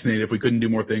to be vaccinated if we couldn't do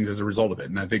more things as a result of it.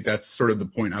 And I think that's sort of the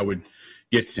point I would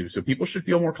get to. So people should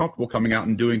feel more comfortable coming out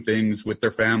and doing things with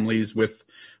their families, with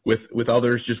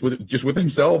others, just with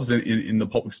themselves in the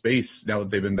public space now that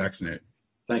they've been vaccinated.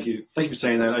 Thank you for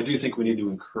saying that. I do think we need to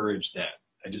encourage that.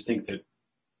 I just think that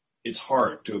it's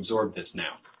hard to absorb this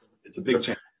now. It's a big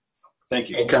change. Thank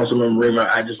you. And Councilmember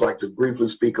Rima, I'd just like to briefly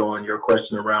speak on your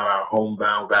question around our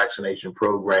homebound vaccination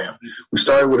program. We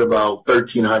started with about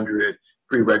 1,300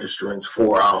 pre-registrants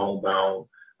for our homebound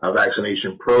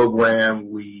vaccination program.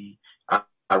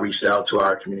 I reached out to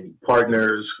our community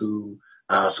partners who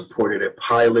supported a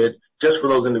pilot just for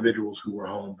those individuals who were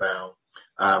homebound.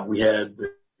 We had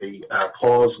a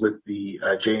pause with the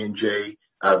J&J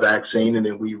vaccine, and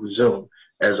then we resumed.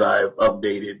 As I've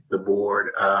updated the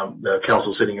board, the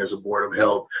council sitting as a board of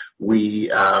health, we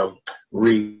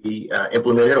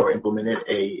implemented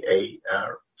a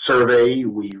survey.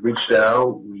 We reached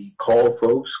out, we called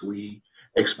folks, we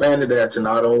expanded that to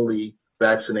not only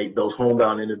vaccinate those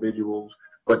homebound individuals,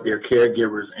 but their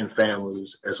caregivers and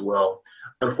families as well.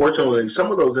 Unfortunately,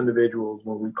 some of those individuals,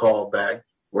 when we called back,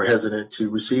 were hesitant to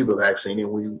receive a vaccine. And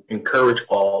we encourage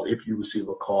all, if you receive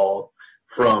a call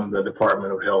from the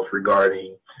Department of Health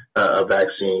regarding a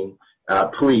vaccine,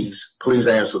 please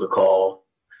answer the call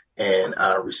and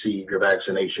receive your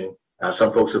vaccination.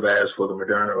 Some folks have asked for the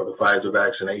Moderna or the Pfizer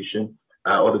vaccination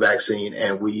or the vaccine,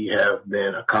 and we have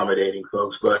been accommodating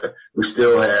folks, but we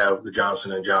still have the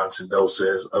Johnson & Johnson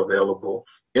doses available.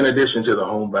 In addition to the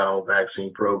homebound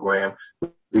vaccine program,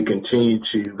 we continue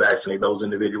to vaccinate those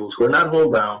individuals who are not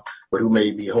homebound, but who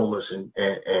may be homeless and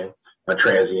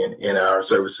transient in our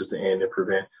services to end and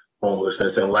prevent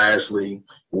homelessness. And lastly,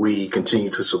 we continue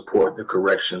to support the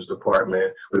corrections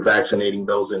department with vaccinating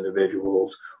those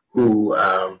individuals who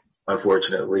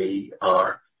unfortunately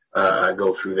are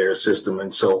go through their system.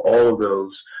 And so all of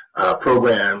those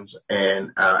programs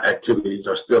and activities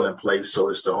are still in place. So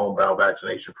it's the homebound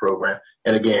vaccination program.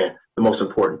 And again, the most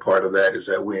important part of that is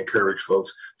that we encourage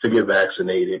folks to get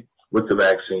vaccinated with the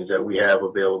vaccines that we have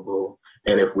available.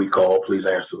 And if we call, please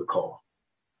answer the call.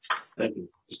 Thank you.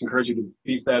 Just encourage you to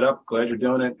beef that up. Glad you're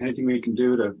doing it. Anything we can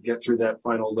do to get through that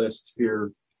final list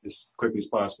here as quickly as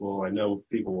possible, I know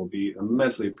people will be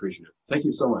immensely appreciative. Thank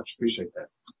you so much. Appreciate that.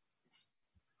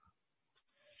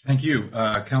 Thank you.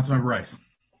 Councilmember Rice.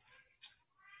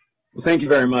 Well, thank you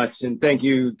very much. And thank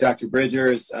you, Dr.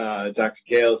 Bridgers, Dr.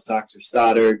 Gales, Dr.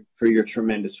 Stoddard, for your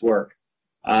tremendous work.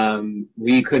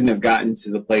 We couldn't have gotten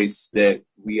to the place that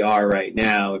we are right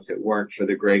now if it weren't for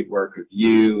the great work of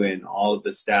you and all of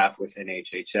the staff within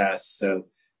HHS. So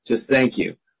just thank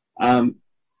you.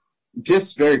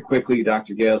 Just very quickly,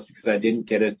 Dr. Gales, because I didn't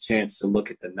get a chance to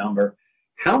look at the number,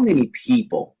 how many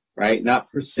people, right,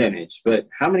 not percentage, but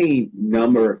how many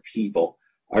number of people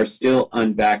are still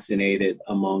unvaccinated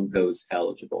among those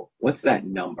eligible? What's that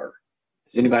number?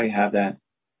 Does anybody have that?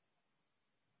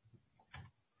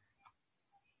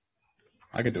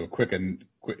 I could do a quick.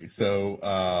 So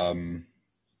I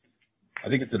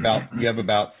think it's about, you have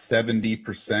about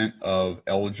 70% of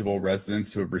eligible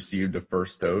residents who have received a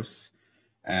first dose.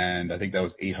 And I think that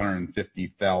was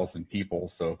 850,000 people.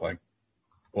 So if I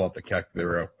pull out the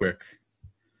calculator real quick,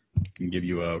 I can give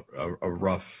you a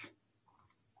rough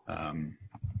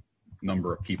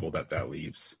number of people that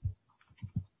leaves.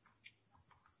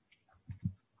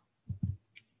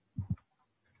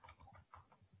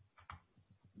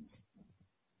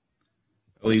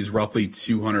 It leaves roughly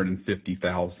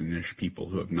 250,000-ish people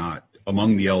who have not,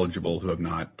 among the eligible, who have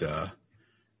not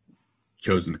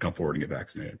chosen to come forward and get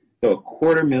vaccinated. So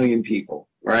 250,000 people,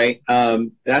 right?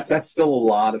 That's still a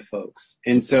lot of folks.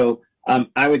 And so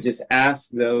I would just ask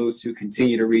those who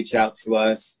continue to reach out to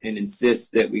us and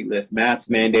insist that we lift mask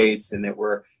mandates and that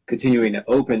we're continuing to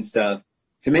open stuff,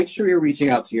 to make sure you're reaching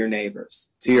out to your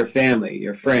neighbors, to your family,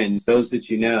 your friends, those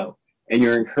that you know, and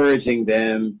you're encouraging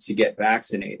them to get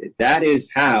vaccinated. That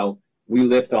is how we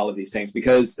lift all of these things,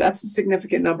 because that's a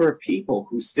significant number of people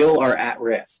who still are at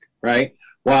risk, right?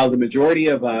 While the majority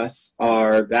of us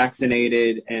are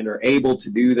vaccinated and are able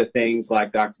to do the things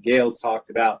like Dr. Gales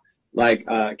talked about, like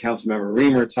Councilmember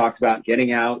Reamer talked about,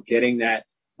 getting out, getting that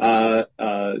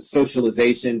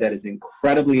socialization that is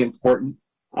incredibly important.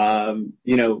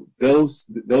 You know, those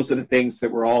are the things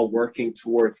that we're all working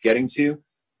towards getting to,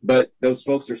 but those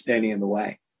folks are standing in the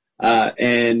way.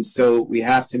 And so we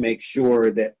have to make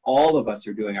sure that all of us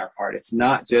are doing our part. It's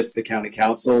not just the county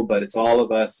council, but it's all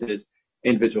of us as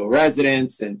individual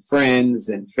residents and friends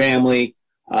and family,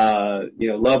 you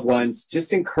know, loved ones.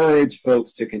 Just encourage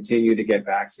folks to continue to get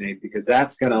vaccinated, because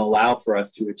that's going to allow for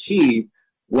us to achieve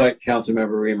what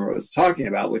Councilmember Reamer was talking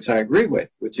about, which I agree with,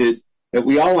 which is that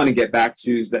we all want to get back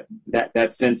to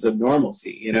that sense of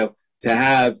normalcy, you know,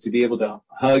 to be able to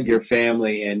hug your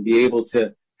family and be able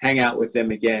to hang out with them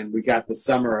again. We got the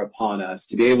summer upon us,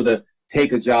 to be able to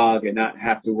take a jog and not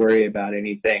have to worry about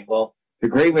anything. Well, the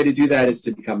great way to do that is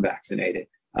to become vaccinated.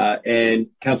 And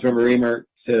Councilmember Reamer,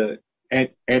 to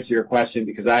answer your question,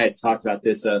 because I had talked about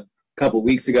this a couple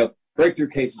weeks ago, breakthrough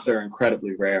cases are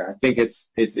incredibly rare. I think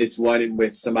it's one in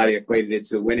which somebody equated it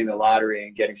to winning the lottery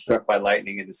and getting struck by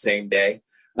lightning in the same day.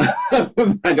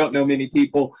 I don't know many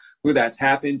people who that's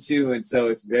happened to, and so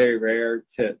it's very rare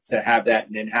to have that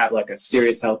and then have like a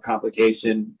serious health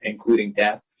complication, including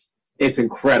death. It's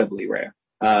incredibly rare.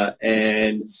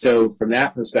 And so from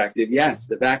that perspective, yes,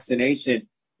 the vaccination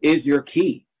is your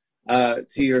key to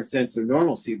your sense of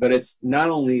normalcy, but it's not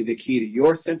only the key to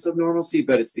your sense of normalcy,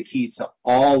 but it's the key to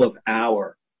all of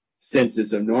our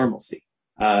senses of normalcy.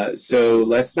 So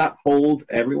let's not hold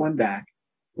everyone back.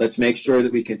 Let's make sure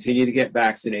that we continue to get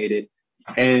vaccinated.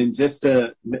 And just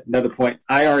another point,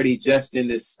 I already just in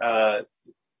this,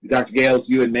 Dr. Gales,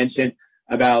 you had mentioned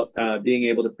about being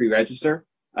able to pre-register.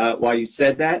 While you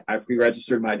said that, I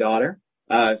pre-registered my daughter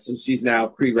So she's now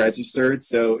pre-registered,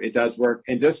 so it does work.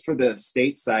 And just for the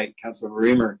state site, Councilmember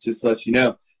Reamer, just to let you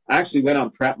know, I actually went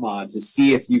on PrepMod to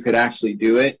see if you could actually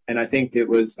do it. And I think it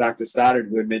was Dr. Stoddard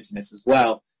who had mentioned this as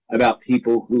well about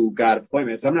people who got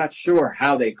appointments. I'm not sure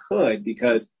how they could,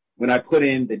 because when I put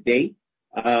in the date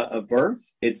of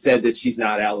birth, it said that she's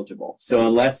not eligible. So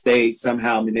unless they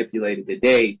somehow manipulated the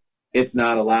date, it's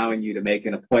not allowing you to make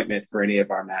an appointment for any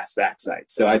of our mass vac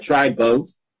sites. So I tried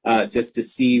both just to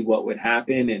see what would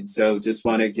happen. And so just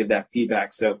want to give that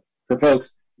feedback. So for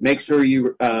folks, make sure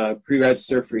you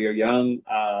pre-register for your young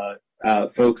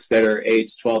folks that are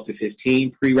age 12 to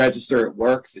 15. Pre-register, it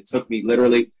works. It took me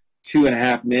literally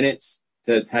 2.5 minutes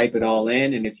to type it all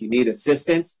in. And if you need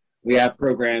assistance, we have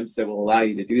programs that will allow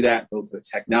you to do that, both with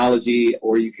technology,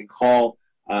 or you can call.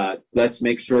 Let's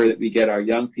make sure that we get our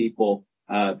young people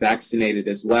vaccinated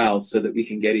as well, so that we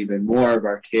can get even more of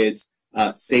our kids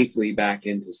safely back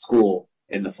into school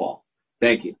in the fall.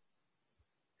 Thank you.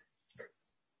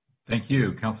 Thank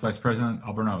you. Council Vice President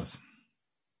Albornoz.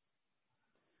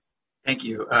 Thank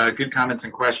you. Good comments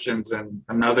and questions, and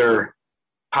another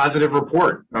positive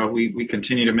report. We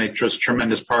continue to make just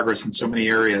tremendous progress in so many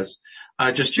areas.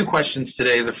 Just 2 questions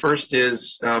today. The first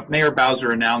is Mayor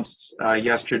Bowser announced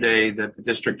yesterday that the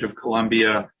District of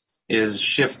Columbia is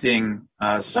shifting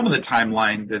some of the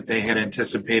timeline that they had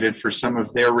anticipated for some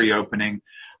of their reopening.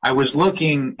 I was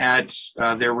looking at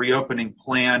their reopening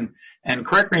plan, and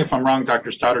correct me if I'm wrong,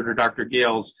 Dr. Stoddard or Dr.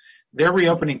 Gales, their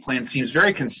reopening plan seems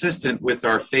very consistent with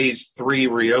our phase 3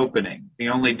 reopening. The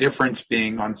only difference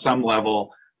being on some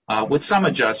level, with some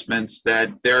adjustments, that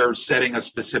they're setting a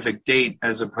specific date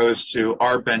as opposed to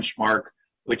our benchmark,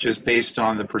 which is based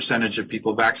on the percentage of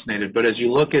people vaccinated. But as you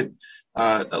look at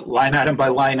line item by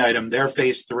line item, their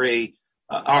phase 3,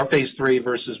 our phase 3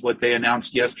 versus what they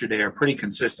announced yesterday are pretty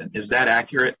consistent. Is that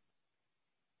accurate?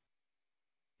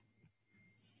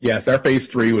 Yes, our phase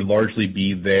 3 would largely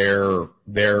be their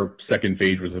second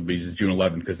phase, which would be June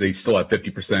 11th, because they still have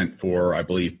 50% for, I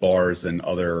believe, bars and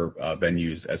other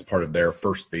venues as part of their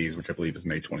first phase, which I believe is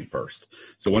May 21st.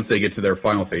 So once they get to their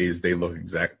final phase, they look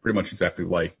pretty much exactly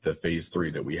like the phase 3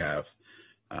 that we have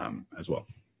as well.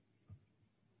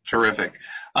 Terrific.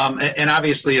 And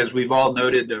obviously, as we've all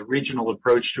noted, the regional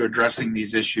approach to addressing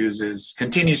these issues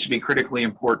continues to be critically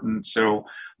important. So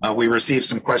we received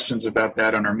some questions about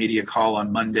that on our media call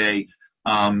on Monday.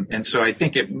 And so I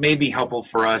think it may be helpful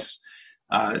for us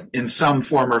in some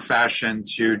form or fashion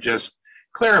to just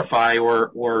clarify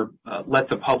or let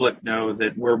the public know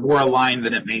that we're more aligned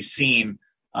than it may seem,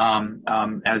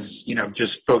 as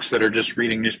just folks that are just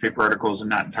reading newspaper articles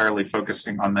and not entirely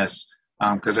focusing on this.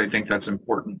 Because I think that's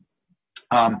important.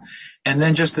 And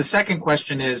then just the second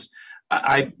question is,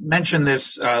 I mentioned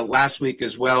this last week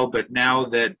as well, but now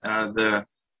that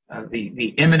the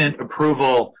imminent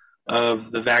approval of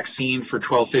the vaccine for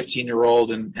 12,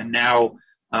 15-year-old, and now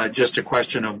just a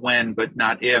question of when, but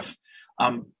not if.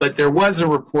 But there was a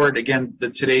report, again, the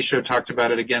Today Show talked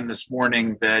about it again this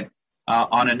morning, that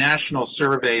on a national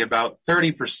survey, about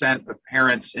 30% of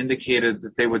parents indicated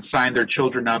that they would sign their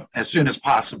children up as soon as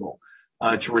possible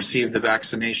to receive the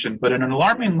vaccination. But an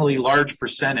alarmingly large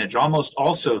percentage, almost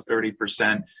also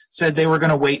 30%, said they were going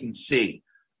to wait and see,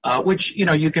 which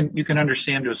you can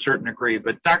understand to a certain degree.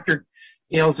 But Dr.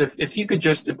 Gales, if you could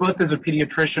just, both as a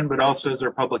pediatrician but also as our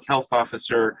public health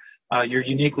officer, you're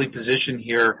uniquely positioned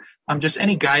here. Just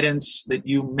any guidance that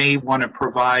you may want to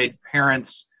provide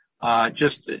parents,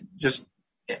 just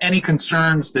any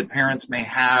concerns that parents may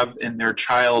have in their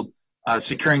child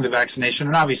securing the vaccination.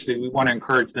 And obviously we want to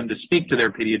encourage them to speak to their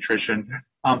pediatrician,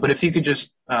 but if you could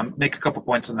just make a couple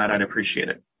points on that, I'd appreciate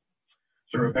it.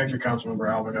 Sure. Thank you, Councilmember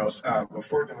Albornoz.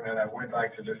 Before doing that, I would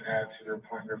like to just add to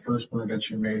your first point that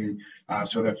you made,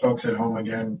 so that folks at home,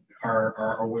 again,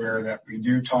 are aware that we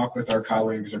do talk with our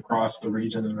colleagues across the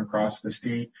region and across the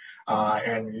state.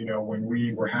 And, when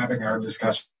we were having our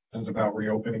discussions about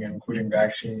reopening, including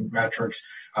vaccine metrics,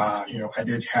 I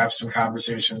did have some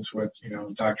conversations with,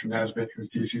 Dr. Nesbitt, who's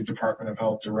DC's Department of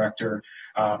Health Director,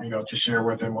 to share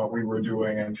with him what we were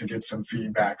doing and to get some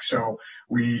feedback. So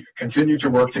we continue to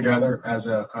work together as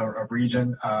a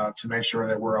region to make sure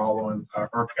that we're all on,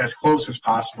 or as close as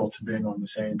possible to being on the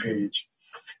same page.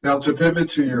 Now, to pivot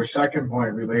to your second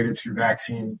point related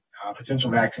to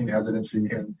potential vaccine hesitancy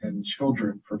in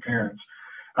children for parents,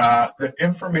 the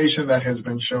information that has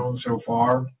been shown so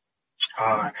far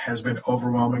has been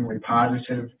overwhelmingly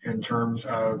positive in terms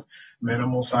of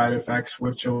minimal side effects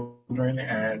with children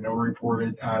and no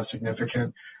reported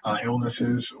significant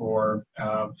illnesses or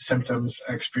symptoms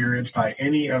experienced by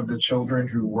any of the children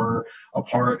who were a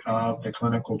part of the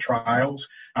clinical trials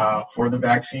for the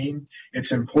vaccine.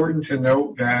 It's important to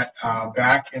note that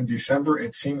back in December,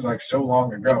 it seems like so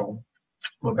long ago,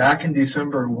 but back in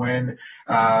December when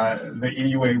the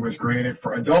EUA was granted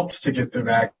for adults to get the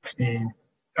vaccine,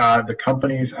 the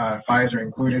companies, Pfizer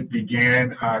included,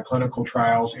 began clinical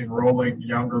trials enrolling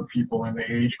younger people in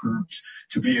the age groups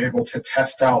to be able to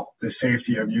test out the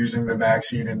safety of using the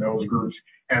vaccine in those groups.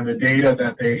 And the data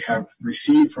that they have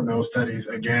received from those studies,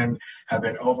 again, have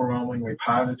been overwhelmingly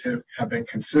positive, have been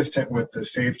consistent with the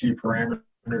safety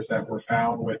parameters that were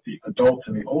found with the adult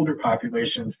and the older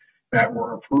populations that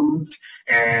were approved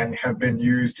and have been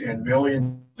used in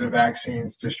millions of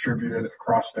vaccines distributed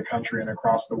across the country and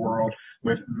across the world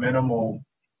with minimal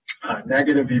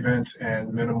negative events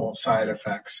and minimal side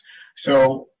effects.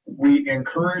 So we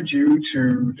encourage you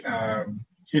to,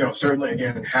 certainly,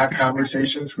 again, have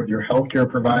conversations with your healthcare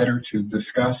provider to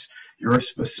discuss your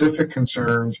specific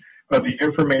concerns. But the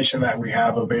information that we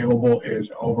have available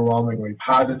is overwhelmingly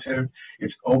positive.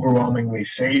 It's overwhelmingly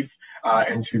safe.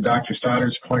 And to Dr.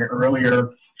 Stoddard's point earlier,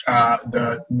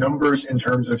 the numbers in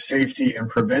terms of safety and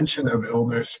prevention of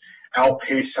illness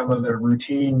outpace some of the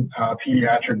routine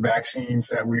pediatric vaccines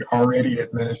that we already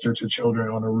administer to children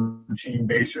on a routine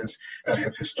basis that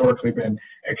have historically been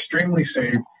extremely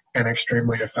safe and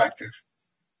extremely effective.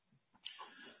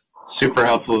 Super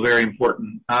helpful, very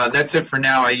important. That's it for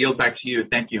now. I yield back to you.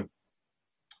 Thank you.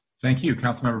 Thank you,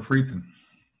 Councilmember Friedson.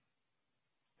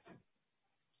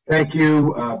 Thank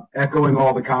you. Echoing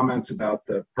all the comments about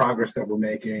the progress that we're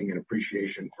making and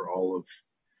appreciation for all of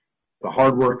the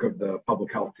hard work of the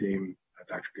public health team,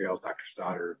 Dr. Gales, Dr.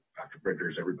 Stoddard, Dr.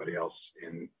 Bridgers, everybody else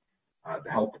in the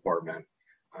health department.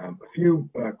 A few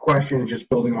questions, just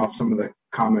building off some of the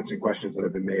comments and questions that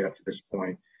have been made up to this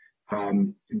point.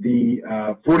 The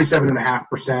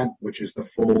 47.5%, which is the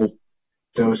full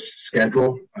dose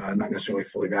schedule, not necessarily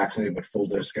fully vaccinated, but full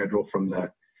dose schedule from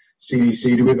the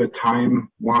CDC. Do we have a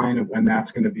timeline of when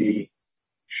that's going to be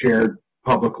shared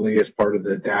publicly as part of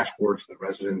the dashboard so that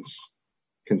residents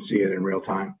can see it in real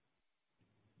time?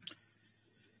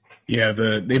 Yeah,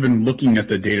 they've been looking at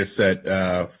the data set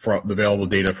for the available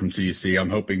data from CDC. I'm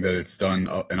hoping that it's done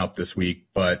and up this week,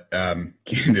 but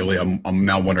candidly, I'm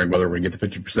now wondering whether we're going to get the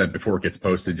 50% before it gets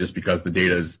posted, just because the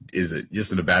data is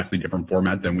just in a vastly different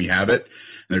format than we have it, and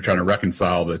they're trying to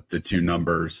reconcile the two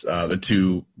numbers, the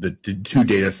two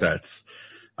data sets.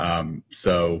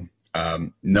 So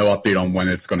no update on when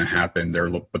it's going to happen.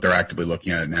 But they're actively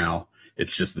looking at it now.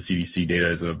 It's just the CDC data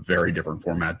is in a very different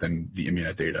format than the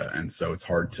Immunet data, and so it's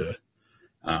hard to,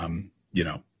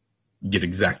 get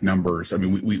exact numbers. I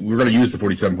mean, we're going to use the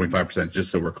 47.5% just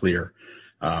so we're clear,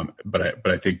 but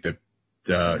I think that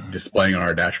displaying on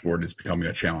our dashboard is becoming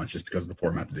a challenge just because of the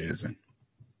format the data is in.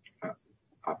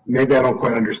 Maybe I don't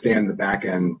quite understand the back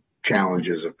end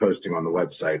challenges of posting on the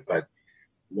website, but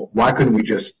why couldn't we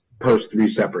just post three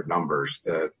separate numbers?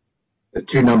 The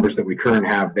two numbers that we currently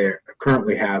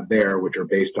have there, which are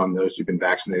based on those who've been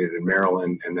vaccinated in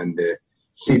Maryland, and then the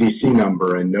CDC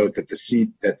number, and note that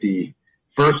the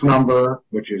first number,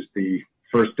 which is the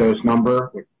first dose number,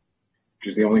 which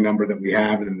is the only number that we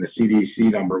have, and then the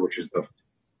CDC number, which is the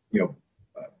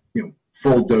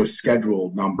full dose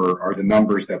schedule number, are the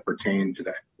numbers that pertain to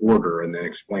that order, and then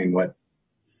explain what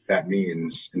that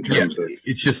means in terms of.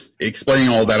 It's just explaining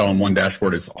all that on one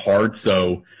dashboard is hard.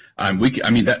 So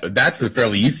that's a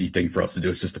fairly easy thing for us to do.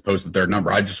 It's just to post the third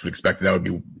number. I just would expect that would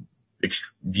be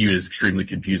viewed as extremely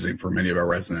confusing for many of our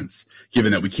residents,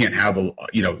 given that we can't have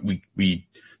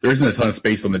there isn't a ton of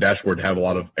space on the dashboard to have a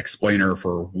lot of explainer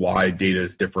for why data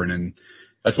is different, and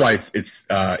that's why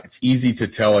it's easy to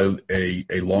tell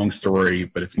a long story,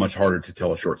 but it's much harder to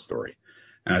tell a short story.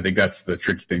 And I think that's the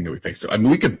tricky thing that we face. So I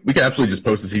mean, we could absolutely just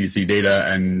post the CDC data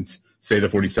and say the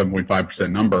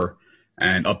 47.5% number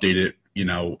and update it,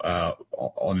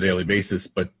 on a daily basis.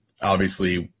 But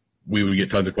obviously, we would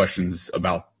get tons of questions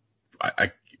about.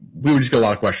 We would just get a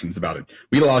lot of questions about it.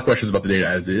 We get a lot of questions about the data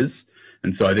as is,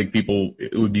 and so I think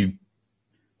it would be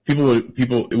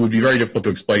very difficult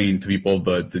to explain to people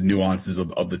the nuances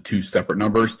of the two separate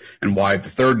numbers and why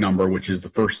the third number, which is the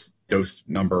first dose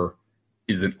number,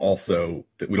 isn't also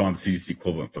that we don't have a CDC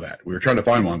equivalent for that. We were trying to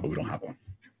find one, but we don't have one.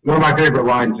 One of my favorite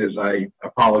lines is, "I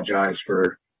apologize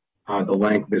for the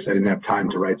length of this. I didn't have time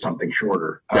to write something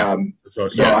shorter." Yeah.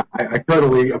 I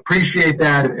totally appreciate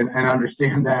that and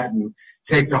understand that, and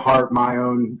take to heart my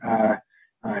own,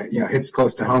 hits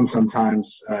close to home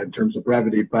sometimes in terms of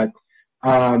brevity. But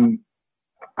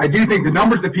I do think the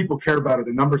numbers that people care about are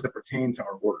the numbers that pertain to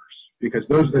our orders, because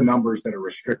those are the numbers that are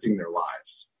restricting their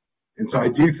lives. And so I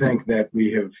do think that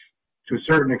we have, to a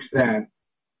certain extent,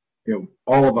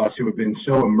 all of us who have been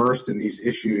so immersed in these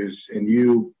issues, and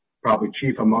you probably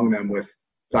chief among them with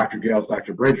Dr. Gales,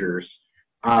 Dr. Bridgers,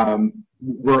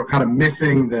 we're kind of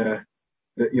missing the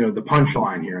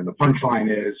punchline here. And the punchline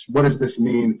is, what does this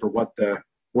mean for what the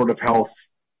Board of Health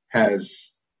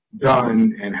has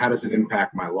done, and how does it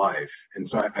impact my life? And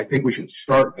so I think we should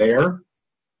start there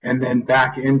and then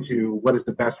back into what is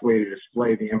the best way to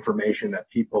display the information that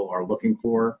people are looking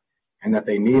for and that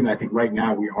they need. And I think right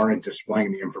now we aren't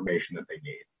displaying the information that they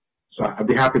need. So I'd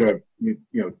be happy to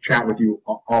chat with you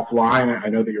offline. I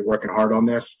know that you're working hard on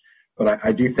this, but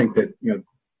I do think that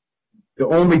the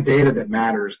only data that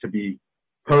matters to be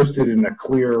posted in a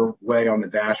clear way on the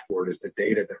dashboard is the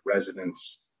data that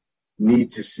residents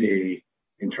need to see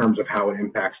in terms of how it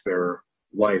impacts their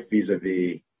life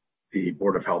vis-a-vis the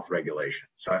Board of Health regulations.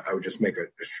 So I would just make a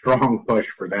strong push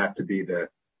for that to be the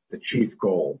chief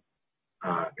goal,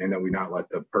 and that we not let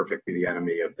the perfect be the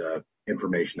enemy of the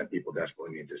information that people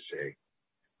desperately need to see.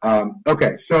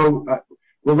 Okay, so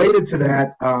related to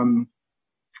that,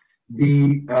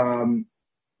 the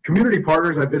community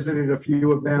partners, I visited a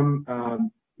few of them.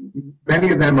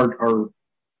 Many of them are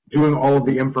doing all of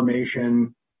the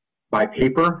information by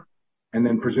paper, and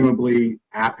then presumably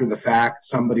after the fact,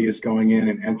 somebody is going in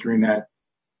and entering that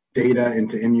data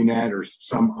into Immunet or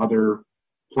some other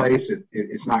place.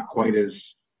 It's not quite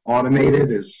as automated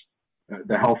as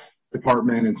the health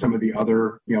department and some of the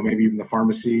other, maybe even the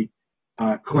pharmacy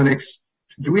clinics.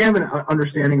 Do we have an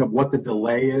understanding of what the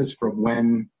delay is from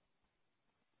when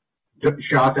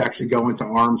shots actually go into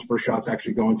arms, first shots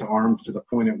actually go into arms, to the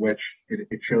point at which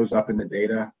it shows up in the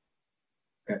data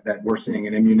that we're seeing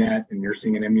in Immunet and you're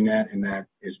seeing in Immunet, and that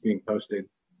is being posted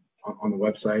on the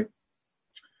website?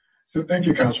 So thank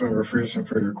you, Councilmember Friesen,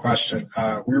 for your question.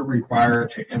 We're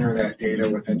required to enter that data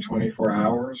within 24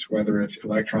 hours, whether it's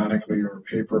electronically or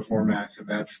paper format, and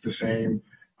that's the same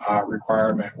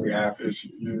requirement we have. As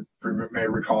you may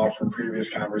recall from previous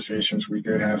conversations, we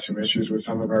did have some issues with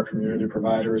some of our community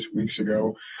providers weeks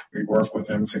ago. We worked with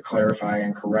them to clarify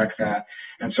and correct that.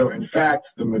 And so, in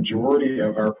fact, the majority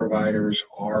of our providers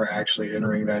are actually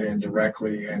entering that in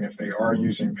directly, and if they are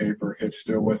using paper, it's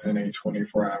still within a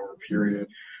 24-hour period,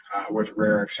 with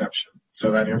rare exception. So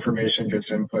that information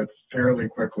gets input fairly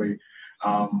quickly,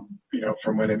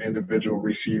 from when an individual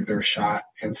received their shot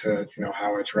into,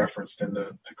 how it's referenced in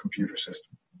the computer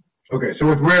system. Okay, so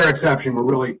with rare exception, we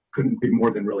really couldn't be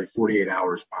more than really 48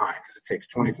 hours behind, because it takes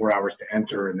 24 hours to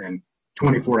enter and then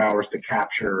 24 hours to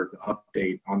capture the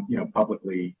update on,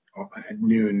 publicly at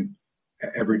noon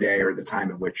every day, or the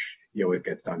time at which, it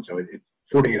gets done. So it's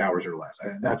 48 hours or less.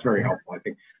 That's very helpful. I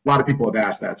think a lot of people have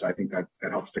asked that, so I think that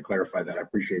helps to clarify that. I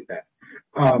appreciate that.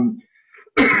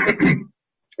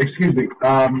 Excuse me.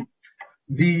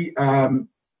 The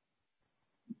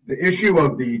issue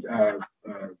of the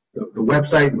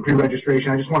website and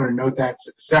pre-registration, I just wanted to note that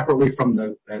separately from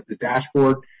the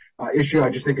dashboard issue. I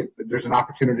just think there's an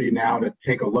opportunity now to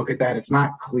take a look at that. It's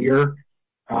not clear.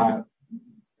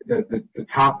 The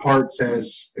top part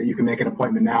says that you can make an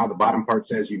appointment now. The bottom part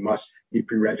says you must be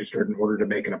pre-registered in order to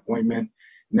make an appointment.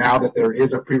 Now that there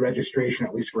is a pre-registration,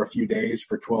 at least for a few days,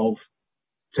 for 12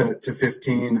 to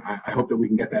 15, I hope that we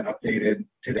can get that updated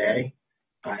today,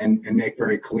 and make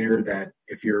very clear that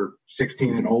if you're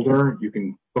 16 and older, you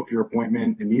can book your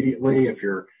appointment immediately. If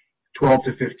you're 12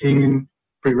 to 15,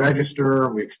 pre-register.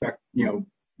 We expect, here's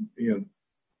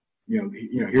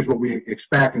what we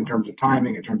expect in terms of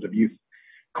timing, in terms of youth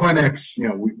clinics.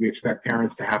 We expect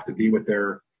parents to have to be with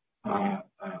their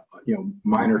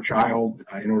minor child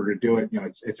in order to do it,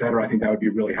 et cetera. I think that would be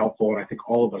really helpful, and I think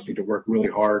all of us need to work really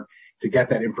hard to get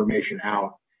that information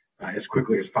out as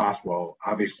quickly as possible.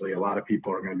 Obviously, a lot of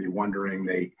people are going to be wondering,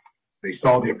 they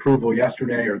saw the approval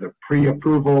yesterday, or the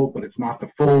pre-approval, but it's not the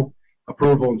full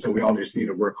approval, and so we all just need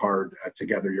to work hard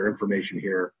together. Your information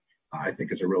here, I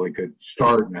think, is a really good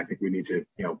start, and I think we need to,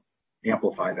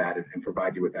 amplify that and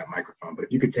provide you with that microphone. But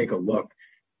if you could take a look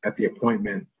at the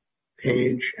appointment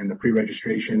page and the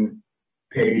pre-registration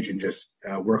page and just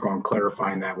work on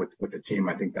clarifying that with the team,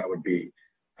 I think that would be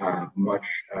much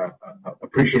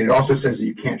appreciated. It also says that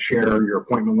you can't share your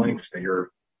appointment links, that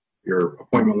your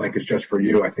appointment link is just for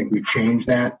you. I think we changed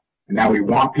that, and now we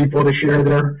want people to share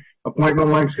their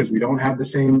appointment links because we don't have the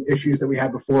same issues that we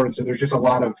had before. And so there's just a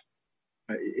lot of,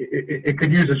 it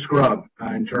could use a scrub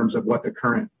in terms of what the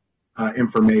current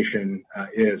information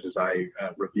is, as I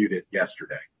reviewed it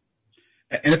yesterday.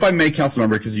 And if I may,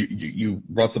 Councilmember, because you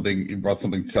brought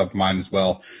something to mind as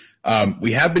well.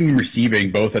 We have been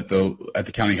receiving both at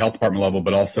the county health department level,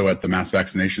 but also at the mass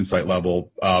vaccination site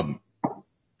level,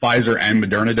 Pfizer and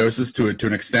Moderna doses to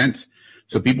an extent.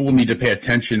 So people will need to pay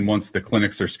attention once the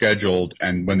clinics are scheduled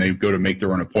and when they go to make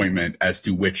their own appointment as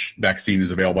to which vaccine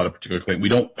is available at a particular clinic. We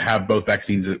don't have both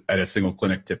vaccines at a single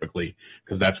clinic typically,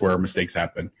 because that's where mistakes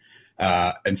happen.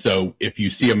 And so if you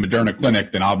see a Moderna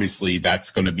clinic, then obviously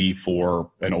that's going to be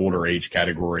for an older age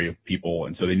category of people.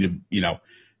 And so they need to,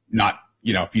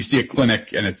 if you see a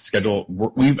clinic and it's scheduled,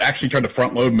 we've actually tried to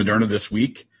front load Moderna this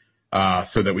week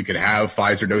so that we could have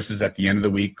Pfizer doses at the end of the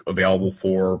week available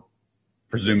for,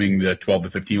 presuming the 12 to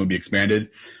 15 will be expanded.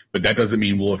 But that doesn't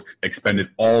mean we'll have expended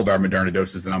all of our Moderna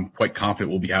doses. And I'm quite confident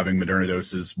we'll be having Moderna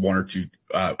doses at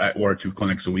one or two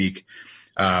clinics a week.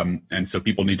 And so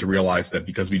people need to realize that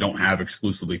because we don't have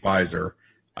exclusively Pfizer,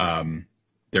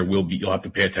 you'll have to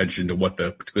pay attention to what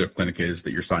the particular clinic is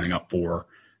that you're signing up for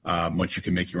once you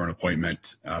can make your own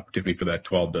appointment, particularly for that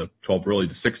 12 really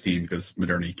to 16, because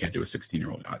Moderna, you can't do a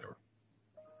 16-year-old either.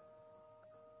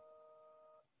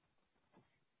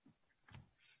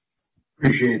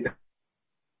 Appreciate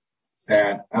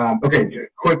that. Okay,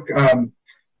 quick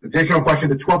additional question.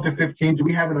 The 12 to 15, do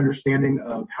we have an understanding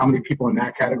of how many people in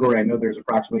that category? I know there's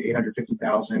approximately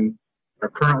 850,000 that are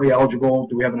currently eligible.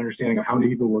 Do we have an understanding of how many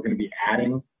people we're going to be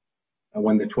adding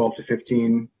when the 12 to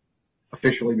 15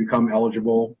 officially become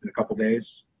eligible in a couple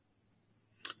days?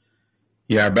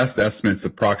 Yeah, our best estimate is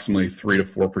approximately 3 to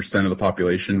 4% of the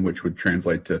population, which would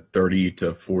translate to 30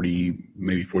 to 40,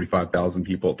 maybe 45,000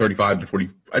 people. 35 to 40,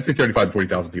 I'd say 35 to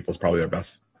 40,000 people is probably our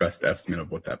best estimate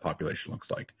of what that population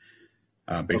looks like,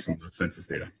 based on the census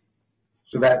data.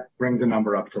 So that brings the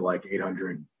number up to like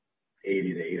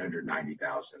 880 to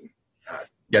 890,000.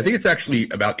 Yeah, I think it's actually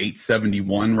about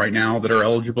 871 right now that are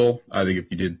eligible. I think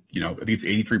if you did, I think it's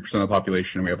 83% of the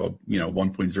population. We have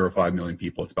 1.05 million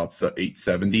people. It's about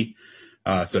 870.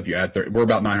 So if you add, we're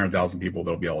about 900,000 people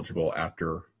that'll be eligible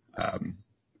after the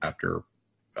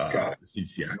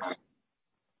CDC acts.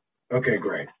 Okay,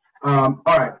 great. All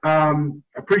right.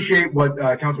 Appreciate what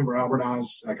Councilmember Albernaz,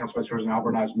 Council Vice President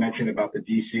Albernaz mentioned about the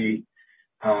DC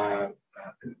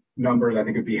numbers. I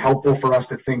think it'd be helpful for us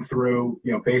to think through,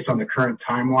 based on the current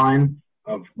timeline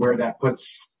of where that puts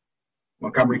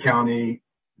Montgomery County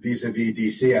vis-a-vis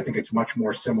DC. I think it's much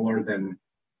more similar than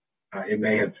it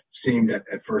may have seemed at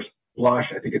first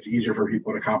blush. I think it's easier for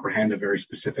people to comprehend a very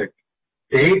specific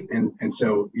date. And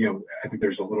so, I think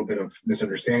there's a little bit of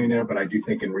misunderstanding there, but I do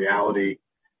think in reality,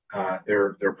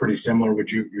 they're pretty similar.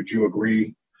 Would you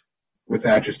agree with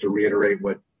that? Just to reiterate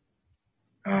what,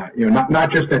 not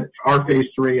just that our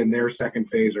phase 3 and their second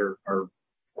phase are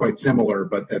quite similar,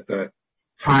 but that the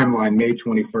timeline, May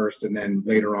 21st, and then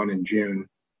later on in June,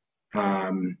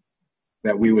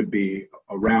 that we would be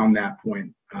around that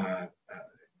point,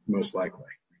 most likely.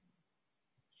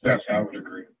 Yes, I would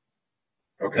agree.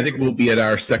 Okay. I think we'll be at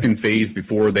our second phase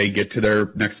before they get to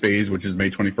their next phase, which is May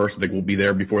 21st. I think we'll be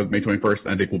there before May 21st.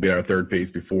 I think we'll be at our third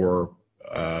phase before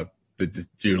the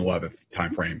June 11th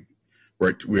timeframe. We're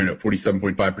at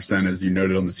 47.5%, as you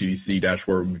noted on the CDC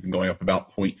dashboard. We've been going up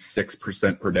about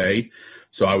 0.6% per day.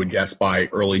 So I would guess by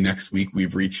early next week,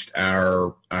 we've reached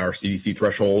our CDC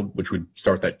threshold, which would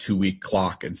start that 2-week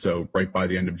clock. And so right by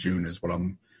the end of June is what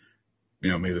I'm,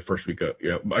 maybe the first week of,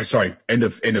 end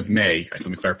of May. Let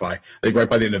me clarify. I think right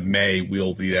by the end of May,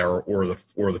 we'll be there, or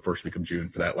the first week of June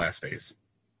for that last phase.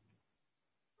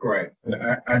 Great.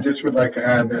 I just would like to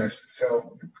add this.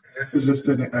 So this is just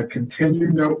a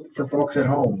continued note for folks at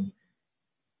home.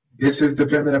 This is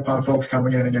dependent upon folks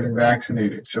coming in and getting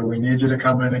vaccinated. So we need you to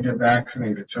come in and get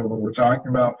vaccinated. So when we're talking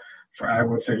about, I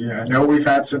would say, I know we've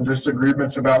had some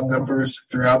disagreements about numbers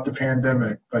throughout the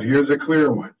pandemic, but here's a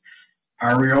clear one.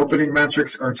 Our reopening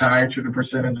metrics are tied to the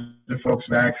percentage of folks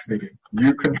vaccinated.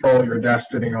 You control your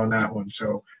destiny on that one.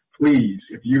 So please,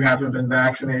 if you haven't been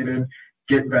vaccinated,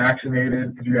 get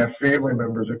vaccinated. If you have family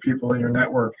members or people in your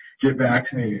network, get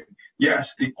vaccinated.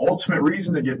 Yes, the ultimate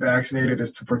reason to get vaccinated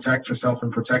is to protect yourself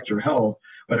and protect your health.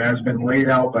 But as been laid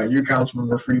out by you,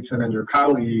 Councilmember Friedson, and your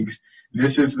colleagues,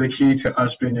 this is the key to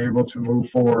us being able to move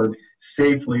forward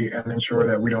safely and ensure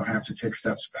that we don't have to take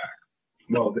steps back.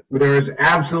 No, there is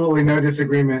absolutely no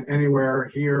disagreement anywhere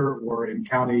here or in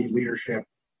county leadership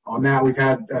on that. We've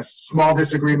had small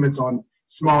disagreements on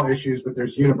small issues, but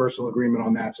there's universal agreement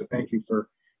on that. So thank you for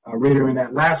reiterating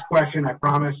that. Last question, I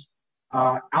promise.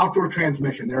 Outdoor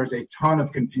transmission. There is a ton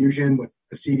of confusion with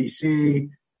the CDC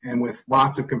and with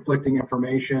lots of conflicting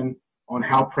information on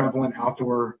how prevalent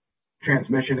outdoor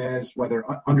transmission is, whether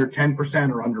under 10%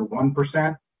 or under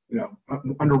 1%.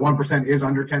 Under 1% is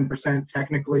under 10%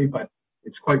 technically, but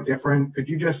it's quite different. Could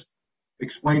you just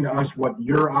explain to us what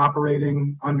you're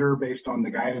operating under based on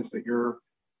the guidance that you're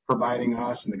providing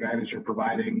us and the guidance you're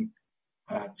providing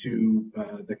to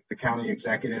the county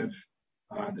executive,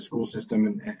 the school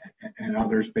system, and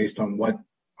others based on what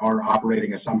our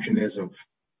operating assumption is of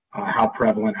how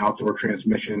prevalent outdoor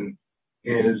transmission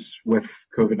is with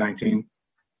COVID-19?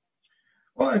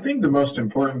 Well, I think the most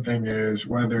important thing is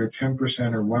whether 10%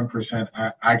 or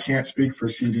 1%, I can't speak for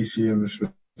CDC and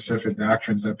the specific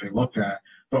doctrines that they looked at,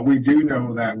 but we do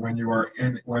know that when you are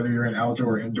in, whether you're in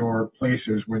outdoor or indoor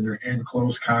places, when you're in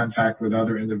close contact with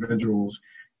other individuals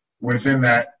within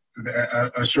that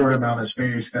a short amount of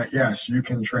space, that yes, you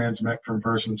can transmit from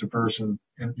person to person,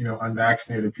 and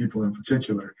unvaccinated people in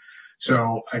particular.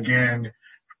 So again,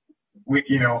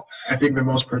 I think the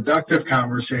most productive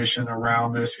conversation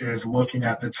around this is looking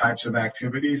at the types of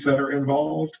activities that are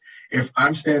involved. If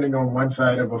I'm standing on one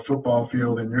side of a football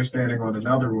field and you're standing on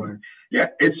another one, yeah,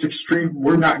 it's extreme.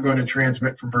 We're not going to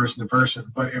transmit from person to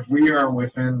person. But if we are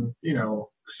within,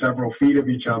 several feet of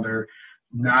each other,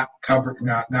 not covered,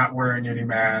 not wearing any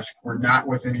mask, we're not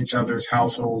within each other's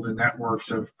households and networks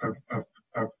of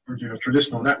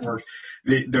traditional networks,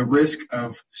 the risk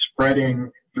of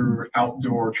spreading through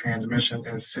outdoor transmission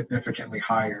is significantly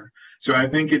higher. So I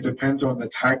think it depends on the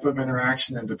type of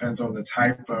interaction and depends on the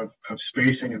type of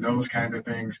spacing and those kinds of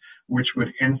things, which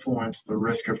would influence the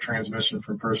risk of transmission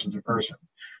from person to person.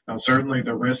 Now, certainly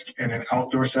the risk in an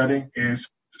outdoor setting is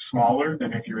smaller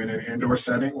than if you're in an indoor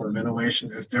setting where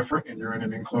ventilation is different and you're in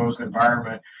an enclosed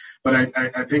environment. But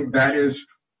I think that is,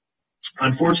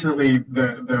 unfortunately,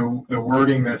 the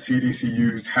wording that CDC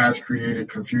used has created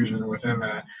confusion within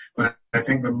that. But I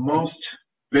think the most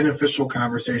beneficial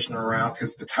conversation around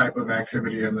is the type of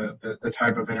activity and the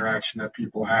type of interaction that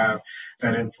people have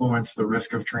that influence the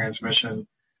risk of transmission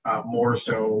more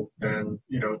so than,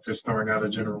 just throwing out a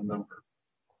general number.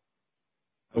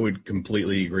 I would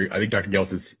completely agree. I think Dr.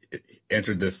 Gales has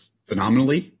answered this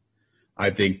phenomenally. I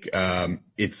think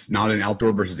it's not an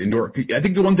outdoor versus indoor. I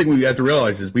think the one thing we have to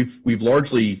realize is we've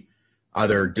largely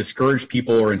either discouraged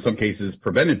people or in some cases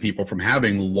prevented people from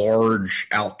having large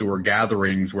outdoor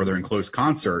gatherings where they're in close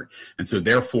concert. And so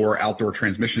therefore outdoor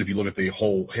transmission, if you look at the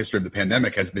whole history of the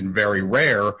pandemic, has been very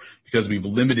rare because we've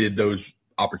limited those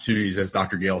opportunities, as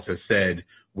Dr. Gales has said,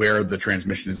 where the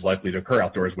transmission is likely to occur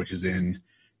outdoors, which is in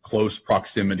close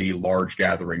proximity, large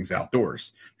gatherings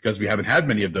outdoors. Because we haven't had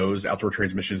many of those, outdoor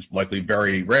transmission is likely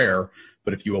very rare.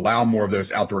 But if you allow more of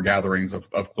those outdoor gatherings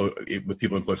with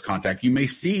people in close contact, you may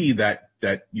see that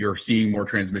you're seeing more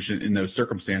transmission in those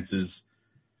circumstances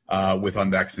with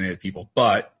unvaccinated people.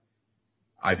 But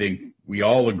I think we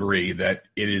all agree that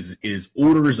it is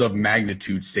orders of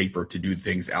magnitude safer to do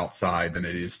things outside than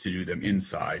it is to do them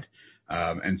inside.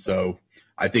 And so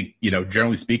I think,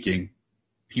 generally speaking,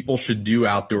 people should do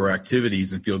outdoor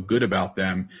activities and feel good about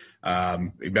them,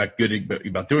 about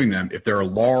doing them. If there are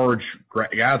large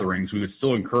gatherings, we would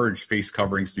still encourage face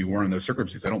coverings to be worn in those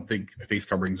circumstances. I don't think face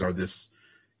coverings are this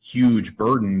huge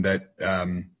burden that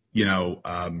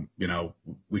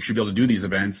we should be able to do these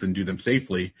events and do them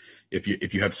safely.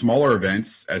 If you have smaller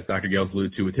events, as Dr. Gales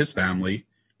alluded to with his family,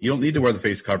 you don't need to wear the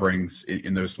face coverings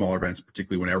in those smaller events,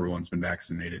 particularly when everyone's been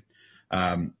vaccinated.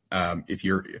 If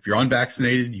you're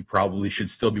unvaccinated, you probably should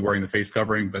still be wearing the face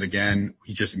covering. But again,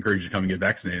 he just encourages you to come and get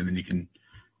vaccinated, and then you can,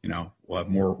 we'll have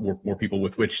more people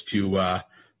with which to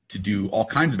do all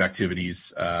kinds of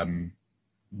activities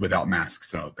without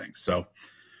masks and other things. So,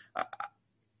 I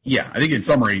think in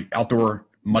summary, outdoor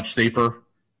much safer.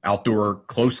 Outdoor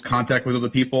close contact with other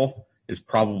people is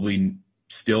probably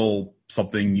still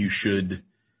something you should,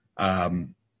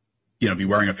 be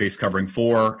wearing a face covering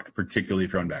for, particularly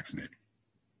if you're unvaccinated.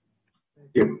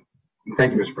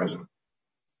 Thank you, Mr. President.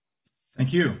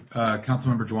 Thank you.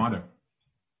 Councilmember Jawando.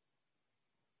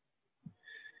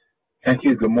 Thank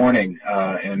you. Good morning.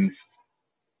 And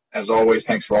as always,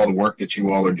 thanks for all the work that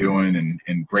you all are doing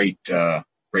and great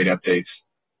updates.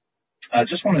 I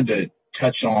just wanted to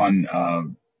touch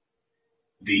on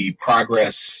the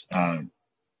progress and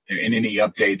any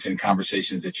updates and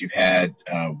conversations that you've had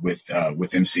with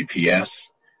MCPS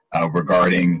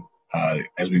regarding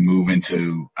as we move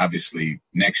into, obviously,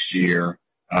 next year.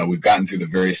 We've gotten through the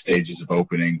various stages of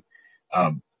opening.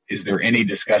 Is there any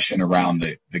discussion around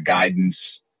the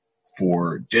guidance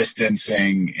for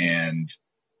distancing and,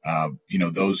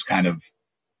 those kind of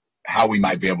how we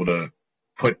might be able to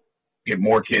get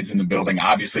more kids in the building?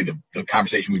 Obviously, the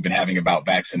conversation we've been having about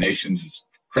vaccinations is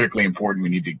critically important. We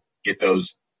need to get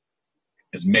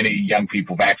as many young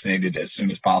people vaccinated as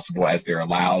soon as possible as they're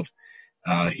allowed.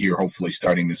 Here, hopefully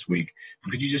starting this week.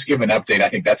 But could you just give an update? I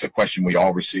think that's a question we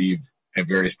all receive at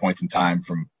various points in time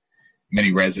from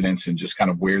many residents and just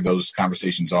kind of where those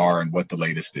conversations are and what the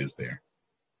latest is there.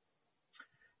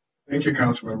 Thank you,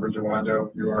 Councilmember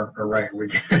Jawando. You are right. We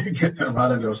get a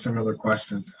lot of those similar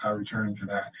questions returning to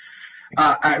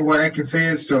that. What I can say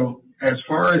is, so as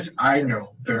far as I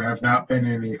know, there have not been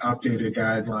any updated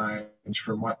guidelines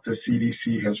from what the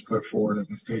CDC has put forward and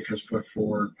the state has put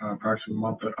forward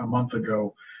approximately a month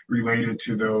ago related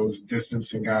to those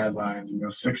distancing guidelines,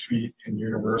 6 feet in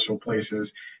universal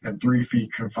places and 3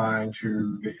 feet confined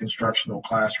to the instructional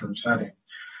classroom setting.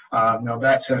 Now,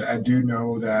 that said, I do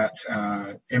know that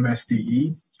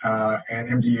MSDE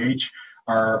and MDH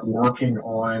are working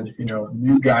on,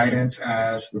 new guidance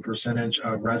as the percentage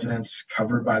of residents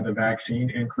covered by the vaccine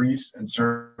increase. And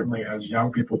certainly as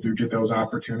young people do get those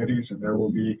opportunities, and there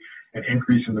will be an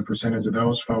increase in the percentage of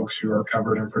those folks who are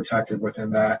covered and protected within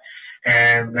that.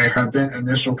 And there have been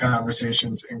initial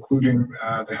conversations, including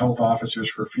the health officers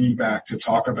for feedback to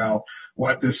talk about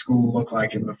what this school looked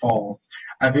like in the fall.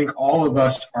 I think all of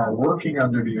us are working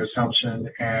under the assumption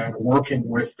and working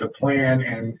with the plan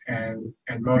and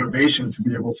motivation to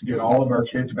be able to get all of our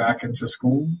kids back into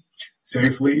school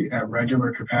safely at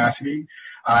regular capacity.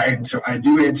 And so I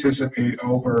do anticipate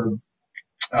over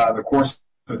the course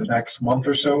of the next month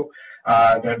or so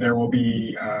that there will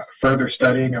be further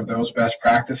studying of those best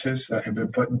practices that have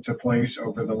been put into place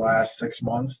over the last 6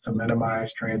 months to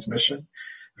minimize transmission.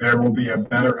 There will be a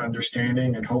better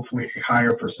understanding and hopefully a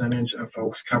higher percentage of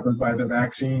folks covered by the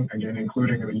vaccine, again,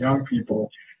 including the young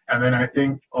people. And then I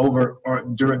think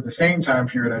during the same time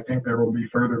period, I think there will be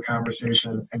further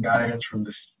conversation and guidance from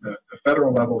the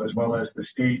federal level as well as the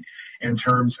state in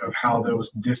terms of how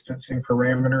those distancing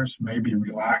parameters may be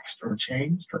relaxed or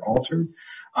changed or altered.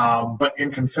 But in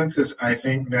consensus, I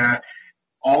think that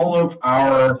all of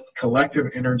our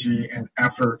collective energy and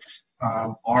efforts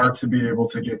are to be able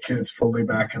to get kids fully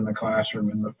back in the classroom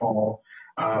in the fall,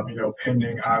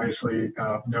 pending obviously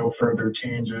no further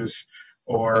changes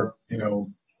or,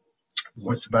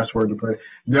 what's the best word to put it?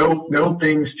 No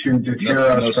things to deter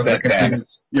us from the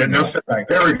continuous. Yeah, no setback.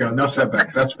 There we go. No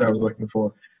setbacks. That's what I was looking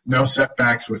for. No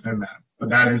setbacks within that. But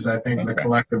that is, I think, the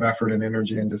collective effort and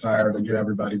energy and desire to get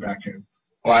everybody back in.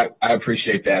 Well, I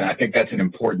appreciate that. I think that's an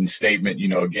important statement.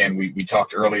 Again, we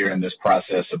talked earlier in this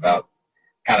process about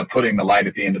kind of putting the light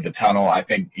at the end of the tunnel. I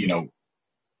think,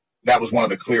 that was one of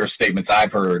the clearest statements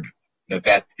I've heard,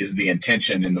 that is the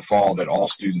intention in the fall, that all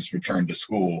students return to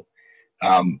school.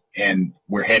 And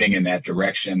we're heading in that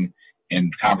direction,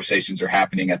 and conversations are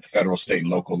happening at the federal, state, and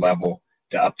local level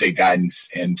to update guidance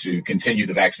and to continue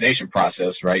the vaccination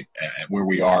process, right, where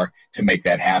we are to make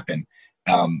that happen.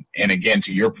 And again,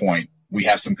 to your point, we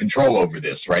have some control over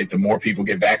this, right? The more people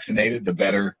get vaccinated, the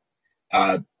better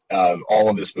all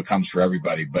of this becomes for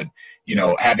everybody. But,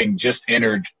 having just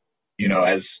entered,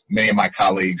 as many of my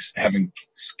colleagues, having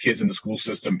kids in the school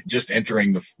system, just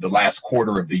entering the last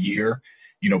quarter of the year,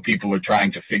 people are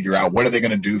trying to figure out what are they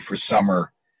going to do for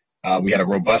summer. We had a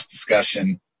robust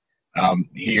discussion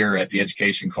here at the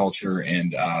Education, Culture,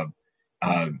 and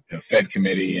Fed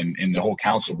Committee and the whole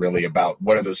council really about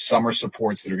what are the summer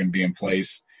supports that are going to be in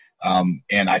place.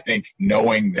 And I think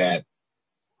knowing that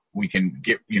we can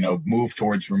get, move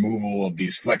towards removal of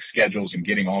these flex schedules and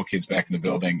getting all kids back in the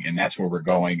building, and that's where we're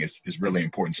going, is really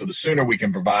important. So the sooner we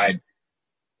can provide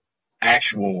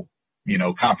actual,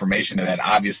 confirmation of that,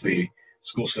 obviously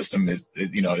school system is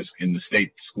in the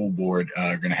state school board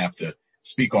are going to have to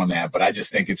speak on that. But I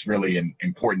just think it's really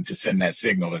important to send that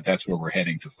signal that that's where we're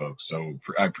heading to folks. So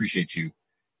I appreciate you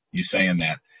saying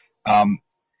that.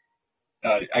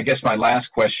 I guess my last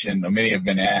question, many have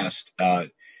been asked. I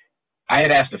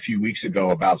had asked a few weeks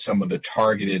ago about some of the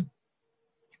targeted,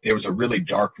 there was a really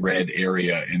dark red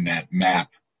area in that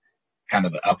map, kind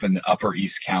of up in the upper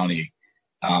East County.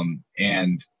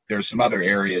 And there's some other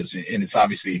areas, and it's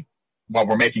obviously, while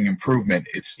we're making improvement,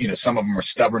 it's, some of them are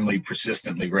stubbornly,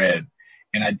 persistently red.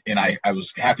 And I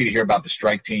was happy to hear about the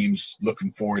strike teams,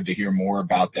 looking forward to hear more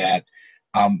about that.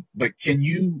 But can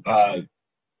you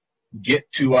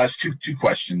get to us two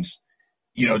questions,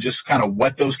 just kind of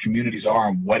what those communities are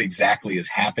and what exactly is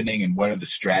happening and what are the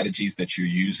strategies that you're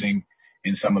using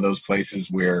in some of those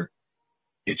places where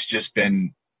it's just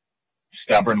been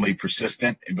stubbornly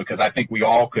persistent? Because I think we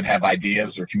all could have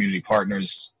ideas or community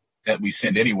partners that we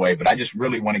send anyway, but I just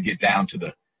really want to get down to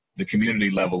the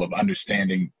community level of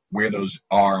understanding where those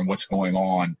are and what's going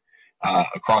on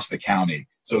across the county.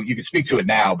 So you can speak to it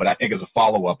now, but I think as a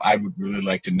follow-up, I would really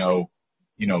like to know,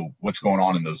 what's going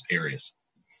on in those areas.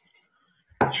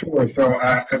 Sure. So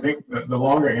I think the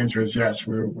longer answer is yes,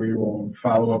 we will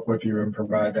follow up with you and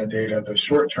provide that data. The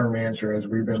short-term answer is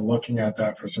we've been looking at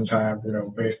that for some time,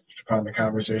 based upon the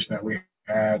conversation that we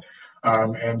had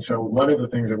And so one of the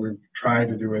things that we've tried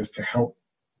to do is to help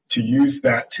to use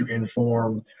that to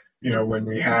inform, when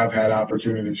we have had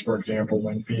opportunities. For example,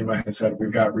 when FEMA has said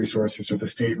we've got resources, or the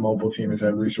state mobile team has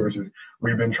had resources,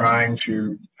 we've been trying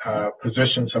to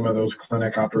position some of those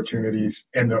clinic opportunities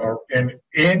in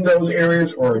those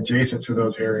areas or adjacent to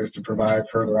those areas to provide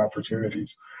further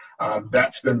opportunities.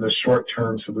 That's been the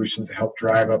short-term solution to help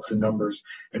drive up the numbers.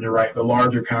 And you're right, the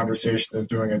larger conversation is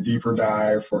doing a deeper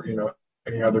dive for,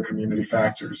 any other community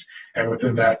factors. And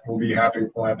within that, we'll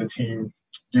have the team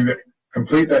do that,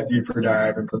 complete that deeper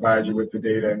dive and provide you with the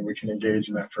data, and we can engage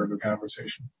in that further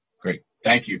conversation. Great.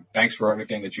 Thank you. Thanks for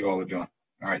everything that you all are doing.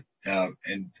 All right.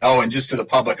 And just to the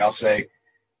public, I'll say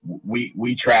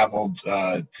we traveled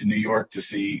to New York to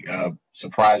see,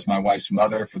 surprise my wife's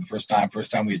mother for the first time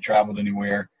we had traveled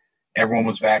anywhere. Everyone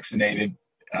was vaccinated.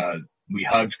 We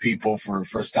hugged people for the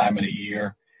first time in a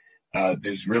year.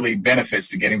 There's really benefits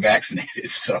to getting vaccinated.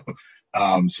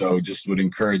 So just would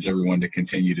encourage everyone to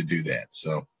continue to do that.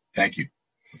 So thank you.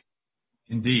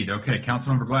 Indeed. Okay.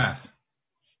 Councilmember Glass.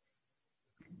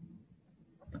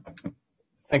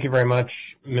 Thank you very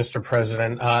much, Mr.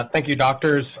 President. Thank you,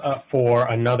 doctors, for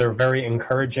another very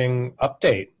encouraging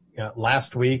update.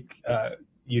 Last week,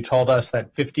 you told us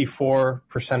that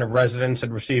 54% of residents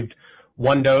had received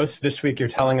one dose. This week, you're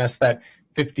telling us that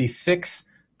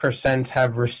 56%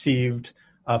 have received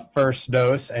a first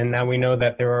dose, and now we know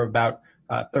that there are about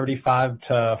 35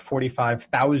 to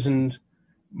 45,000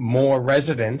 more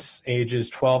residents ages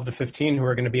 12 to 15 who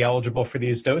are going to be eligible for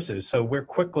these doses. So we're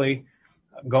quickly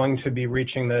going to be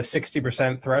reaching the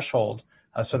 60% threshold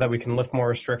so that we can lift more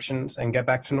restrictions and get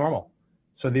back to normal.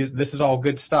 So this is all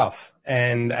good stuff.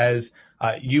 And as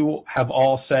you have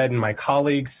all said, and my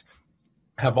colleagues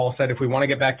have all said, if we want to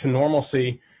get back to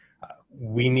normalcy,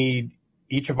 we need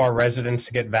each of our residents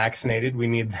to get vaccinated. We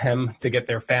need them to get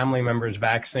their family members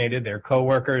vaccinated, their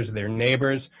coworkers, their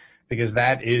neighbors, because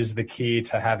that is the key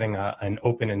to having an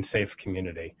open and safe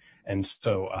community. And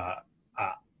so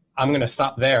I'm going to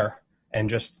stop there and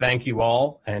just thank you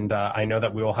all. And I know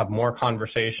that we will have more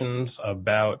conversations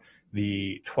about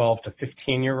the 12 to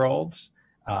 15-year-olds.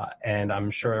 And I'm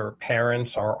sure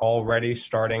parents are already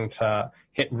starting to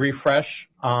hit refresh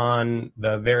on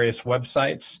the various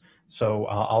websites. So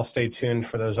I'll stay tuned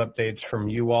for those updates from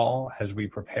you all as we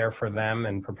prepare for them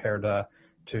and prepare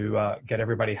to get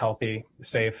everybody healthy,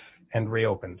 safe, and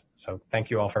reopened. So thank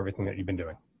you all for everything that you've been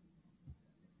doing.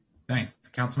 Thanks.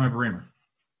 Councilmember Reamer.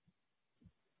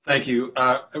 Thank you.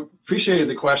 I appreciated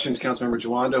the questions Councilmember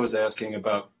Jawando was asking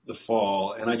about the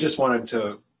fall, and I just wanted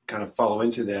to kind of follow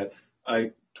into that.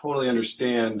 I totally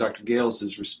understand Dr.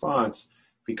 Gales' response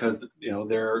because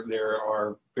there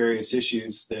are various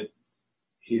issues that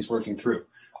he's working through.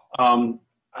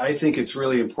 I think it's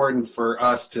really important for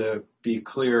us to be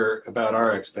clear about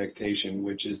our expectation,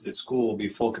 which is that school will be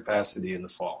full capacity in the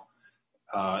fall.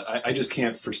 I just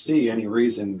can't foresee any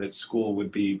reason that school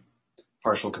would be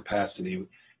partial capacity.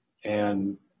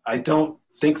 And I don't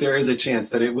think there is a chance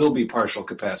that it will be partial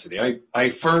capacity. I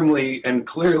firmly and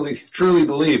clearly, truly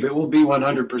believe it will be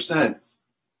 100%,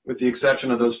 with the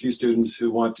exception of those few students who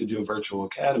want to do a virtual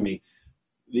academy.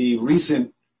 The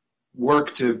recent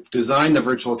work to design the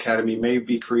virtual academy may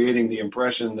be creating the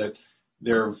impression that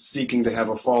they're seeking to have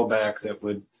a fallback that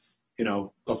would,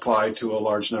 apply to a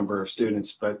large number of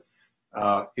students. But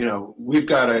we've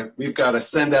got to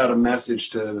send out a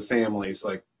message to the families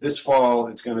like this fall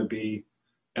it's going to be,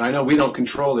 and I know we don't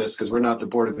control this because we're not the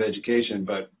Board of Education,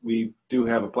 but we do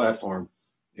have a platform,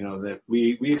 that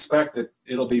we expect that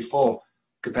it'll be full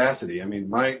capacity. I mean,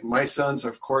 my sons,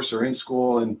 of course, are in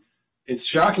school, and it's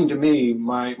shocking to me,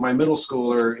 my middle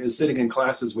schooler is sitting in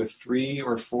classes with 3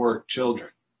 or 4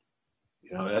 children.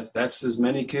 That's as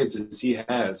many kids as he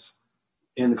has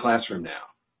in the classroom now.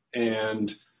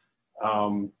 And,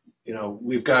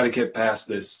 we've got to get past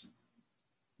this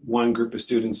one group of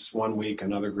students 1 week,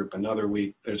 another group another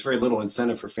week. There's very little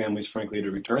incentive for families, frankly,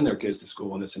 to return their kids to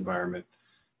school in this environment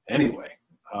anyway.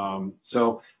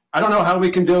 So I don't know how we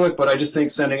can do it, but I just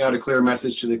think sending out a clear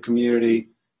message to the community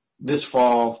this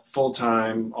fall,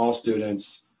 full-time, all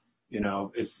students,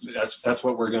 if that's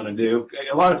what we're going to do.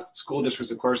 A lot of school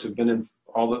districts, of course, have been in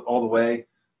all the way.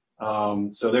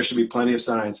 So there should be plenty of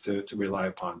science to rely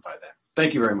upon by then.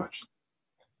 Thank you very much.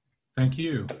 Thank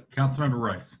you. Councilmember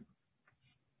Rice.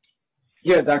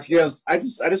 Yeah, Dr. Gales, I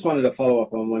just wanted to follow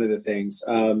up on one of the things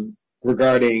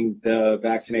regarding the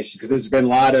vaccination, because there's been a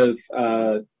lot of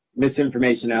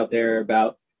misinformation out there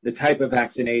about the type of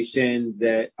vaccination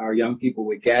that our young people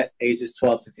would get, ages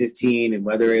 12 to 15, and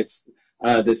whether it's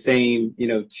the same,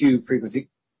 2 frequency.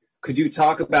 Could you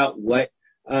talk about what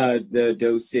the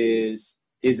dose is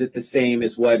Is it the same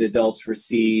as what adults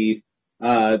receive?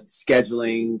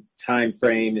 Scheduling time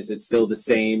frame, is it still the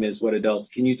same as what adults?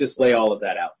 Can you just lay all of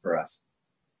that out for us?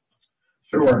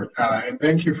 Sure, and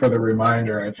thank you for the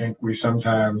reminder. I think we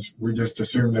just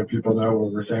assume that people know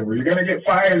what we're saying. Well, you're going to get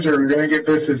Pfizer, you're going to get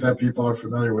this, is that people are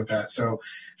familiar with that. So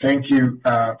thank you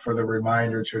for the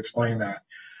reminder to explain that.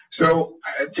 So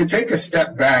to take a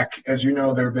step back, as you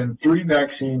know, there have been 3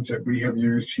 vaccines that we have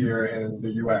used here in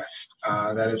the U.S.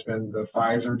 That has been the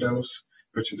Pfizer dose,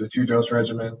 which is a 2-dose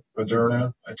regimen,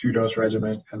 Moderna, a 2-dose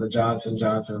regimen, and the Johnson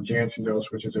 & Janssen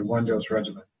dose, which is a 1-dose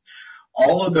regimen.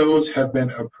 All of those have been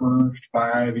approved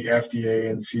by the FDA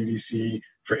and CDC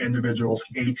for individuals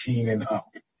 18 and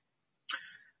up.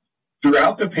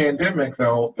 Throughout the pandemic,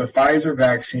 though, the Pfizer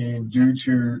vaccine, due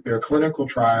to their clinical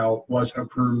trial, was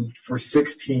approved for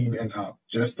 16 and up,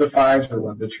 just the Pfizer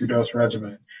one, the 2-dose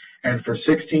regimen. And for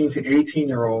 16 to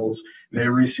 18-year-olds, they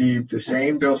received the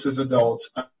same dose as adults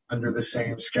under the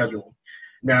same schedule.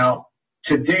 Now,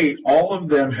 to date, all of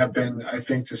them have been, I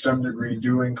think, to some degree,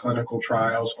 doing clinical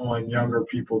trials on younger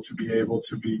people to be able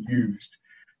to be used.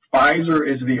 Pfizer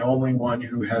is the only one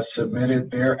who has submitted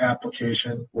their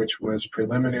application, which was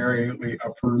preliminarily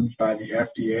approved by the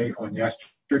FDA on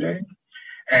yesterday,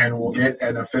 and will get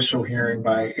an official hearing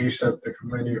by ACIP, the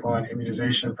Committee on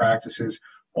Immunization Practices,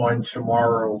 on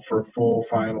tomorrow for full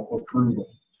final approval.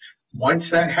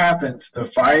 Once that happens, the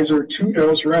Pfizer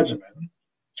 2-dose regimen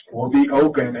will be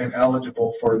open and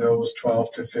eligible for those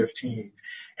 12 to 15.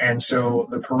 And so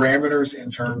the parameters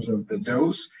in terms of the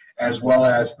dose, as well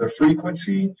as the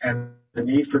frequency and the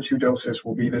need for 2 doses,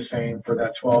 will be the same for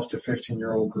that 12 to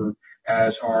 15-year-old group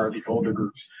as are the older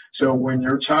groups. So when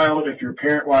your child, if you're a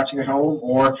parent watching at home,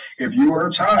 or if you are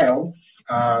a child,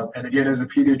 and again, as a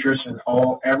pediatrician,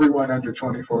 everyone under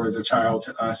 24 is a child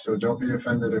to us, so don't be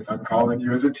offended if I'm calling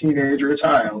you as a teenager a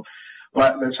child.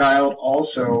 But the child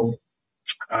also,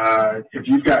 if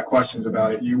you've got questions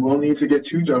about it, you will need to get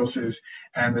 2 doses,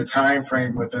 and the time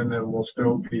frame within them will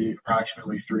still be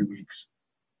approximately 3 weeks.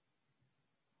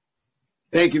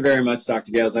 Thank you very much,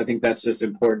 Dr. Gales. I think that's just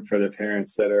important for the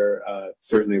parents that are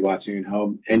certainly watching at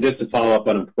home. And just to follow up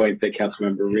on a point that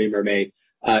Councilmember Reamer made,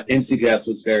 MCPS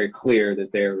was very clear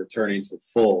that they are returning to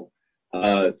full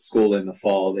school in the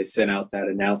fall. They sent out that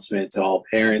announcement to all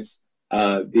parents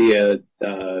via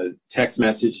text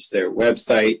message to their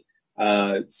website.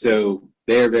 So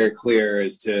they're very clear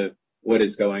as to what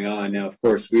is going on. Now, of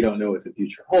course, we don't know what the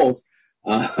future holds,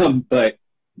 but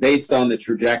based on the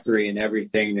trajectory and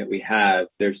everything that we have,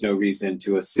 there's no reason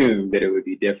to assume that it would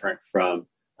be different from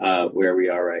where we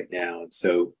are right now. And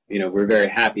so, we're very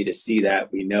happy to see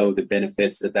that. We know the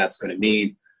benefits that that's going to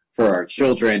mean for our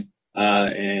children,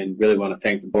 and really want to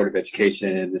thank the Board of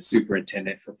Education and the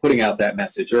superintendent for putting out that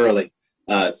message early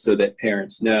so that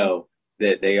parents know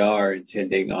that they are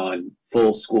intending on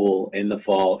full school in the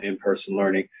fall, in-person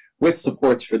learning, with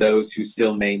supports for those who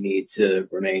still may need to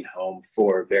remain home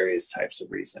for various types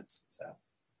of reasons. So,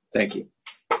 thank you.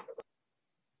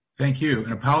 Thank you.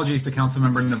 And apologies to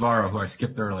Councilmember Navarro, who I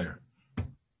skipped earlier.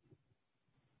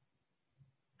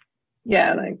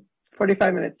 Yeah, like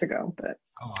 45 minutes ago, but.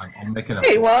 Oh, I'll make it up.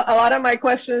 Okay, well, a lot of my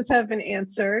questions have been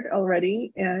answered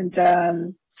already. And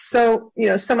so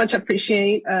much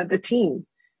appreciate the team.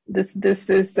 This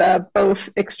is both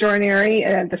extraordinary,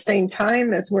 and at the same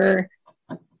time, as we're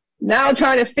now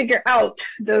trying to figure out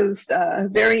those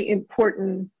very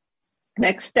important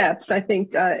next steps, I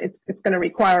think it's going to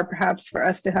require perhaps for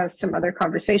us to have some other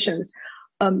conversations.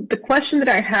 The question that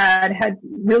I had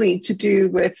really to do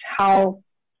with how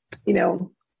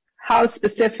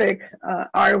specific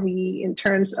are we in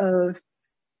terms of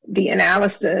the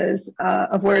analysis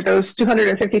of where those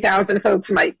 250,000 folks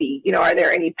might be. Are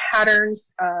there any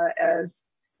patterns, as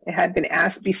it had been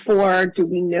asked before? Do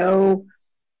we know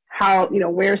how,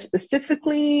 where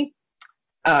specifically,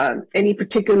 any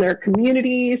particular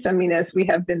communities? I mean, as we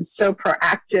have been so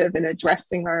proactive in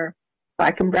addressing our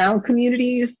Black and Brown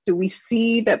communities, do we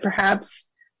see that perhaps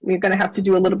we're going to have to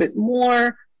do a little bit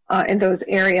more in those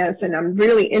areas? And I'm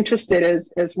really interested,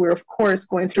 as we're of course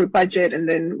going through budget, and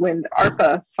then when the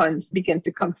ARPA funds begin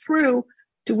to come through,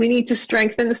 do we need to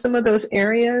strengthen some of those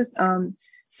areas?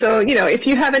 So, if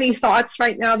you have any thoughts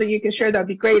right now that you can share, that'd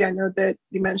be great. I know that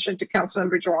you mentioned to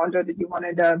Councilmember Girondo that you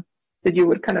wanted that you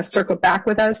would kind of circle back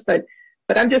with us, but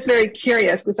I'm just very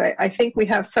curious, because I think we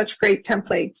have such great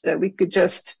templates that we could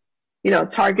just,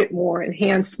 target more,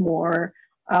 enhance more,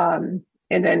 and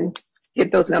then get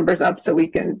those numbers up so we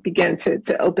can begin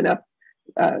to open up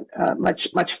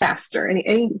much faster.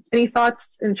 Any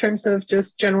thoughts in terms of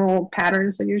just general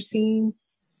patterns that you're seeing?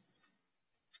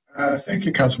 Thank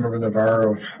you, Councilmember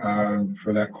Navarro,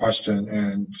 for that question,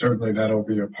 and certainly that'll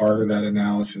be a part of that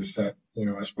analysis that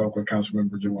I spoke with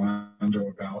Councilmember Duando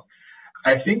about.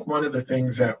 I think one of the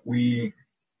things that we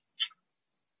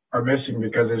are missing,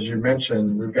 because as you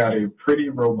mentioned, we've got a pretty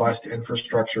robust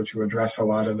infrastructure to address a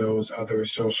lot of those other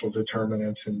social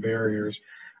determinants and barriers.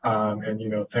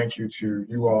 And thank you to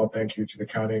you all, thank you to the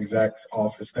county exec's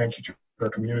office, thank you to our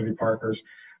community partners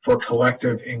for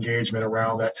collective engagement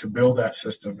around that to build that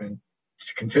system and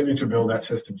to continue to build that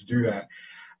system to do that.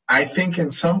 I think in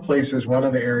some places, one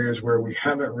of the areas where we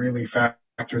haven't really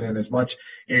factored in as much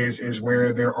is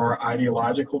where there are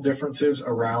ideological differences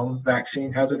around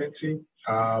vaccine hesitancy.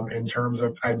 In terms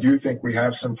of, I do think we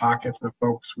have some pockets of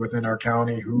folks within our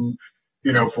county who,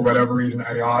 for whatever reason,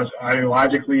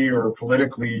 ideologically or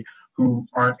politically, who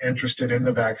aren't interested in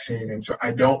the vaccine. And so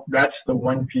that's the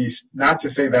one piece, not to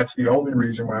say that's the only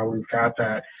reason why we've got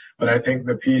that, but I think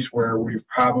the piece where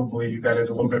that is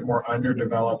a little bit more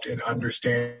underdeveloped in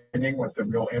understanding what the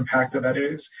real impact of that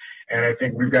is. And I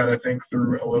think we've got to think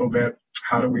through a little bit,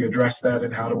 how do we address that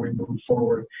and how do we move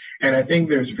forward? And I think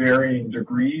there's varying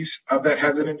degrees of that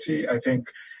hesitancy. I think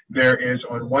there is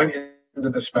on one end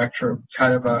of the spectrum,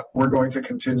 kind of we're going to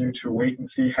continue to wait and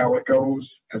see how it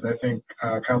goes, as I think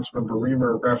Councilmember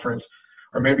Reamer referenced,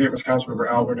 or maybe it was Councilmember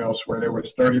Albernos, where there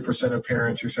was 30% of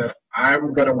parents who said,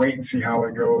 I'm going to wait and see how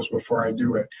it goes before I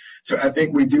do it. So I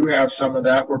think we do have some of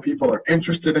that where people are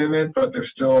interested in it, but they're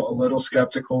still a little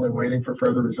skeptical and waiting for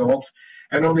further results.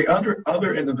 And on the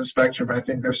other end of the spectrum, I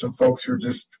think there's some folks who are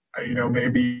just,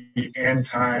 maybe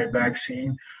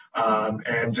anti-vaccine,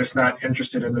 and just not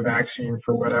interested in the vaccine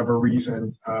for whatever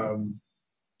reason.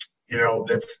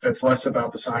 That's less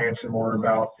about the science and more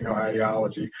about,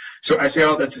 ideology. So I say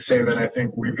all that to say that I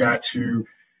think we've got to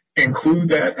include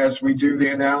that as we do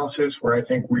the analysis, where I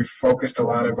think we've focused a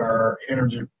lot of our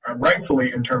energy,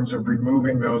 rightfully, in terms of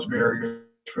removing those barriers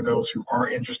for those who are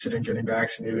interested in getting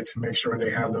vaccinated to make sure they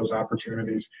have those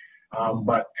opportunities.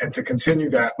 And to continue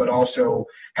that, but also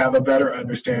have a better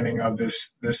understanding of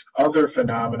this other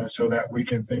phenomena so that we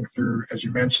can think through, as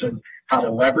you mentioned, how to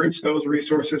leverage those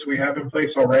resources we have in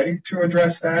place already to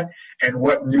address that, and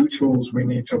what new tools we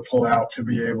need to pull out to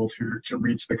be able to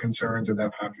reach the concerns of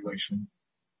that population.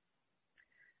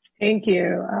 Thank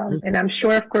you. And I'm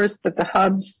sure, of course, that the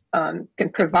hubs can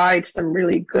provide some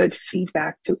really good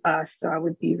feedback to us. So I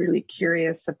would be really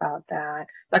curious about that.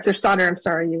 Dr. Sauter, I'm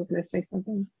sorry, you were going to say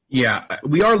something? Yeah,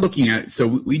 we are looking at, so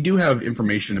we do have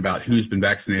information about who's been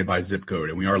vaccinated by zip code,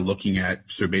 and we are looking at,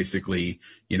 so basically,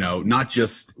 not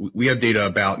just, we have data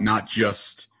about not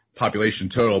just population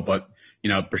total, but,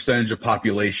 percentage of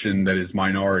population that is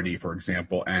minority, for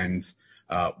example, and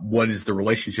what is the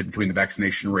relationship between the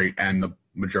vaccination rate and the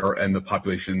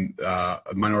population,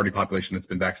 minority population that's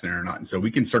been vaccinated or not. And so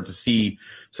we can start to see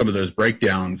some of those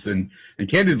breakdowns. And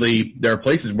candidly, there are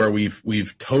places where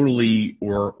we've totally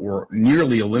or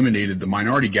nearly eliminated the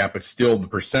minority gap, but still the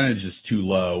percentage is too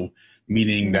low,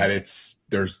 meaning that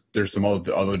there's some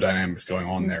other dynamics going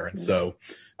on there. And so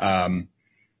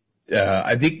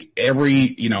I think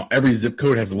every zip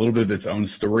code has a little bit of its own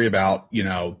story about,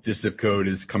 this zip code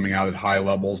is coming out at high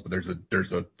levels, but there's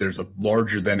a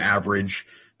larger than average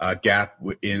gap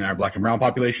in our Black and brown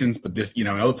populations. But this, in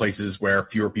other places where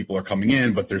fewer people are coming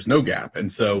in, but there's no gap. And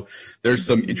so there's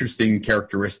some interesting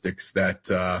characteristics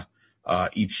that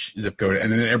each zip code,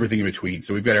 and then everything in between.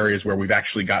 So we've got areas where we've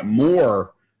actually got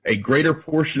a greater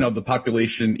portion of the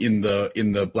population in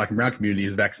the Black and brown community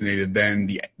is vaccinated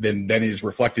than is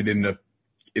reflected in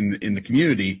the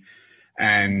community,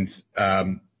 and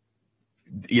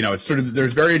it's sort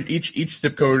of each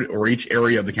zip code or each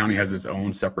area of the county has its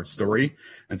own separate story,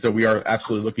 and so we are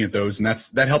absolutely looking at those, and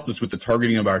that helped us with the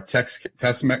targeting of our text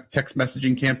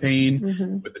messaging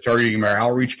campaign, with the targeting of our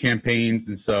outreach campaigns,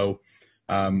 and so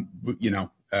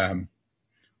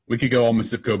we could go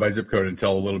almost zip code by zip code and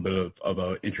tell a little bit of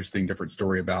an interesting different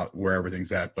story about where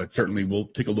everything's at. But certainly we'll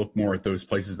take a look more at those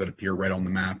places that appear right on the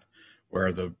map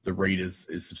where the rate is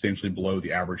substantially below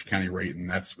the average county rate. And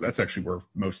that's actually where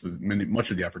much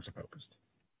of the efforts are focused.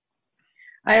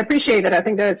 I appreciate that. I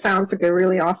think that it sounds like a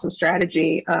really awesome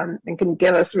strategy and can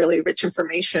give us really rich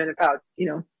information about,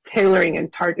 tailoring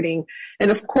and targeting.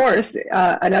 And of course,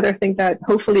 another thing that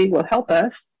hopefully will help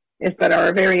us is that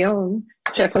our very own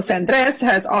Chef Jose Andres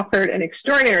has offered an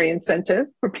extraordinary incentive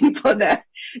for people that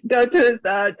go to his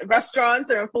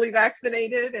restaurants or are fully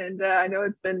vaccinated. And I know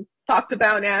it's been talked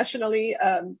about nationally.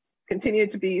 Continue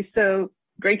to be so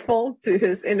grateful to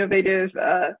his innovative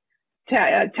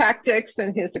tactics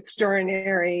and his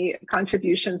extraordinary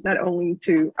contributions, not only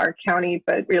to our county,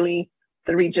 but really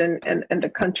the region and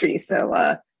the country.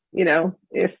 So you know,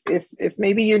 if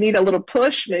maybe you need a little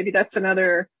push, maybe that's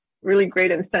another really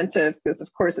great incentive, because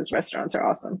of course his restaurants are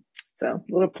awesome. So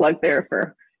a little plug there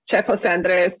for Chef Jose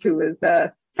Andres, who is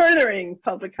furthering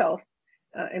public health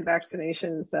and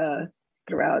vaccinations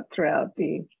throughout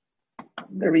the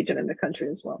region and the country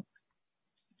as well.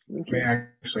 I may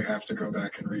actually have to go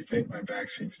back and rethink my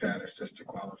vaccine status just to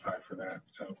qualify for that.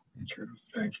 So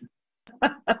kudos. Thank you.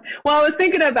 Well, I was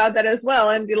thinking about that as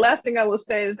well. And the last thing I will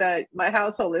say is that my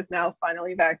household is now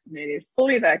finally vaccinated,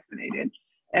 fully vaccinated.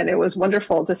 And it was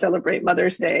wonderful to celebrate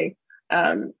Mother's Day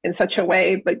in such a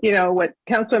way. But, you know, what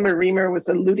Councilmember Reamer was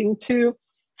alluding to,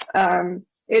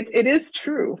 it is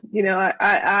true. You know,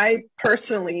 I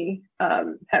personally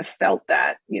have felt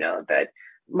that, you know, that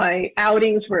my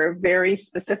outings were very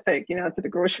specific, you know, to the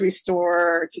grocery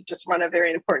store, to just run a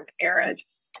very important errand.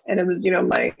 And it was, you know,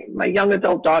 my young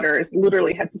adult daughters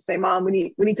literally had to say, Mom,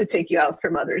 we need to take you out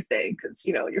for Mother's Day because,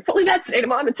 you know, you're fully vaccinated,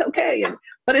 Mom, it's okay.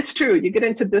 But it's true. You get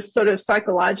into this sort of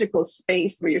psychological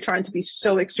space where you're trying to be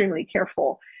so extremely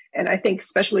careful. And I think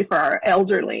especially for our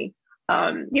elderly,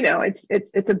 you know,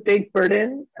 it's a big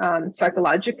burden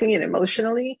psychologically and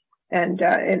emotionally. And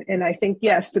I think,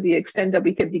 yes, to the extent that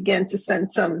we can begin to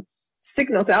send some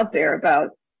signals out there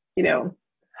about, you know,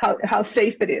 how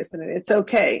safe it is, and it's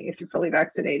okay if you're fully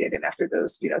vaccinated. And after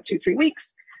those, you know, 2-3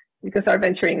 weeks, you can start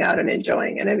venturing out and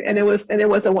enjoying. And it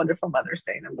was a wonderful Mother's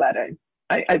Day, and I'm glad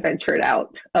I ventured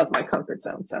out of my comfort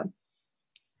zone. So.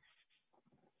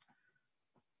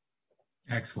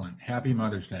 Excellent. Happy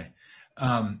Mother's Day.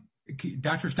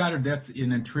 Dr. Stoddard, that's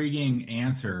an intriguing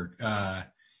answer.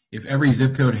 If every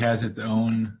zip code has its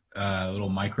own little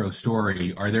micro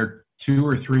story, are there 2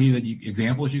 or 3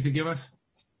 examples you could give us?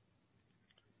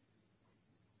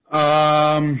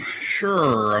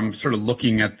 Sure. I'm sort of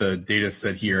looking at the data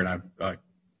set here, and I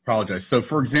apologize. So,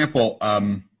 for example,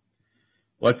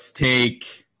 let's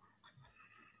take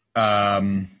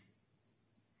so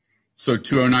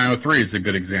 20903 is a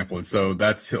good example, and so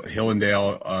that's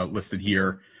Hillendale listed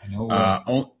here. I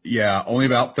know. Only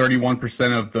about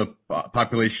 31% of the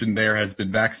population there has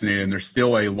been vaccinated, and there's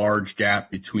still a large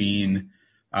gap between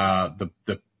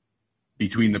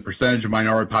between the percentage of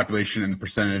minority population and the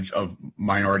percentage of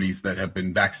minorities that have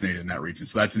been vaccinated in that region.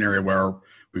 So that's an area where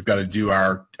we've got to do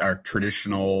our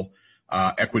traditional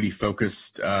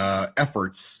equity-focused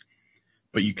efforts.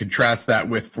 But you contrast that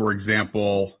with, for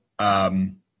example,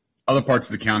 other parts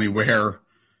of the county where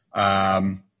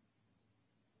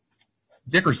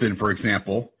Dickerson, for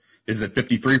example, is at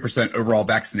 53% overall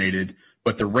vaccinated,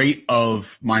 but the rate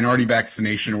of minority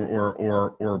vaccination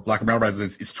or Black and brown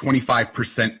residents is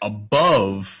 25%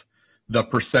 above the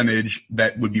percentage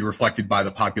that would be reflected by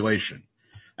the population.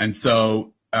 And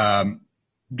so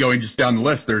going just down the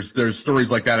list, there's stories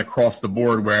like that across the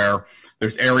board where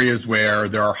there's areas where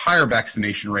there are higher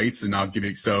vaccination rates, and I'll give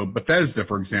you, so Bethesda,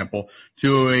 for example,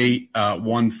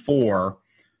 20814,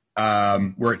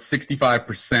 we're at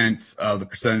 65% of the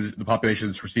percentage of the population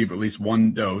that's received at least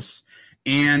one dose,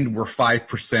 and we're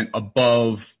 5%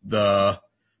 above the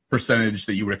percentage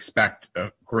that you would expect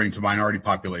according to minority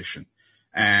population.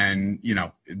 And, you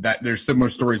know, that there's similar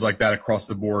stories like that across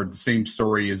the board. The same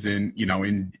story is in, you know,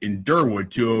 in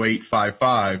Durwood,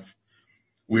 20855,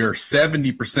 we're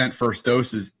 70% first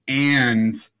doses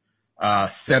and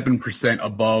 7%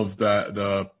 above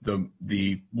the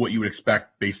what you would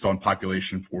expect based on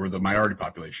population for the minority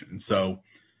population. And so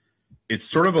it's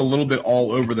sort of a little bit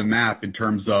all over the map in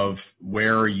terms of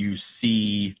where you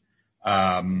see,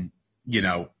 you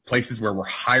know, places where we're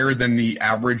higher than the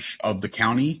average of the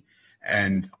county,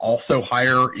 and also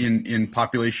higher in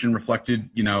population reflected,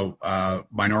 you know,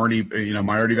 minority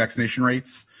vaccination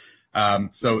rates.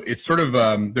 So it's sort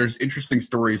of there's interesting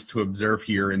stories to observe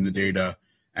here in the data,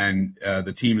 and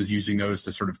the team is using those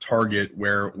to sort of target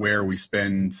where we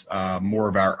spend more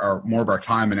of our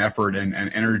time and effort and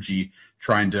energy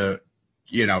trying to,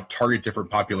 you know, target different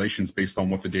populations based on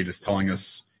what the data is telling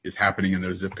us is happening in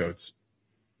those zip codes.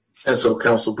 And so,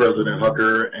 Council President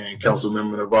Hooker and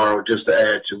Councilmember Navarro, just to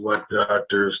add to what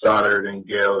Dr. Stoddard and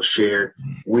Gales shared,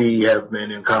 we have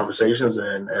been in conversations,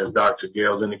 and as Dr.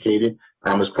 Gales indicated,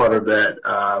 as part of that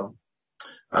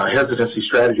hesitancy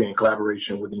strategy in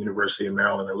collaboration with the University of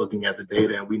Maryland, and looking at the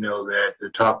data, and we know that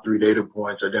the top 3 data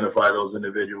points identify those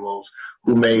individuals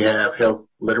who may have health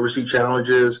literacy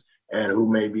challenges and who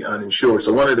may be uninsured.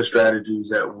 So one of the strategies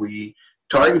that we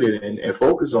targeted and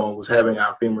focused on was having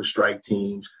our FEMA strike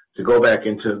teams to go back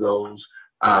into those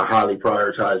highly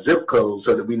prioritized zip codes,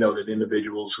 so that we know that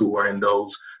individuals who are in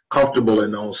those comfortable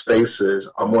in those spaces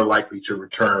are more likely to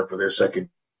return for their second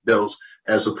dose,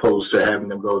 as opposed to having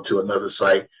them go to another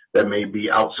site that may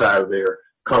be outside of their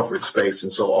comfort space.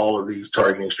 And so all of these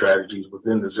targeting strategies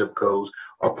within the zip codes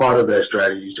are part of that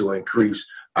strategy to increase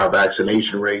our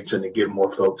vaccination rates and to get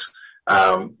more folks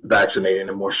vaccinated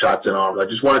and more shots in arms. I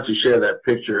just wanted to share that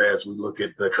picture as we look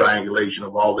at the triangulation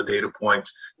of all the data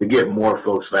points to get more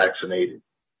folks vaccinated.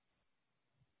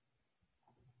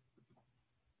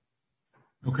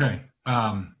 Okay.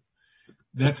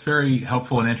 That's very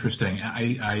helpful and interesting.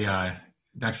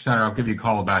 Dr. Steiner, I'll give you a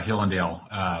call about Hillendale.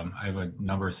 I have a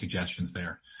number of suggestions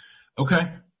there.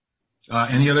 Okay.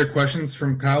 Any other questions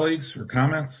from colleagues or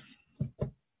comments?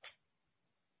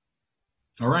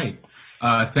 All right.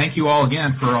 Thank you all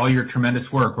again for all your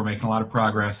tremendous work. We're making a lot of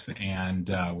progress, and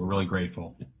we're really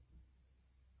grateful.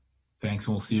 Thanks,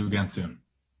 and we'll see you again soon.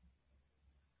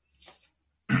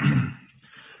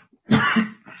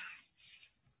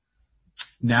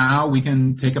 Now we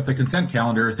can take up the consent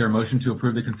calendar. Is there a motion to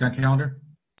approve the consent calendar?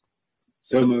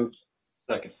 So moved.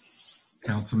 Second.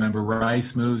 Councilmember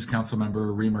Rice moves.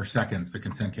 Councilmember Reamer seconds the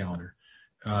consent calendar.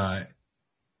 All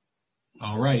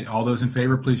right. All those in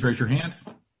favor, please raise your hand.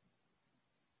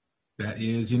 That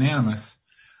is unanimous.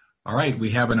 All right. We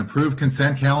have an approved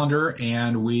consent calendar,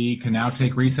 and we can now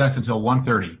take recess until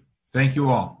 1:30. Thank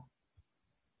you all.